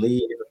they've had the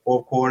lead in the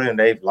fourth quarter, and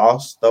they've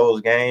lost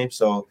those games.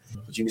 So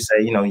you can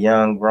say,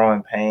 young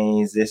growing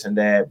pains, this and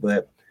that,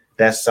 but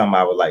that's something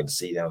I would like to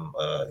see them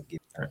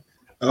get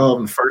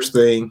turned. First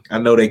thing, I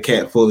know they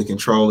can't fully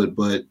control it,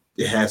 but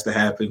it has to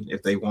happen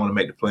if they want to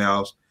make the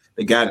playoffs.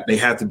 They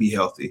have to be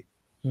healthy.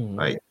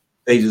 Like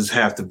they just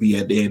have to be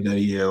at the end of the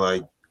year.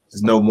 Like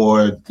there's no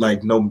more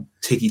no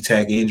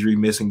ticky-tack injury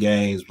missing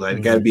games. Like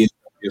it got to be as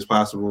healthy as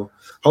possible.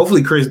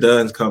 Hopefully Chris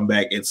Dunn's come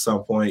back at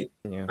some point.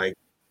 Yeah. Like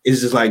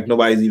it's just like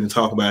nobody's even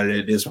talking about it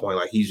at this point.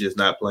 Like he's just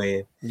not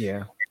playing.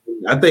 Yeah.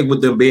 I think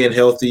with them being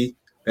healthy,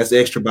 that's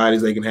extra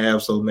bodies they can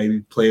have, so maybe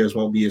players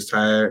won't be as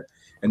tired,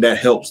 and that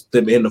helps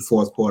them in the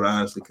fourth quarter,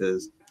 honestly,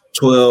 because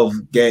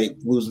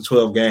losing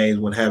 12 games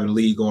when having the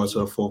lead going to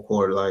the fourth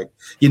quarter, like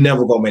you're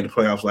never gonna make the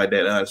playoffs like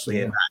that,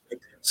 honestly, and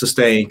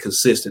sustain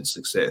consistent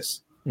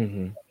success.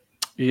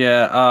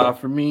 Yeah,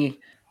 for me,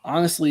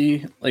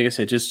 honestly, like I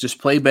said, just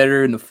play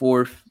better in the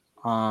fourth,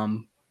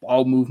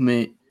 ball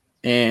movement,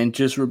 and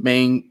just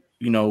remain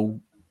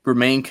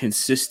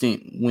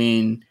consistent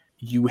when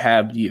you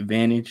have the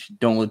advantage.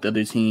 Don't let the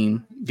other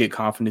team get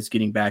confidence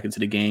getting back into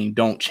the game.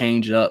 Don't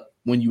change up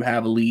when you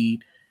have a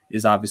lead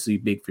is obviously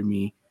big for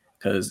me,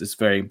 because it's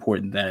very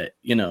important that,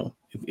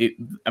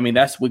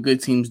 that's what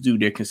good teams do.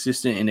 They're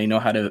consistent and they know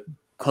how to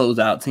close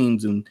out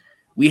teams, and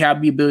we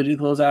have the ability to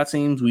close out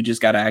teams. We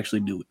just got to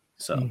actually do it.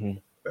 So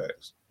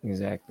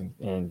exactly.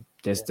 And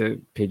just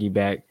to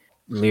piggyback,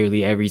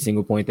 literally every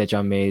single point that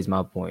y'all made is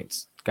my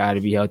points. Got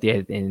to be healthy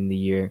at the end of the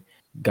year.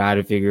 Got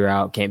to figure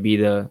out, can't be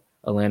the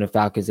Atlanta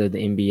Falcons of the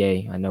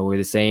NBA. I know we're in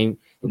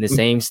the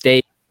same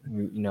state,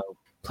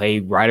 play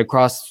right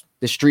across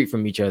the street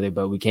from each other,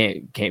 but we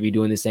can't be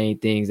doing the same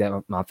things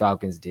that my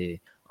Falcons did.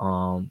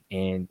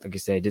 And like I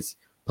said, just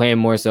playing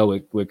more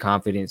so with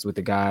confidence with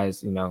the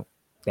guys,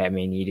 that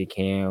may need it.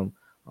 Cam,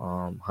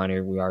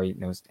 Hunter, we already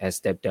has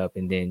stepped up,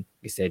 and then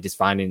like I said, just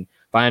finding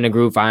a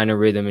groove, finding a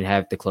rhythm, and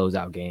have to close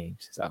out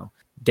games. So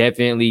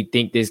definitely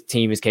think this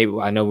team is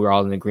capable. I know we're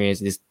all in agreement.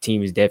 This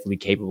team is definitely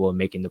capable of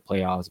making the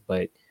playoffs,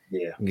 but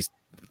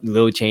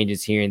little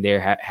changes here and there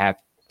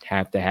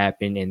have to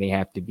happen, and they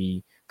have to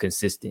be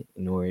consistent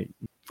in order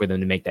for them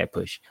to make that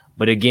push.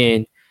 But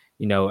again,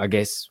 I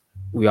guess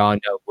we all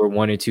know we're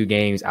 1 or 2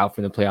 games out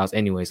from the playoffs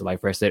anyway. So like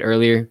Fresh said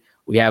earlier,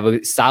 we have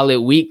a solid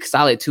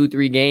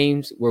 2-3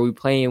 games where we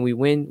play and we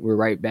win. We're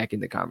right back in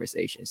the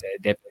conversation. So I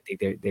definitely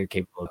think they're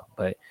capable.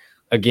 But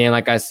again,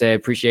 like I said,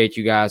 appreciate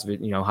you guys for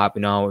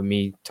hopping on with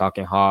me,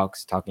 talking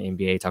Hawks, talking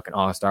NBA, talking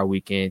All-Star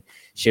Weekend.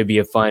 Should be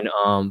a fun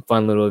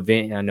little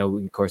event. And I know,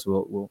 of course,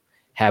 we'll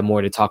have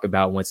more to talk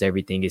about once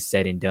everything is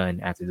said and done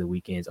after the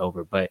weekend's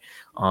over. But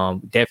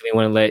definitely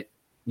want to let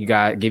you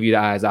guys, give you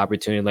guys the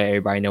opportunity to let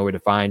everybody know where to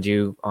find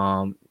you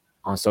on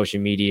social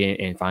media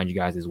and find you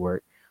guys'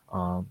 work.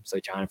 So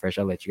John and Fresh,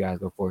 I'll let you guys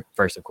go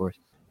first, of course.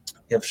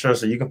 Yeah, for sure.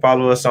 So you can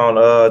follow us on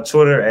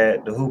Twitter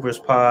at the Hoopers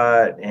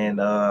Pod, and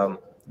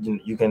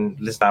you can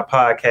listen to our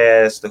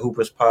podcast, the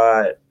Hoopers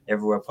Pod,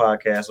 everywhere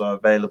podcasts are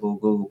available,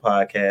 Google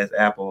Podcasts,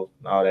 Apple,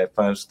 all that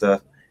fun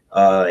stuff.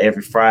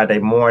 Every Friday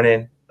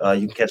morning,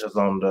 you can catch us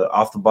on the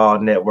Off the Ball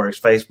Network's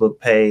Facebook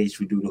page.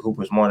 We do the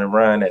Hoopers Morning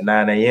Run at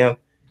 9 a.m.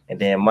 And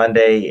then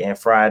Monday and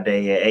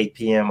Friday at 8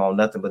 p.m. on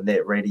Nothing But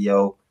Net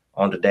Radio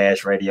on the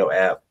Dash Radio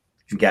app.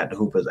 You got the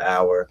Hoopers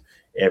Hour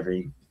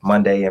every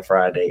Monday and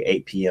Friday,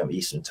 8 p.m.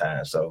 Eastern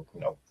Time. So,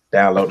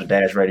 download the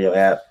Dash Radio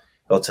app,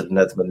 go to the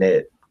Nothing But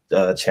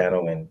Net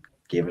channel, and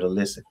give it a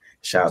listen.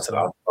 Shout out to the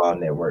Off the Ball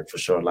Network for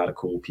sure. A lot of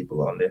cool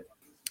people on there.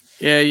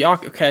 Yeah, y'all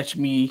can catch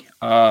me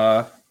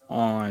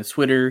on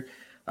Twitter.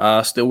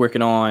 Still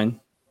working on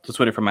the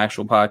Twitter from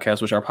actual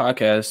podcast, which our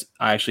podcast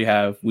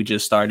we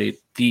just started.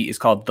 It's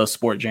called the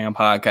Sport Jam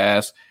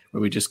Podcast,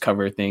 where we just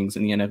cover things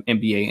in the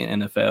NBA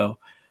and NFL.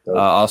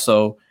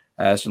 Also,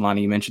 as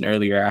Jelani mentioned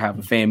earlier, I have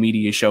a fan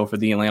media show for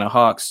the Atlanta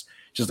Hawks.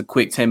 Just a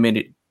quick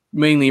 10-minute,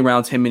 mainly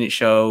around 10-minute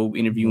show,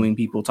 interviewing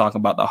people, talking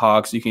about the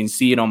Hawks. You can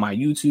see it on my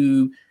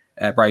YouTube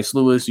at Bryce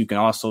Lewis. You can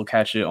also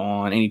catch it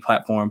on any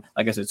platform.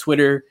 Like I said,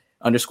 Twitter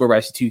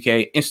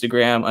 _Brycey2K,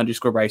 Instagram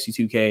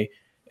 _Brycey2K.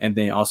 And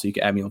then also you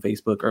can add me on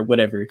Facebook or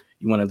whatever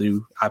you want to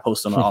do. I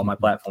post on all my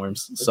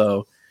platforms.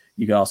 So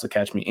you can also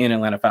catch me in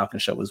Atlanta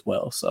Falcons show as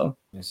well. So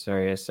yes,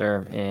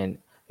 sir. And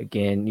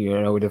again, you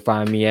know where to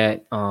find me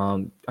at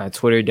on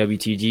Twitter,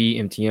 WTG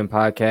MTM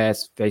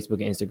Podcast.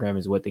 Facebook and Instagram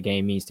is What the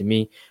Game Means to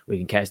Me. We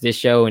can catch this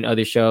show and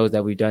other shows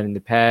that we've done in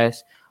the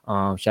past.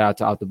 Shout out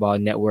to Off the Ball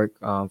Network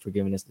for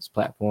giving us this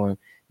platform,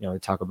 to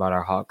talk about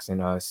our Hawks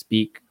and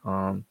speak,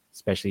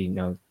 especially,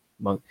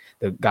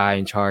 the guy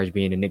in charge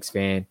being a Knicks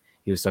fan.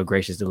 He was so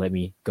gracious to let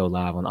me go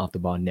live on Off the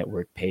Ball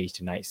Network page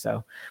tonight.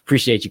 So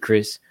appreciate you,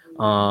 Chris.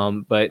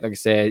 But like I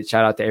said,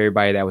 shout out to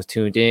everybody that was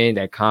tuned in,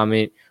 that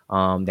comment,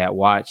 that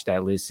watched,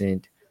 that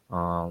listened,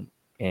 and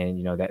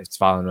that's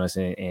following us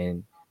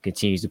and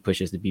continues to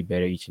push us to be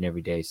better each and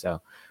every day.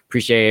 So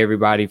appreciate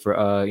everybody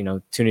for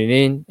tuning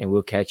in, and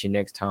we'll catch you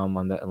next time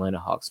on the Atlanta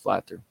Hawks Fly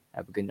Through.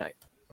 Have a good night.